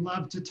as we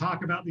love to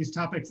talk about these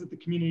topics at the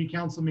community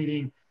council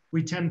meeting,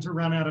 we tend to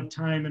run out of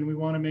time, and we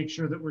want to make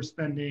sure that we're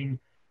spending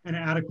an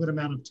adequate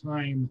amount of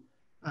time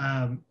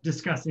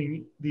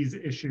discussing these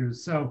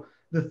issues. So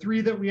the 3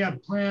 that we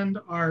have planned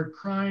are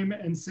crime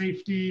and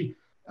safety,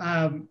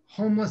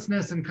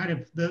 homelessness and kind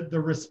of the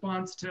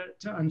response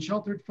to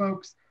unsheltered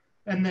folks,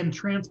 and then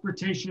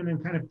transportation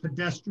and kind of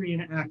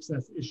pedestrian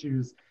access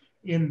issues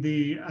in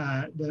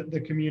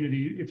the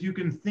community. If you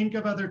can think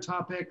of other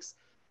topics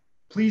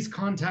please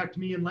contact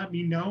me and let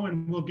me know,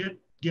 and we'll get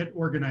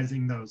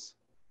organizing those.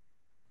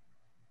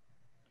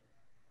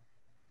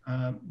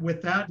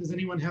 With that, does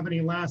anyone have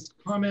any last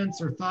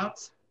comments or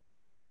thoughts?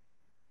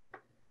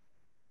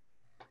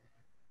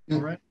 Yeah.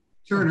 All right.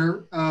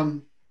 Turner,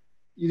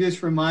 you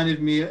just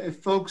reminded me, if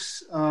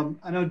folks,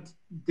 I know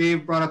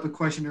Dave brought up a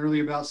question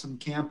earlier about some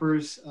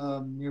campers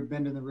near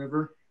Bend in the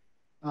River.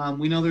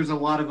 We know there's a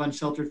lot of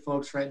unsheltered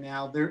folks right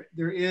now.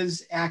 There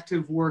is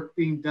active work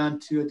being done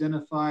to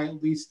identify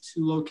at least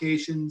 2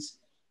 locations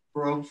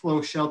for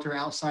overflow shelter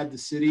outside the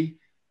city,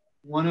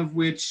 one of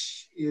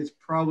which is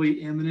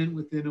probably imminent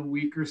within a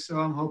week or so.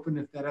 I'm hoping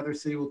if that other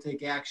city will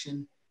take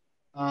action.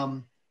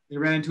 They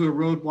ran into a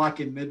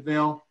roadblock in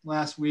Midvale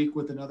last week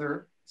with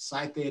another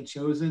site they had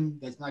chosen.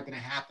 That's not going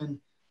to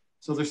happen.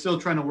 So they're still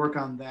trying to work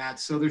on that.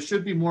 So there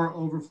should be more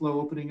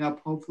overflow opening up,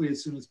 hopefully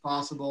as soon as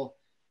possible,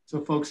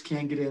 so folks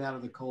can get in out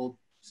of the cold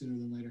sooner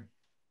than later.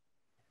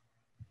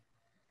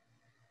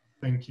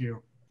 Thank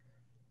you.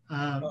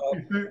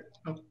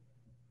 Who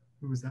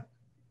was that?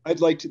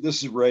 I'd like to,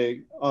 this is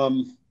Ray.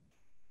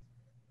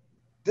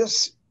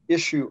 This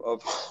issue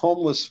of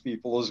homeless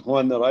people is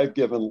one that I've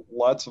given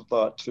lots of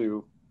thought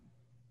to,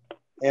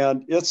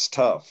 and it's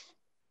tough.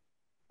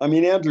 I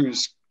mean,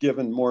 Andrew's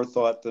given more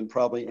thought than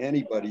probably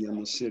anybody in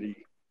the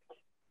city,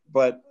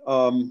 but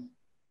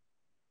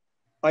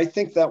I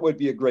think that would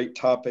be a great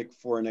topic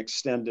for an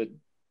extended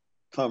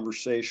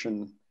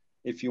conversation.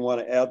 If you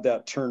want to add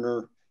that,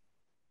 Turner,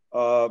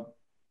 I'd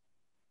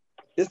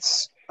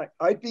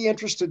be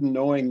interested in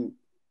knowing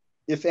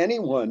if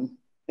anyone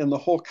in the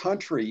whole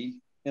country,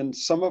 and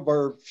some of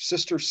our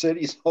sister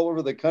cities all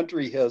over the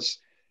country, has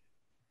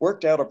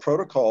worked out a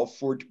protocol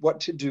for what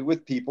to do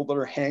with people that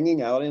are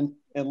hanging out and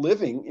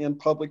living in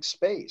public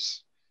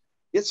space.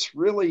 It's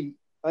really,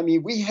 I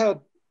mean, we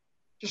had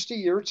just a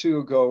year or two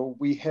ago,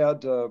 we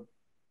had, a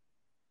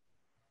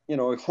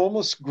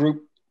homeless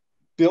group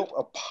built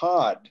a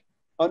pod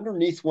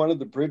underneath one of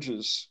the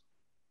bridges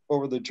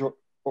over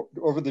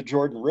the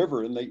Jordan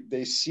River, and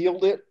they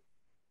sealed it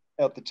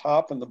at the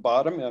top and the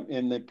bottom,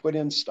 and they put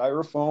in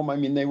styrofoam. I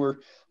mean, they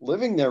were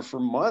living there for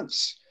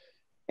months.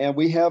 And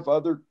we have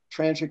other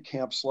transit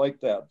camps like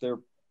that. They're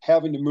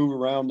having to move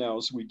around now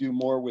as we do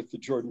more with the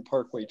Jordan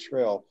Parkway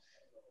Trail.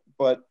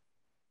 But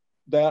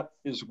that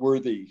is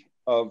worthy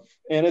of,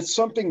 and it's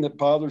something that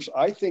bothers,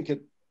 I think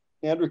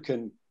Andrew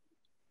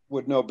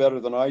would know better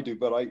than I do,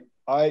 but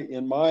I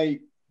in my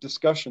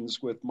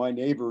discussions with my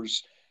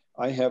neighbors,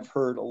 I have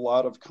heard a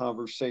lot of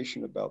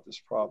conversation about this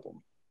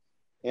problem.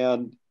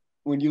 And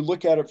when you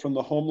look at it from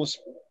the homeless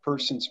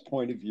person's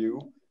point of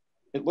view,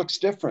 it looks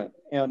different.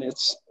 And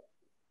it's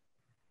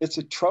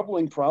a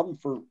troubling problem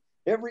for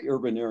every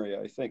urban area,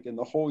 I think, in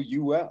the whole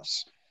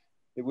US.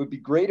 It would be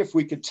great if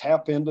we could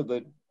tap into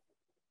the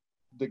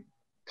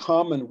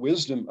common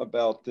wisdom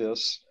about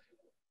this.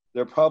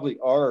 There probably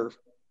are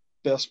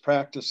best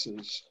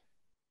practices.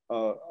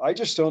 I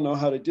just don't know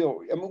how to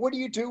deal. I mean, what do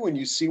you do when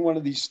you see one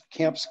of these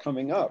camps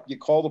coming up? You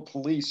call the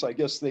police. I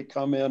guess they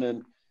come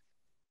in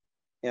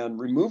and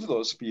remove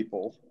those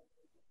people.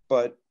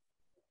 But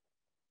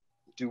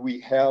do we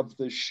have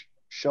the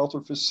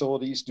shelter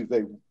facilities?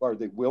 Are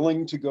they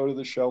willing to go to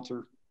the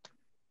shelter?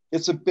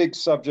 It's a big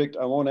subject.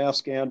 I won't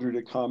ask Andrew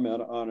to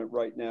comment on it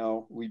right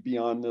now. We'd be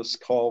on this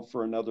call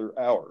for another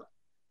hour.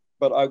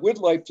 But I would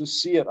like to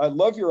see it. I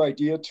love your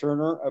idea,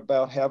 Turner,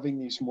 about having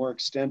these more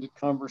extended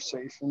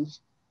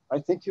conversations. I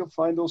think you'll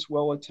find those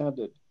well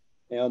attended.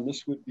 And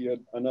this would be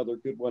another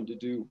good one to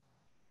do.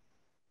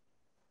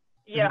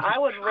 Yeah, I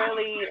would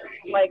really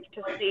like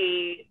to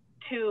see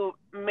 2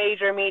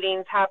 major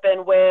meetings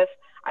happen with,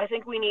 I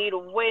think we need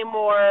way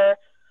more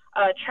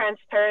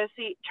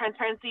transparency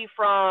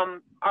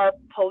from our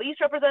police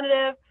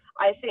representative.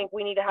 I think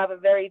we need to have a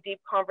very deep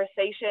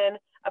conversation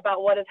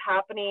about what is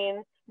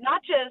happening,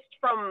 not just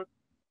from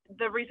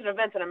the recent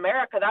events in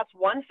America, that's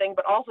one thing,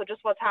 but also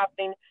just what's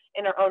happening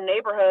in our own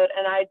neighborhood.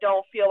 And I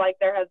don't feel like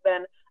there has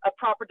been a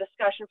proper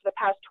discussion for the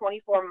past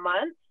 24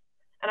 months.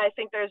 And I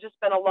think there's just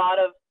been a lot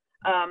of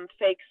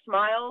fake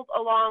smiles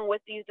along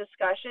with these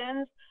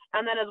discussions.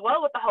 And then as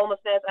well with the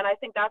homelessness, and I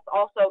think that's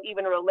also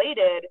even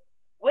related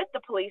with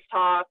the police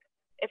talk.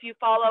 If you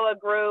follow a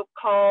group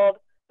called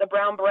the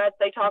Brown Berets,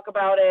 they talk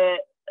about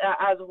it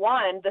as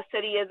one, the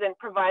city isn't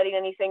providing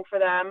anything for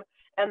them,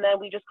 and then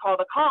we just call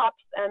the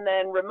cops and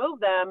then remove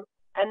them,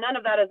 and none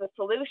of that is a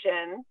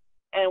solution.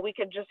 And we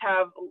could just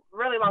have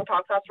really long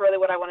talks. That's really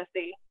what I want to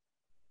see.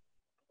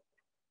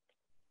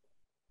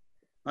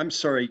 I'm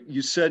sorry,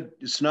 you said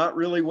it's not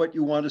really what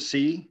you want to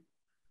see?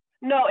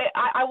 No,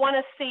 I want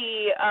to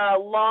see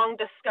long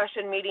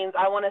discussion meetings.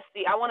 I want us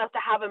to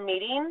have a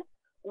meeting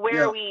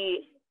where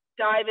we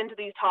dive into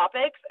these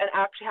topics and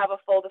actually have a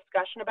full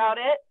discussion about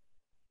it,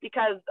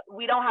 because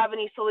we don't have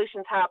any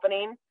solutions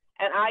happening.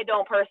 And I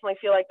don't personally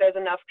feel like there's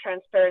enough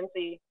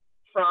transparency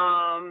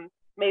from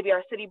maybe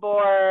our city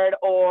board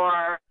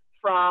or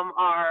from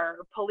our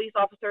police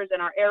officers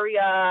in our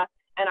area.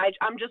 And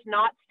I'm just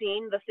not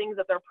seeing the things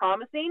that they're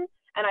promising,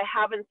 and I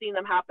haven't seen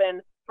them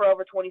happen for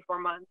over 24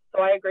 months.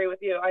 So I agree with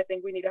you. I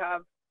think we need to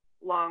have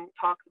long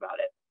talks about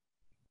it.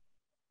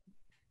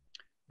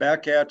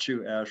 back at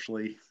you,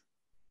 Ashley.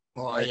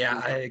 Well,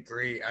 yeah, I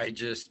agree. I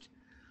just,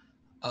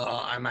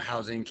 I'm a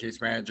housing case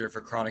manager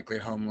for chronically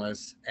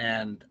homeless,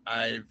 and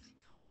I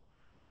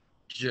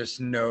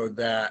just know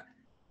that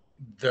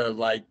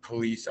the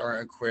police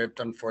aren't equipped,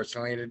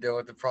 unfortunately, to deal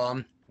with the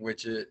problem,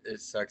 which it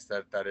sucks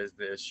that that is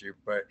the issue,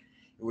 but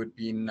it would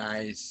be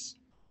nice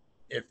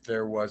if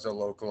there was a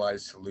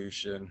localized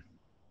solution.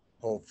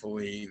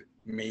 Hopefully,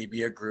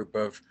 maybe a group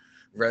of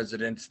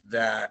residents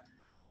that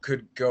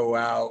could go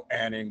out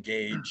and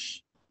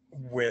engage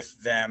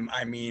with them.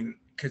 I mean,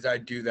 because I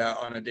do that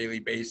on a daily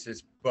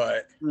basis,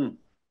 but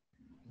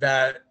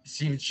that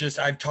seems just,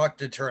 I've talked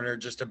to Turner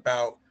just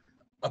about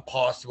a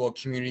possible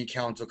community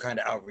council kind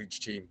of outreach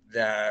team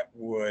that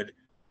would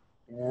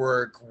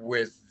work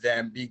with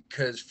them,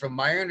 because from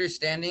my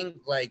understanding,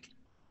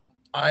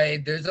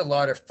 there's a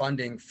lot of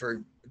funding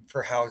for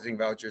housing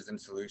vouchers and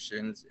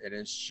solutions, and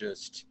it's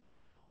just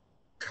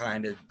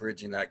kind of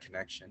bridging that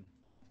connection.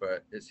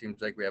 But it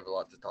seems like we have a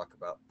lot to talk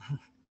about.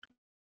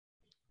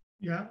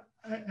 Yeah,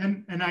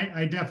 and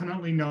I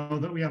definitely know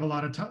that we have a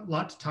lot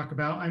to talk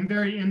about. I'm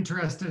very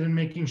interested in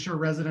making sure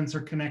residents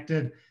are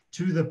connected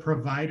to the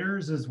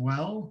providers as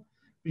well,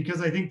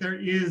 because I think there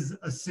is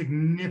a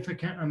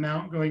significant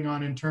amount going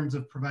on in terms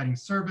of providing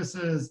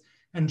services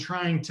and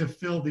trying to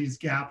fill these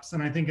gaps.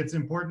 And I think it's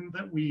important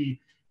that we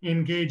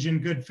engage in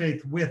good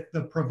faith with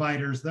the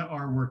providers that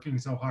are working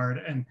so hard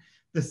and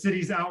the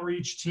city's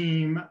outreach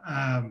team.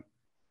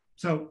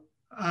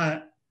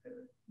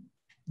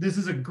 This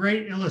is a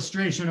great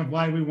illustration of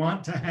why we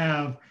want to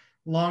have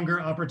longer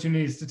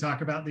opportunities to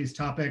talk about these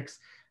topics.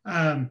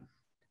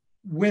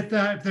 With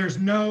that, if there's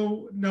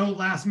no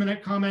last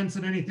minute comments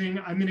and anything,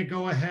 I'm going to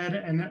go ahead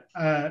and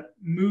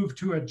move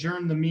to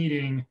adjourn the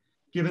meeting,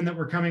 given that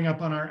we're coming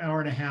up on our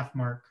 1.5 hour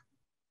mark.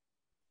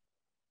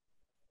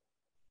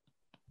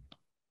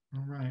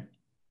 All right.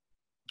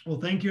 Well,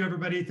 thank you,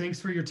 everybody. Thanks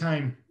for your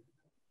time.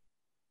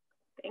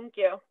 Thank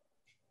you.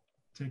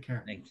 Take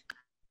care. Thanks.